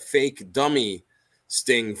a fake dummy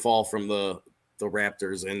Sting fall from the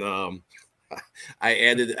Raptors and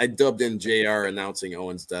I dubbed in JR announcing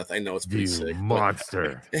Owen's death. I know it's pretty sick.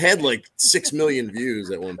 Monster. It had like 6 million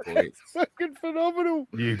views at one point. Fucking phenomenal.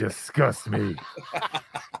 You disgust me.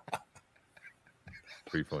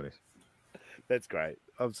 Pretty funny. That's great.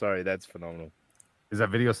 I'm sorry. That's phenomenal. Is that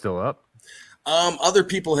video still up? Other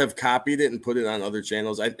people have copied it and put it on other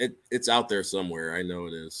channels. It's out there somewhere. I know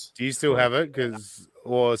it is. Do you still have it?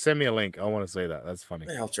 Send me a link. I want to see that. That's funny.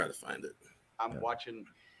 Yeah, I'll try to find it. I'm watching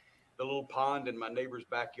the little pond in my neighbor's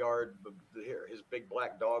backyard. Here, his big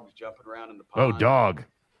black dog's jumping around in the pond. Oh, dog.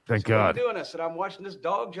 Thank God. What are you doing? I said, I'm watching this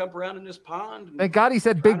dog jump around in this pond. Thank God he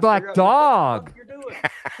said big black dog. You're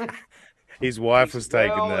doing. His wife was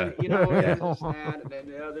taking that. And then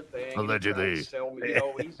the other thing. Allegedly.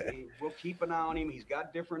 We'll keep an eye on him. He's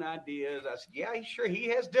got different ideas. I said, yeah, he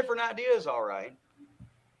has different ideas. All right.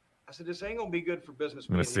 I said, this ain't going to be good for business.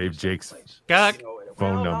 I'm going to save Jake's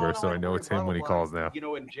phone number so I know it's him when he calls now.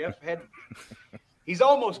 And Jeff he's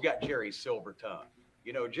almost got Jerry's silver tongue.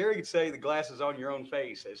 Jerry could say the glasses on your own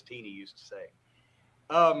face, as Teeny used to say.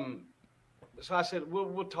 So I said,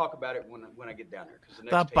 we'll talk about it when I get down there.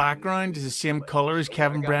 That background is the same color as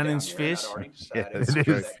Kevin Brennan's face. Yeah, it's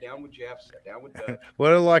true. Sat down with Jeff, sat down with Doug.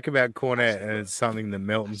 What I like about Cornette, and it's something that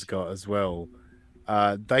Melton's got as well,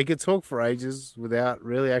 they could talk for ages without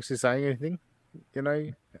really actually saying anything,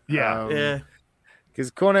 Yeah.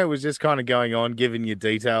 Because Cornette was just kind of going on, giving you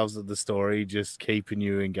details of the story, just keeping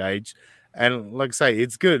you engaged. And like I say,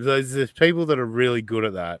 it's good. There's people that are really good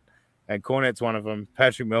at that. And Cornette's one of them.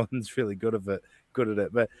 Patrick Melton's really good at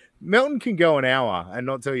it. But Melton can go an hour and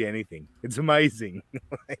not tell you anything. It's amazing.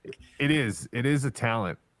 It is a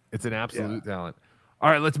talent. It's an absolute talent. All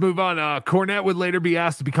right, let's move on. Cornette would later be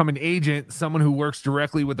asked to become an agent, someone who works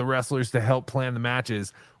directly with the wrestlers to help plan the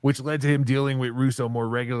matches, which led to him dealing with Russo more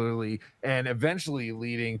regularly and eventually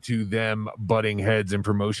leading to them butting heads in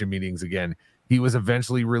promotion meetings again. He was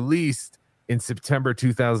eventually released in September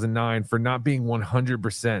 2009 for not being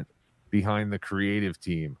 100% behind the creative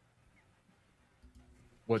team.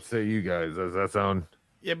 What say you guys? Does that sound...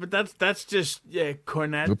 Yeah, but that's just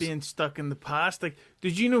Cornette being stuck in the past. Like,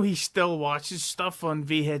 did you know he still watches stuff on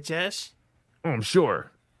VHS? Oh, I'm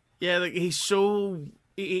sure. Yeah, like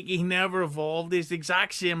he never evolved. He's the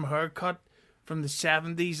exact same haircut from the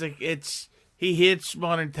 70s. Like he hates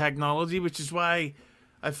modern technology, which is why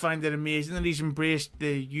I find it amazing that he's embraced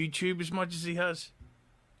the YouTube as much as he has.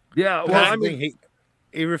 Yeah, well, I mean,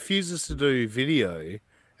 he refuses to do video.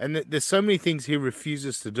 And there's so many things he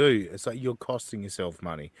refuses to do. It's like you're costing yourself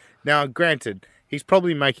money. Now, granted, he's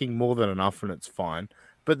probably making more than enough and it's fine.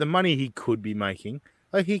 But the money he could be making,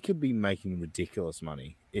 like he could be making ridiculous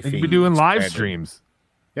money. If he could be doing live streams.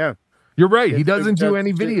 Yeah. You're right. He doesn't do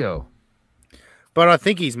any video. But I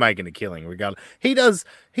think he's making a killing regardless. He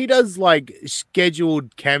does like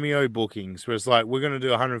scheduled cameo bookings where it's like, we're going to do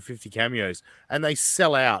 150 cameos. And they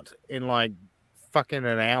sell out in like fucking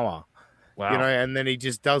an hour. Wow. And then he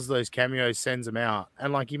just does those cameos, sends them out,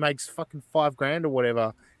 and like he makes fucking $5,000 or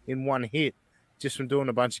whatever in one hit just from doing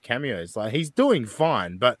a bunch of cameos. Like he's doing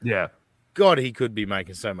fine, but God, he could be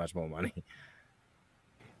making so much more money.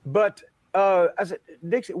 But I said,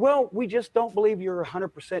 Dixie, well, we just don't believe you're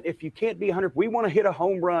 100%. If you can't be 100, we want to hit a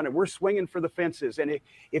home run and we're swinging for the fences. And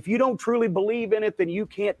if you don't truly believe in it, then you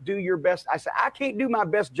can't do your best. I said, I can't do my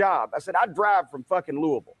best job. I said, I drive from fucking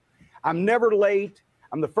Louisville. I'm never late.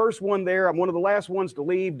 I'm the first one there. I'm one of the last ones to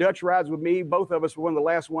leave. Dutch rides with me. Both of us were one of the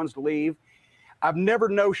last ones to leave. I've never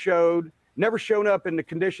no-showed. never shown up in the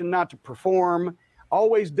condition not to perform,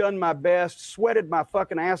 always done my best, sweated my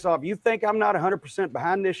fucking ass off. You think I'm not 100%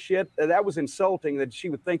 behind this shit? That was insulting that she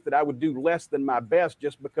would think that I would do less than my best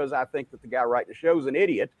just because I think that the guy writing the show is an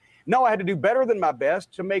idiot. No, I had to do better than my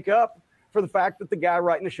best to make up for the fact that the guy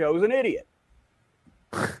writing the show is an idiot.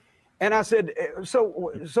 And I said,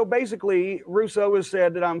 so basically, Russo has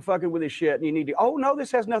said that I'm fucking with his shit and you need to, oh, no,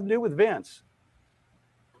 this has nothing to do with Vince.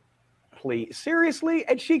 Please, seriously?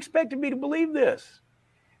 And she expected me to believe this.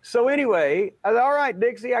 So anyway, I said, all right,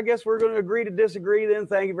 Dixie, I guess we're going to agree to disagree then.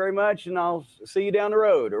 Thank you very much. And I'll see you down the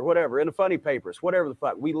road or whatever, in the funny papers, whatever the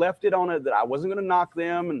fuck. We left it on it that I wasn't going to knock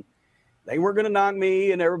them and they weren't going to knock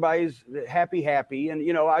me and everybody's happy. And,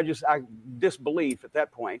 you know, I disbelief at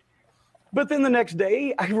that point. But then the next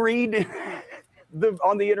day I read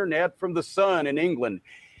on the internet from the Sun in England,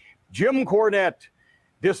 Jim Cornette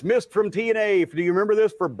dismissed from TNA. Do you remember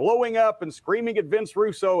this? For blowing up and screaming at Vince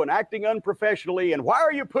Russo and acting unprofessionally. And why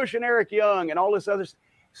are you pushing Eric Young and all this other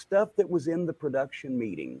stuff that was in the production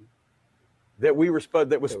meeting that we were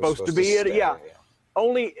that was supposed to be it. Yeah.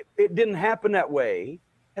 Only it didn't happen that way.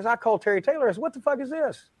 As I called Terry Taylor, I said, what the fuck is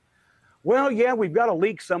this? Well, yeah, we've got a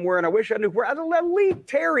leak somewhere, and I wish I knew where. I said, let leak,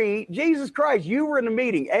 Terry. Jesus Christ, you were in the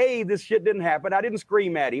meeting. A, this shit didn't happen. I didn't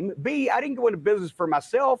scream at him. B, I didn't go into business for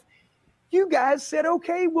myself. You guys said,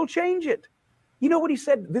 okay, we'll change it. You know what he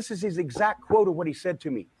said? This is his exact quote of what he said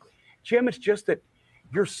to me. Jim, it's just that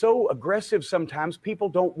you're so aggressive sometimes, people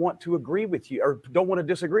don't want to agree with you or don't want to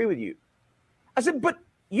disagree with you. I said, but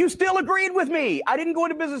you still agreed with me. I didn't go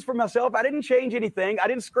into business for myself. I didn't change anything. I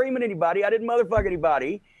didn't scream at anybody. I didn't motherfuck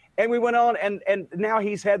anybody. And we went on, and now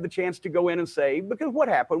he's had the chance to go in and say, because what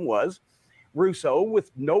happened was Russo,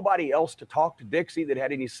 with nobody else to talk to Dixie that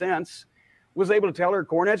had any sense, was able to tell her,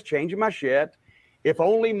 Cornette's changing my shit. If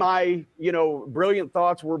only my, brilliant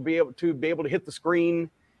thoughts were able to hit the screen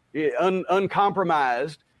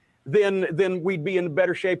uncompromised, then we'd be in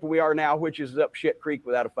better shape than we are now, which is up shit creek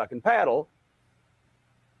without a fucking paddle.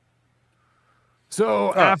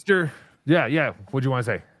 So after, yeah. What do you want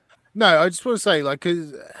to say? No, I just want to say,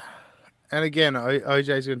 and again,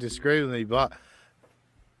 OJ's going to disagree with me, but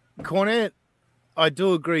Cornette, I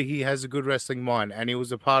do agree he has a good wrestling mind, and he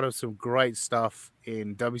was a part of some great stuff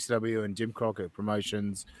in WCW and Jim Crockett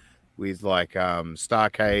promotions with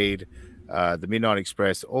Starcade, the Midnight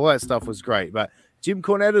Express. All that stuff was great, but Jim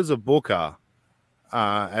Cornette as a booker,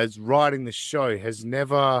 as writing the show, has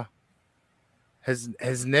never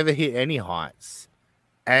hit any heights.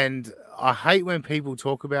 And I hate when people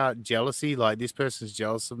talk about jealousy, like this person's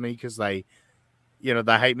jealous of me because they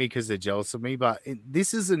hate me because they're jealous of me. But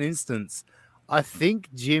this is an instance, I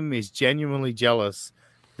think Jim is genuinely jealous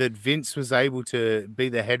that Vince was able to be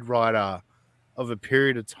the head writer of a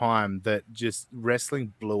period of time that just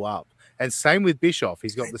wrestling blew up. And same with Bischoff.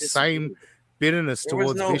 He's got the same bitterness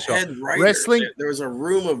towards Bischoff. Head writer. Wrestling. There was a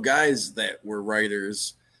room of guys that were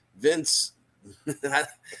writers. Vince...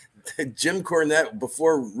 Jim Cornette,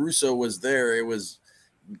 before Russo was there, it was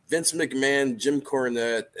Vince McMahon, Jim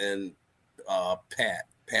Cornette, and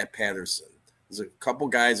Pat Patterson. There's a couple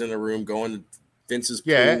guys in the room going to Vince's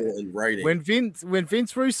pool and writing. When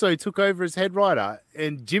Vince Russo took over as head writer,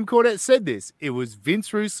 and Jim Cornette said this, it was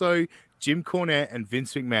Vince Russo, Jim Cornette, and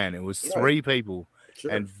Vince McMahon. It was three people.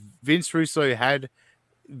 Sure. And Vince Russo had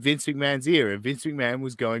Vince McMahon's ear, and Vince McMahon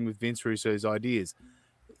was going with Vince Russo's ideas.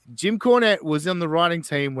 Jim Cornette was on the writing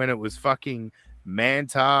team when it was fucking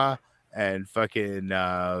Mantar and fucking.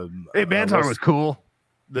 Hey, Mantar was cool.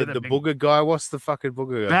 The booger guy. What's the fucking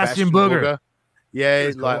booger guy? Bastion Booger.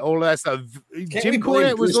 Yeah, cool. All that stuff. Jim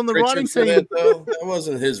Cornette was on the writing team. That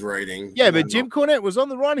wasn't his writing. Yeah, but Jim Cornette was on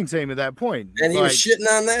the writing team at that point. And he was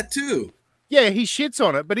shitting on that too. Yeah, he shits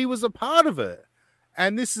on it, but he was a part of it.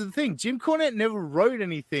 And this is the thing. Jim Cornette never wrote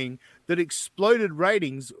anything that exploded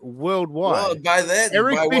ratings worldwide. Well,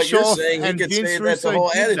 by what you're saying, he could say that's the whole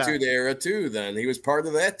Attitude Era too. Then he was part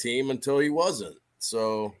of that team until he wasn't.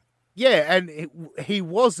 So yeah, and he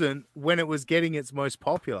wasn't when it was getting its most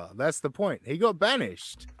popular. That's the point. He got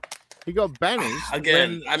banished.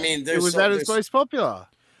 Again. I mean, it was at its most popular.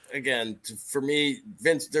 Again, for me,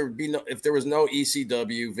 Vince, there would be no, if there was no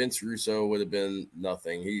ECW, Vince Russo would have been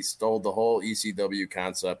nothing. He stole the whole ECW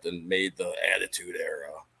concept and made the Attitude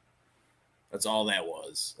Era. That's all that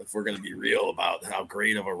was. If we're going to be real about how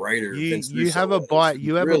great of a writer Vince Russo You have a biased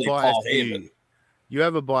view. You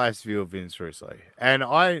have a biased view of Vince Russo, and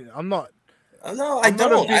I'm not. No, I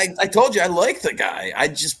don't. I told you I like the guy. I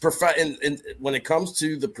just prefer, when it comes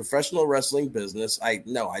to the professional wrestling business,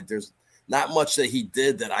 there's not much that he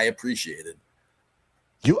did that I appreciated.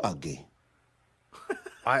 You are gay.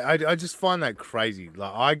 I just find that crazy.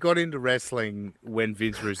 Like, I got into wrestling when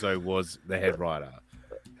Vince Russo was the head writer.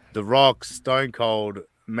 The Rock, Stone Cold,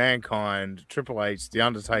 Mankind, Triple H, The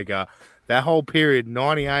Undertaker, that whole period,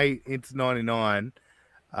 98 into 99,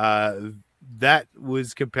 that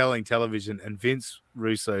was compelling television, and Vince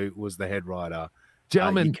Russo was the head writer.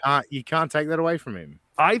 Gentlemen, you can't take that away from him.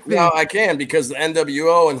 I think no, I can, because the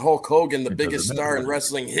NWO and Hulk Hogan, the biggest star in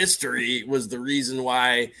wrestling history, was the reason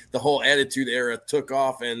why the whole Attitude Era took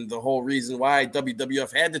off, and the whole reason why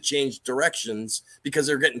WWF had to change directions because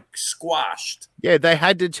they're getting squashed. Yeah, they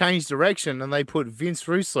had to change direction, and they put Vince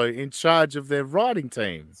Russo in charge of their writing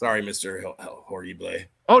team. Sorry, Mr. Horrible.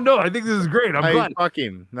 Oh no, I think this is great. I'm glad. Fuck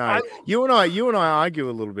him. No, you and I argue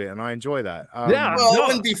a little bit, and I enjoy that. Yeah, well, it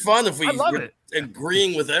wouldn't be fun if we were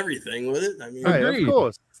agreeing with everything, would it? I mean, of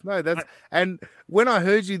course. No, that's and when I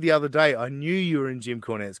heard you the other day, I knew you were in Jim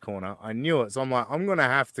Cornette's corner. I knew it, so I'm like, I'm gonna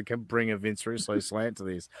have to bring a Vince Russo slant to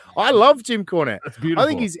this. I love Jim Cornette. That's beautiful. I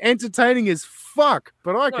think he's entertaining as fuck,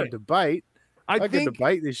 but I can debate. I can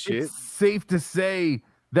debate this shit. It's safe to say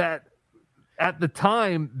that at the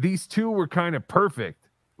time, these two were kind of perfect,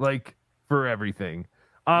 like for everything.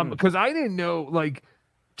 Because I didn't know, like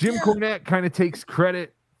Jim Cornette kind of takes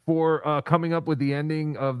credit for coming up with the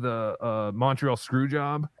ending of the Montreal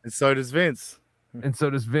Screwjob, and so does Vince. And so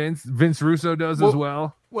does Vince. Vince Russo does as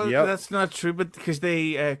well. Well, that's not true, but because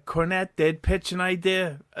they Cornette did pitch an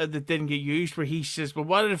idea that didn't get used, where he says, "Well,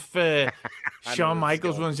 what if Shawn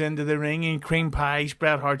Michaels runs into the ring and cream pies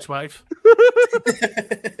Bret Hart's wife?"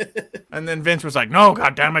 And then Vince was like, "No,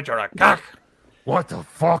 goddammit, you're a cock." What the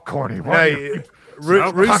fuck, Corny?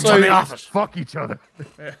 Russo in the office. Fuck each other.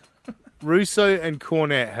 Russo and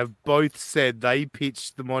Cornette have both said they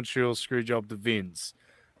pitched the Montreal Screwjob to Vince,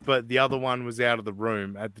 but the other one was out of the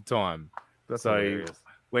room at the time. That's so hilarious.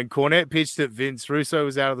 When Cornette pitched it, Vince Russo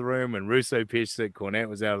was out of the room. When Russo pitched it, Cornette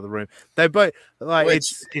was out of the room. They both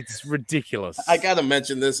it's ridiculous. I gotta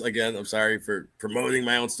mention this again. I'm sorry for promoting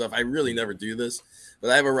my own stuff. I really never do this,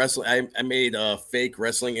 but I have a wrestling. I made fake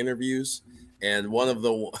wrestling interviews, and one of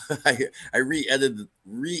the I re-edited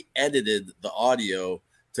the audio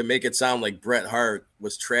to make it sound like Bret Hart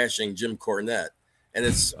was trashing Jim Cornette. And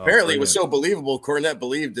it's apparently it was so believable. Cornette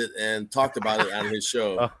believed it and talked about it on his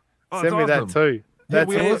show. Send me that too.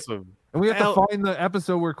 That's awesome. And we have to find the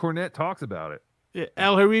episode where Cornette talks about it. Yeah,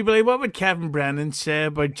 El Horrible, what would Kevin Brennan say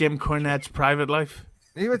about Jim Cornette's private life?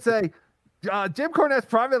 He would say, Jim Cornette's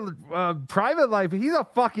private life, he's a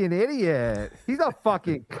fucking idiot. He's a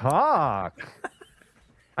fucking cock.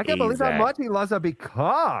 I can't believe how much he loves to be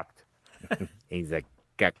cocked. He's a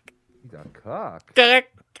cock. He's a cock.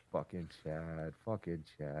 Fucking Chad.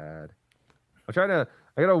 I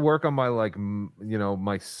gotta work on my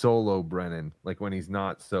my solo Brennan, like when he's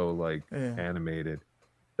not so animated.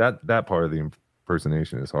 That part of the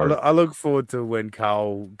impersonation is hard. I look forward to when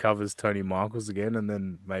Carl covers Tony Michaels again, and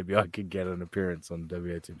then maybe I can get an appearance on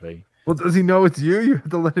WATP. Well, does he know it's you? You have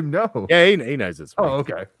to let him know. Yeah, he knows it's me. Oh,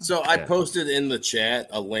 okay. So I posted in the chat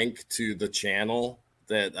a link to the channel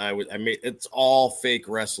that I made. It's all fake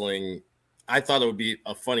wrestling. I thought it would be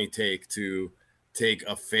a funny take to take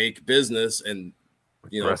a fake business and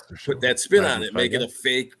put that spin on it, make it a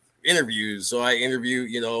fake interview. So I interview,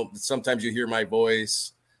 sometimes you hear my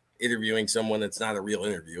voice interviewing someone that's not a real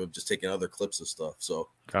interview. I'm just taking other clips of stuff. So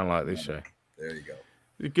kind of like this show. There you go.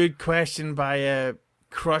 A good question by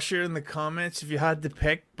Crusher in the comments. If you had to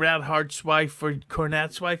pick Bret Hart's wife or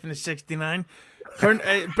Cornette's wife in the '69,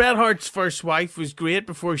 Bret Hart's first wife was great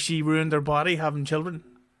before she ruined her body having children.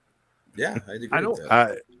 Yeah, I agree with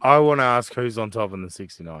that. I want to ask who's on top in the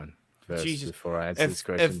 '69 first before I answer this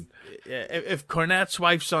question. If Cornette's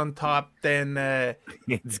wife's on top, then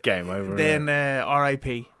it's game over. Then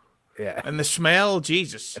R.I.P. Yeah, and the smell,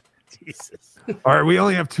 Jesus. All right, we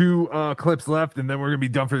only have 2 clips left, and then we're gonna be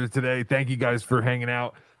done for today. Thank you guys for hanging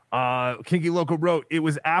out. Kinky Loco wrote, it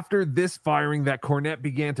was after this firing that Cornette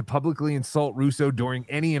began to publicly insult Russo during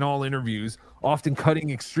any and all interviews, often cutting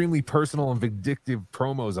extremely personal and vindictive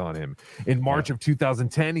promos on him. In March of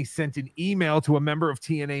 2010, he sent an email to a member of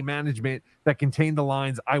TNA management that contained the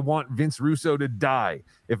lines, "I want Vince Russo to die.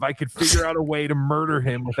 If I could figure out a way to murder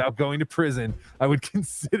him without going to prison, I would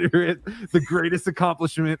consider it the greatest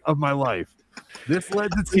accomplishment of my life." This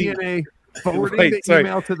led to TNA forwarding the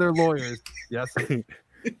email to their lawyers. Yes.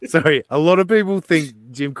 Sorry, a lot of people think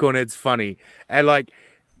Jim Cornette's funny, and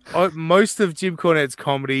most of Jim Cornette's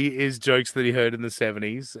comedy is jokes that he heard in the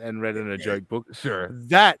 70s and read in a joke book. Sure,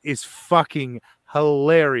 that is fucking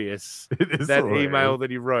hilarious. That hilarious. email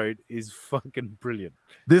that he wrote is fucking brilliant.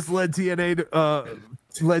 This led to TNA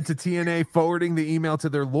forwarding the email to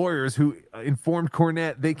their lawyers, who informed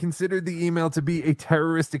Cornette they considered the email to be a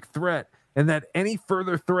terroristic threat, and that any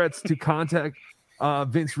further threats to contact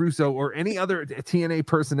Vince Russo or any other TNA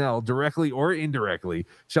personnel, directly or indirectly,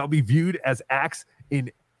 shall be viewed as acts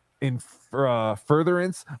in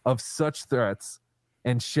furtherance of such threats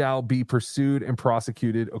and shall be pursued and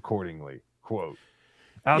prosecuted accordingly. Quote.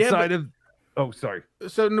 Outside of... Oh, sorry.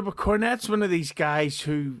 So, no, but Cornette's one of these guys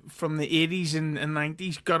who, from the 80s and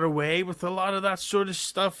 90s, got away with a lot of that sort of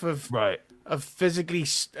stuff of physically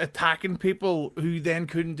attacking people who then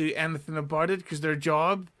couldn't do anything about it because their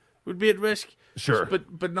job would be at risk. Sure.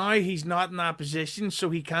 But now he's not in that position, so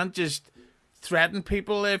he can't just threaten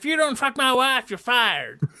people. If you don't fuck my wife, you're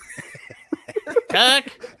fired. Cuck.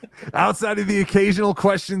 Outside of the occasional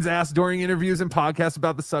questions asked during interviews and podcasts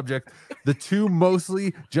about the subject, the two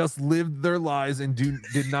mostly just lived their lives and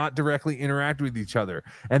did not directly interact with each other.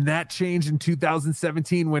 And that changed in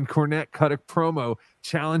 2017 when Cornette cut a promo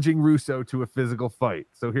challenging Russo to a physical fight.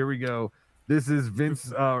 So here we go. This is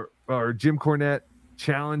Vince or Jim Cornette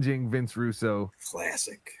challenging Vince Russo.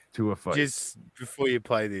 Classic. To a fight. Just before you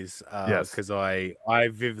play this, yes, because I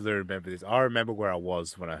vividly remember this. I remember where I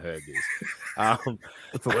was when I heard this.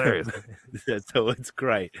 It's hilarious. So it's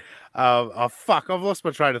great. Oh fuck! I've lost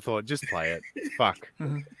my train of thought. Just play it. Fuck. Liar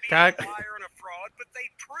and a fraud, but they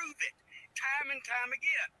prove it time and time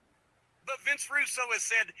again. But Vince Russo has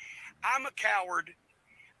said, "I'm a coward.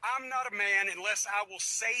 I'm not a man unless I will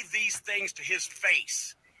say these things to his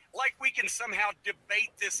face." Like we can somehow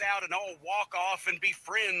debate this out and all walk off and be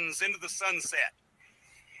friends into the sunset.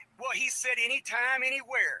 Well, he said anytime,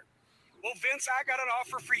 anywhere. Well, Vince, I got an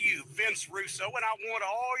offer for you, Vince Russo, and I want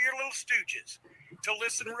all your little stooges to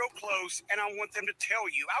listen real close, and I want them to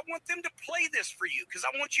tell you. I want them to play this for you because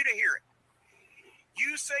I want you to hear it.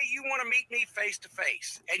 You say you want to meet me face to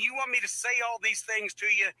face, and you want me to say all these things to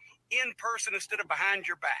you in person instead of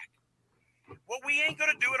behind your back. Well, we ain't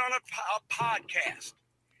going to do it on a podcast.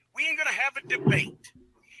 We ain't going to have a debate.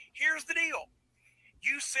 Here's the deal.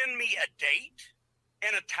 You send me a date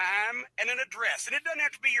and a time and an address. And it doesn't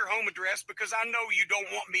have to be your home address because I know you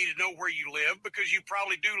don't want me to know where you live because you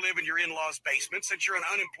probably do live in your in-laws' basement since you're an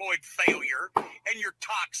unemployed failure and you're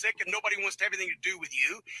toxic and nobody wants to have anything to do with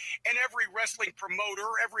you. And every wrestling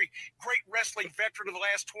promoter, every great wrestling veteran of the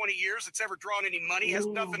last 20 years that's ever drawn any money has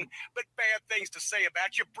nothing but bad things to say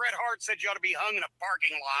about you. Bret Hart said you ought to be hung in a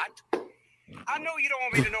parking lot. I know you don't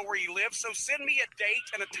want me to know where you live, so send me a date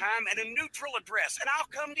and a time and a neutral address, and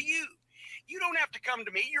I'll come to you. You don't have to come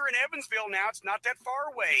to me. You're in Evansville now. It's not that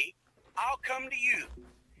far away. I'll come to you.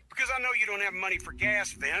 Because I know you don't have money for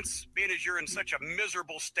gas, Vince, being as you're in such a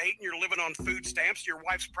miserable state and you're living on food stamps. Your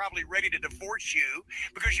wife's probably ready to divorce you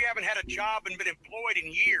because you haven't had a job and been employed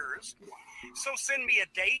in years. So send me a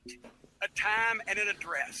date, a time, and an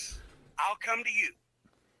address. I'll come to you.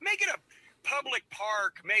 Make it a public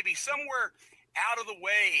park, maybe somewhere out of the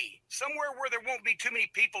way, somewhere where there won't be too many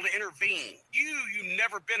people to intervene. You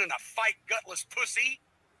never been in a fight, gutless pussy.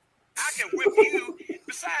 I can whip you.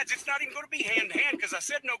 Besides, it's not even going to be hand to hand because I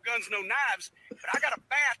said no guns, no knives, but I got a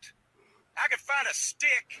bat. I could find a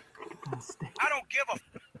stick. I don't give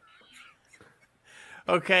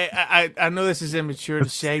a... Okay, I know this is immature to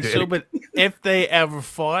say so, but if they ever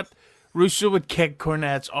fought, Russo would kick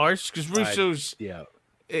Cornette's arse because Russo's...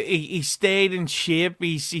 He stayed in shape.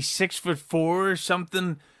 He's 6'4" or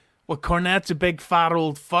something. Well, Cornette's a big fat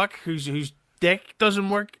old fuck whose dick doesn't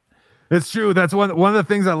work. It's true. That's one of the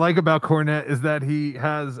things I like about Cornette is that he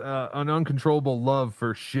has an uncontrollable love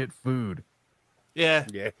for shit food. Yeah.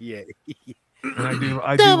 And I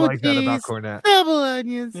do like that about Cornette. Double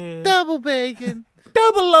onions, double bacon,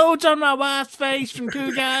 double loads on my wife's face from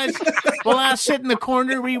two guys while I sit in the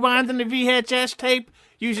corner rewinding the VHS tape.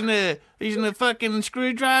 Using a fucking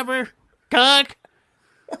screwdriver, cock.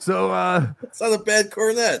 So it's not a bad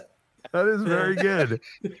Cornette. That is very good.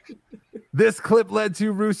 This clip led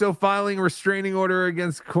to Russo filing a restraining order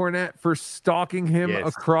against Cornette for stalking him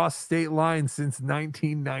across state lines since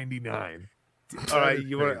 1999. All right,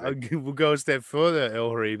 we'll go a step further,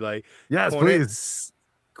 El Harib. Like, yes, please.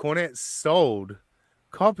 Cornette sold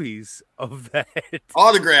copies of that.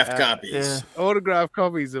 Autographed copies. Autographed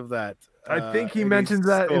copies of that. I think he mentions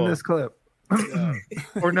that in this clip.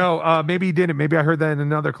 Or no, maybe he didn't. Maybe I heard that in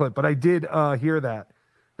another clip, but I did hear that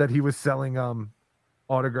he was selling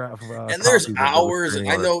autograph. And there's hours.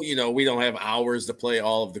 I know, we don't have hours to play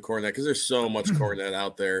all of the Cornette because there's so much Cornette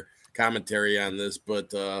out there, commentary on this.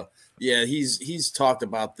 But he's talked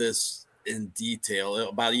about this in detail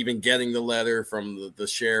about even getting the letter from the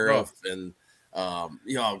sheriff and oh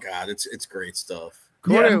God, it's great stuff.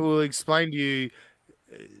 Cornette will explain to you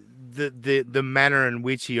the manner in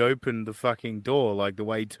which he opened the fucking door, like the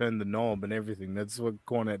way he turned the knob and everything. That's what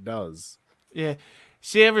Cornette does. Yeah.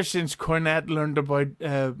 See, ever since Cornette learned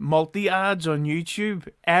about multi-ads on YouTube,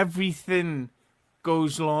 everything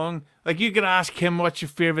goes long. Like, you could ask him what's your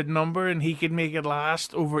favorite number, and he could make it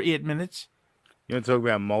last over 8 minutes. You want to talk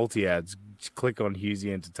about multi-ads? Just click on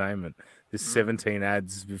Husey Entertainment. There's 17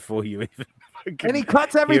 ads before you even... And he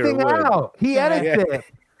cuts everything out. He edits it.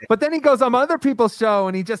 But then he goes on other people's show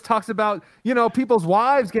and he just talks about, you know, people's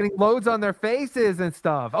wives getting loads on their faces and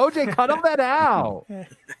stuff. OJ, cut all that out.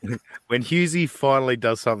 When Husey finally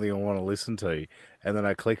does something I want to listen to, and then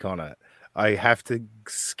I click on it, I have to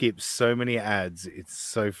skip so many ads. It's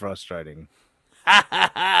so frustrating.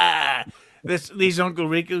 These Uncle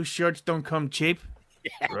Rico shirts don't come cheap.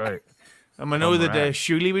 Yeah. Right. I know that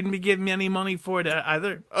Shuley wouldn't be giving me any money for it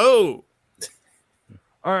either. Oh!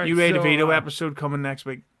 All right. New Ray DeVito episode coming next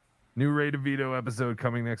week. New Ray DeVito episode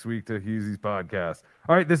coming next week to Husey's podcast.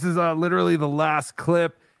 All right, this is literally the last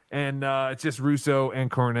clip, and it's just Russo and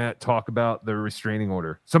Cornette talk about the restraining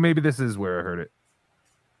order. So maybe this is where I heard it.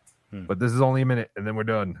 But this is only a minute, and then we're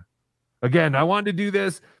done. Again, I wanted to do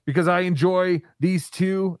this because I enjoy these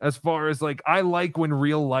two as far as, like, I like when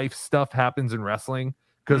real life stuff happens in wrestling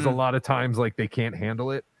because a lot of times, like, they can't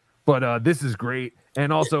handle it. But this is great.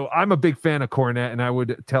 And also, I'm a big fan of Cornette, and I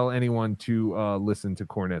would tell anyone to listen to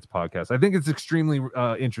Cornette's podcast. I think it's extremely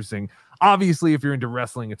interesting. Obviously, if you're into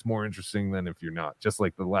wrestling, it's more interesting than if you're not, just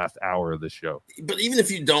like the last hour of the show. But even if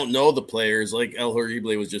you don't know the players, like El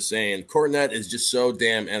Horrible was just saying, Cornette is just so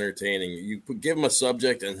damn entertaining. You give him a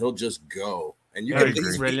subject, and he'll just go. And you can,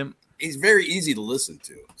 he's very easy to listen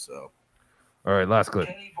to. So, all right, last clip.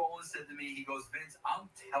 Kenny Bolin said to me, he goes, Vince, I'm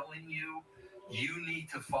telling you, you need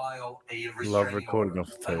to file a Love recording off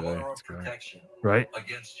the order of protection right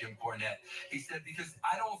against Jim Cornette. He said, because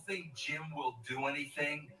I don't think Jim will do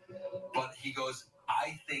anything, but he goes,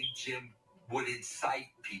 I think Jim would incite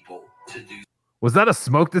people to do. Was that a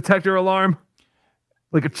smoke detector alarm?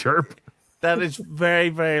 Like a chirp? That is very,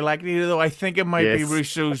 very likely, though I think it might be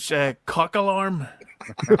Russo's cock alarm.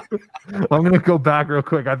 I'm going to go back real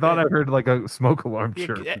quick. I thought I heard like a smoke alarm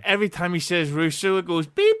chirp. Every time he says Russo, it goes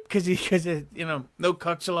beep because you know, no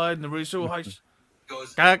cucks allowed in the Russo house.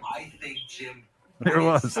 Goes, I think Jim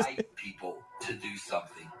would incite people to do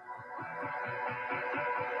something.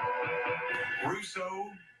 Russo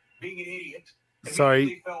being an idiot.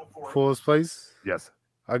 Sorry, pause, please. Yes.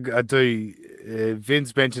 I do.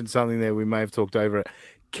 Vince mentioned something there. We may have talked over it.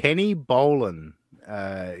 Kenny Bolin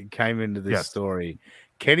came into this story.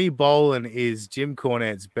 Kenny Bolin is Jim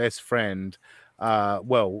Cornette's best friend.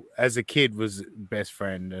 Well, as a kid was best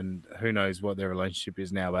friend, and who knows what their relationship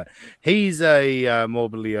is now. But he's a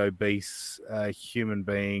morbidly obese human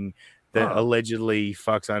being that allegedly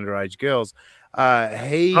fucks underage girls.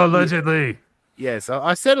 He allegedly. Yes,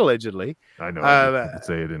 I said allegedly. I know. I didn't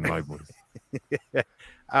say it in my voice.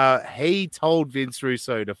 He told Vince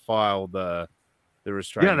Russo to file the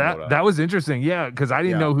restraining order. That was interesting. Yeah, because I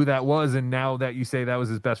didn't know who that was, and now that you say that was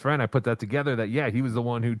his best friend, I put that together. That he was the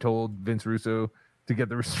one who told Vince Russo to get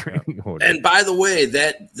the restraining order. And by the way,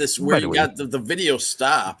 where you got the video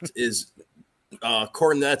stopped is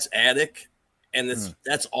Cornette's attic, and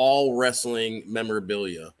that's all wrestling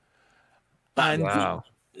memorabilia. And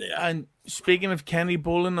and speaking of Kenny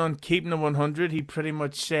Bolin on Keeping It 100, he pretty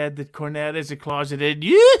much said that Cornette is a closeted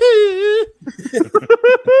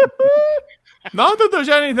Not that there's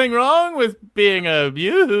anything wrong with being a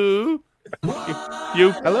yoo-hoo.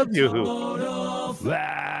 I love yoo-hoo.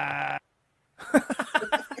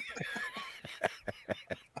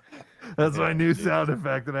 That's my new sound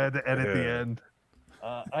effect that I had to edit the end.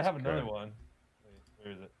 I have another one.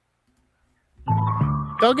 Where is it?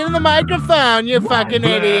 Don't get in the microphone, you fucking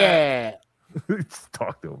idiot. Just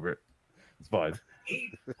talked over it. It's fine.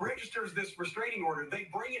 He registers this restraining order. They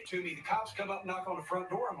bring it to me. The cops come up, knock on the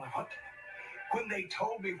front door. I'm like, what? When they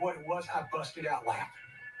told me what it was, I busted out laughing.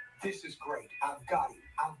 This is great. I've got him.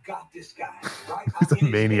 I've got this guy. Right? He's a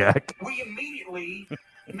maniac. We immediately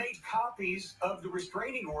made copies of the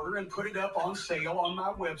restraining order and put it up on sale on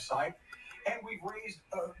my website. And we've raised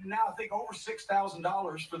now, I think, over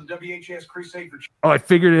 $6,000 for the WHS Crusade for. Oh, I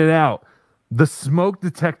figured it out. The smoke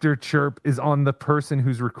detector chirp is on the person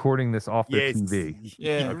who's recording this off their TV.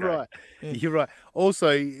 Yeah, Okay. right. You're right.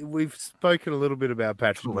 Also, we've spoken a little bit about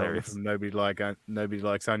Patrick Melton from Nobody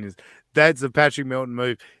Likes Onions. That's a Patrick Melton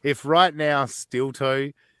move. If right now Steel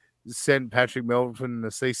Toe sent Patrick Melton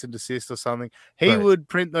a cease and desist or something, he would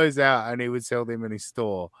print those out and he would sell them in his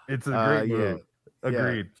store. It's a great move.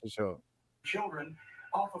 Agreed. For sure. Children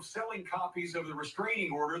off of selling copies of the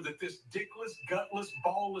restraining order that this dickless, gutless,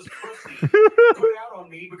 ballless pussy put out on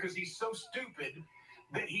me because he's so stupid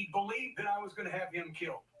that he believed that I was going to have him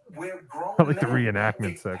killed. We're grown I like the men.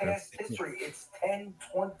 reenactment It's second. past history. It's 10,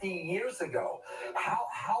 20 years ago.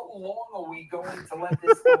 How long are we going to let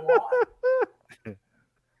this go on?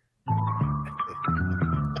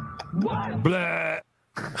 Blah.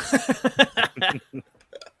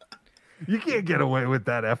 You can't get away with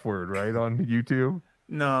that F word, right, on YouTube?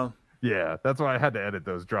 No. Yeah, that's why I had to edit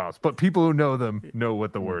those drops. But people who know them know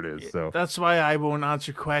what the word is. So That's why I won't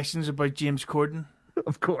answer questions about James Corden.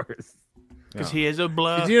 Of course. Because he is a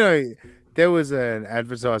blood. Did you know there was an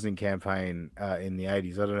advertising campaign in the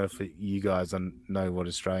 80s? I don't know if you guys know what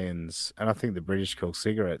Australians, and I think the British call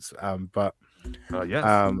cigarettes, but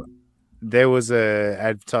yes. There was a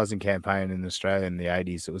advertising campaign in Australia in the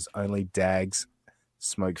 80s. It was only dags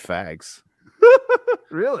smoke fags.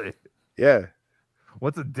 Really? Yeah.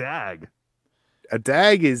 What's a dag? A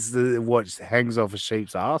dag is what hangs off a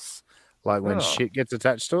sheep's ass. Like when Oh. shit gets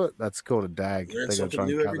attached to it, that's called a dag. Learn They gotta something try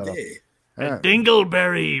and new cut every that off. day. Yeah. A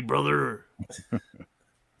dingleberry, brother.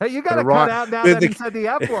 Hey, you got to rhyme- cut out now the- that the- he said the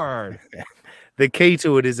F word. The key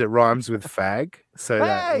to it is it rhymes with fag. So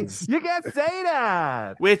that Hey, is you can't say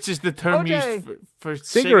that. Which is the term Okay. used for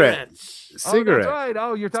cigarette. cigarettes. Oh, Cigarette. that's right.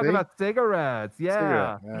 Oh, you're talking See? about cigarettes.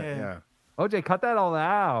 Yeah. Cigarette. Yeah. OJ, cut that all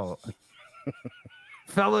out.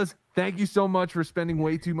 Fellas, thank you so much for spending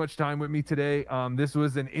way too much time with me today. This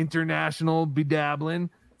was an international BeDabblin.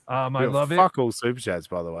 I love it. Fuck all super chats,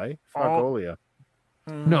 by the way. Fuck Oh. all of you.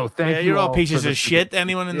 No, thank Yeah, you. you're all for pieces the of shit.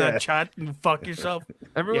 Anyone in Yeah. that chat can fuck yourself.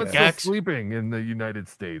 Everyone's Yeah. still sleeping in the United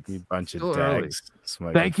States. You bunch of Still early. dags.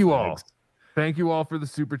 smoking Thank you all. fags. Thank you all for the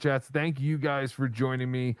super chats. Thank you guys for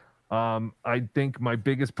joining me. I think my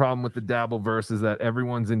biggest problem with the Dabbleverse is that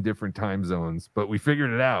everyone's in different time zones, but we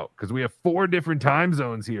figured it out because we have 4 different time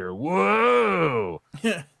zones here. Whoa!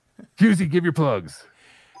 Husey, give your plugs.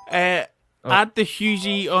 At the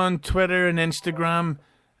Husey on Twitter and Instagram.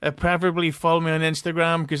 Preferably follow me on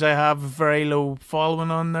Instagram because I have a very low following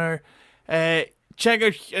on there. Check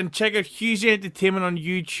out Husey Entertainment on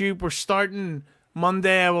YouTube. We're starting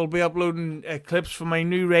Monday. I will be uploading clips from my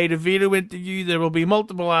new Ray DeVito interview. There will be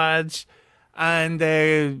multiple ads,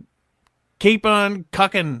 and keep on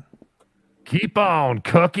cooking. Keep on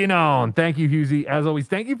cooking on. Thank you, Husey. As always,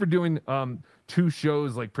 thank you for doing 2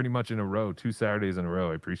 shows like pretty much in a row, 2 Saturdays in a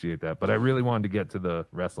row. I appreciate that. But I really wanted to get to the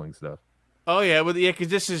wrestling stuff. Oh yeah, well yeah,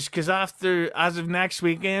 because as of next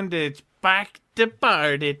weekend, it's back to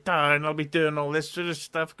party time. I'll be doing all this sort of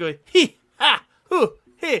stuff, going hee ha hoo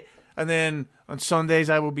hee, and then on Sundays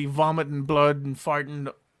I will be vomiting blood and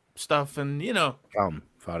farting stuff, and Come,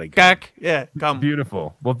 farty. cack, yeah, come.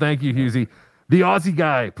 Beautiful. Well, thank you, Husey. The Aussie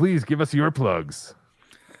guy, please give us your plugs.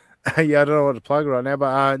 Yeah, I don't know what to plug right now,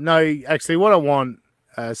 but no, actually, what I want.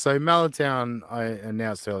 So Malatown, I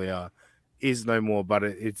announced earlier, is no more, but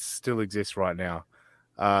it still exists right now.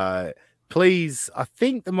 Please, I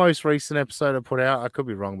think the most recent episode I put out, I could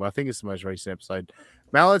be wrong, but I think it's the most recent episode.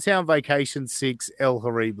 Malatown Vacation 6 El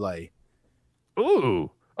Horrible.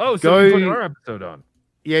 Ooh. Oh, so you put our episode on.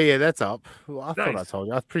 Yeah, that's up. Well, I thought I Nice. told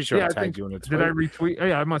you. I'm pretty sure I tagged you on a tweet. Did I retweet? Oh,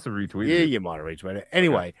 yeah, I must have retweeted. Yeah, it. you might have retweeted it.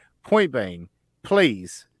 Anyway, point being,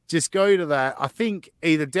 please just go to that. I think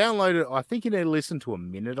either download it. I think you need to listen to a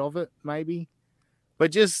minute of it, maybe.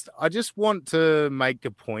 But I just want to make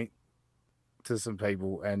a point to some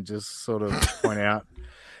people and just sort of point out,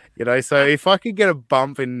 so if I could get a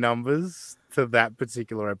bump in numbers to that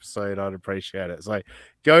particular episode, I'd appreciate it. So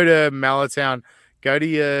go to Malatown, go to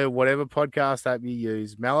your whatever podcast app you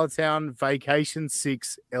use, Malatown Vacation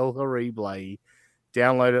 6 El Horrible,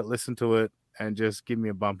 download it, listen to it, and just give me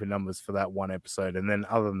a bump in numbers for that one episode. And then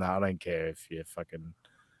other than that, I don't care if you fucking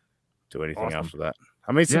do anything Awesome. after that.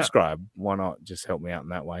 I mean, Yeah. subscribe. Why not? Just help me out in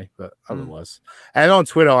that way. But otherwise, and on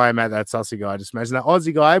Twitter, I am at that sussy guy. Just imagine that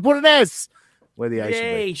Aussie guy. Put an S where the A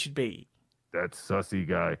Yay, should be. That sussy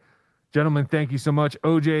guy. Gentlemen, thank you so much.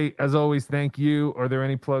 OJ, as always, thank you. Are there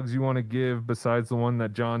any plugs you want to give besides the one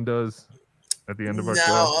that John does at the end of our No,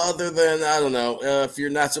 show? other than I don't know. If you're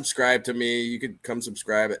not subscribed to me, you could come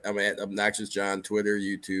subscribe. I'm at Obnoxious John, Twitter,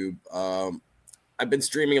 YouTube. I've been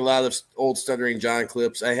streaming a lot of old Stuttering John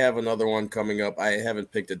clips. I have another one coming up. I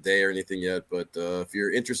haven't picked a day or anything yet, but if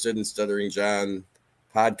you're interested in Stuttering John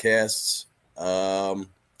podcasts,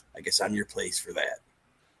 I guess I'm your place for that.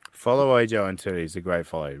 Follow OJ on Twitter. He's a great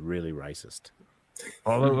follow. Really racist.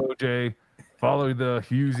 Follow OJ, follow the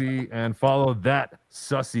Husey, and follow that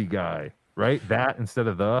sussy guy. Right? That instead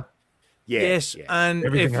of the. Yes, and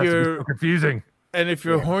Everything if has to be you're so confusing. And if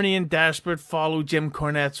you're horny and desperate, follow Jim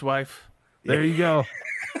Cornette's wife. There you go.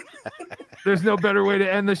 there's no better way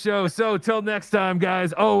to end the show. So till next time,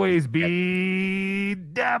 guys, always be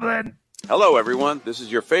dabbling. Hello, everyone. This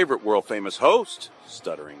is your favorite world-famous host,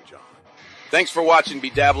 Stuttering John. Thanks for watching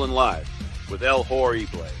BeDabblin Live with El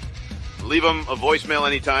Horrible. Leave him a voicemail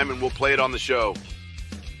anytime, and we'll play it on the show.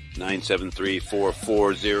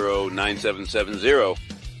 973-440-9770.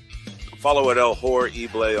 Follow at El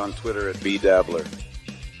Horrible on Twitter at BeDabbler.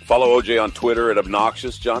 Follow OJ on Twitter at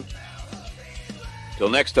Obnoxious John. Till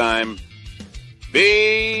next time,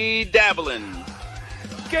 BeDabblin.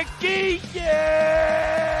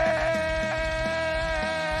 Yeah!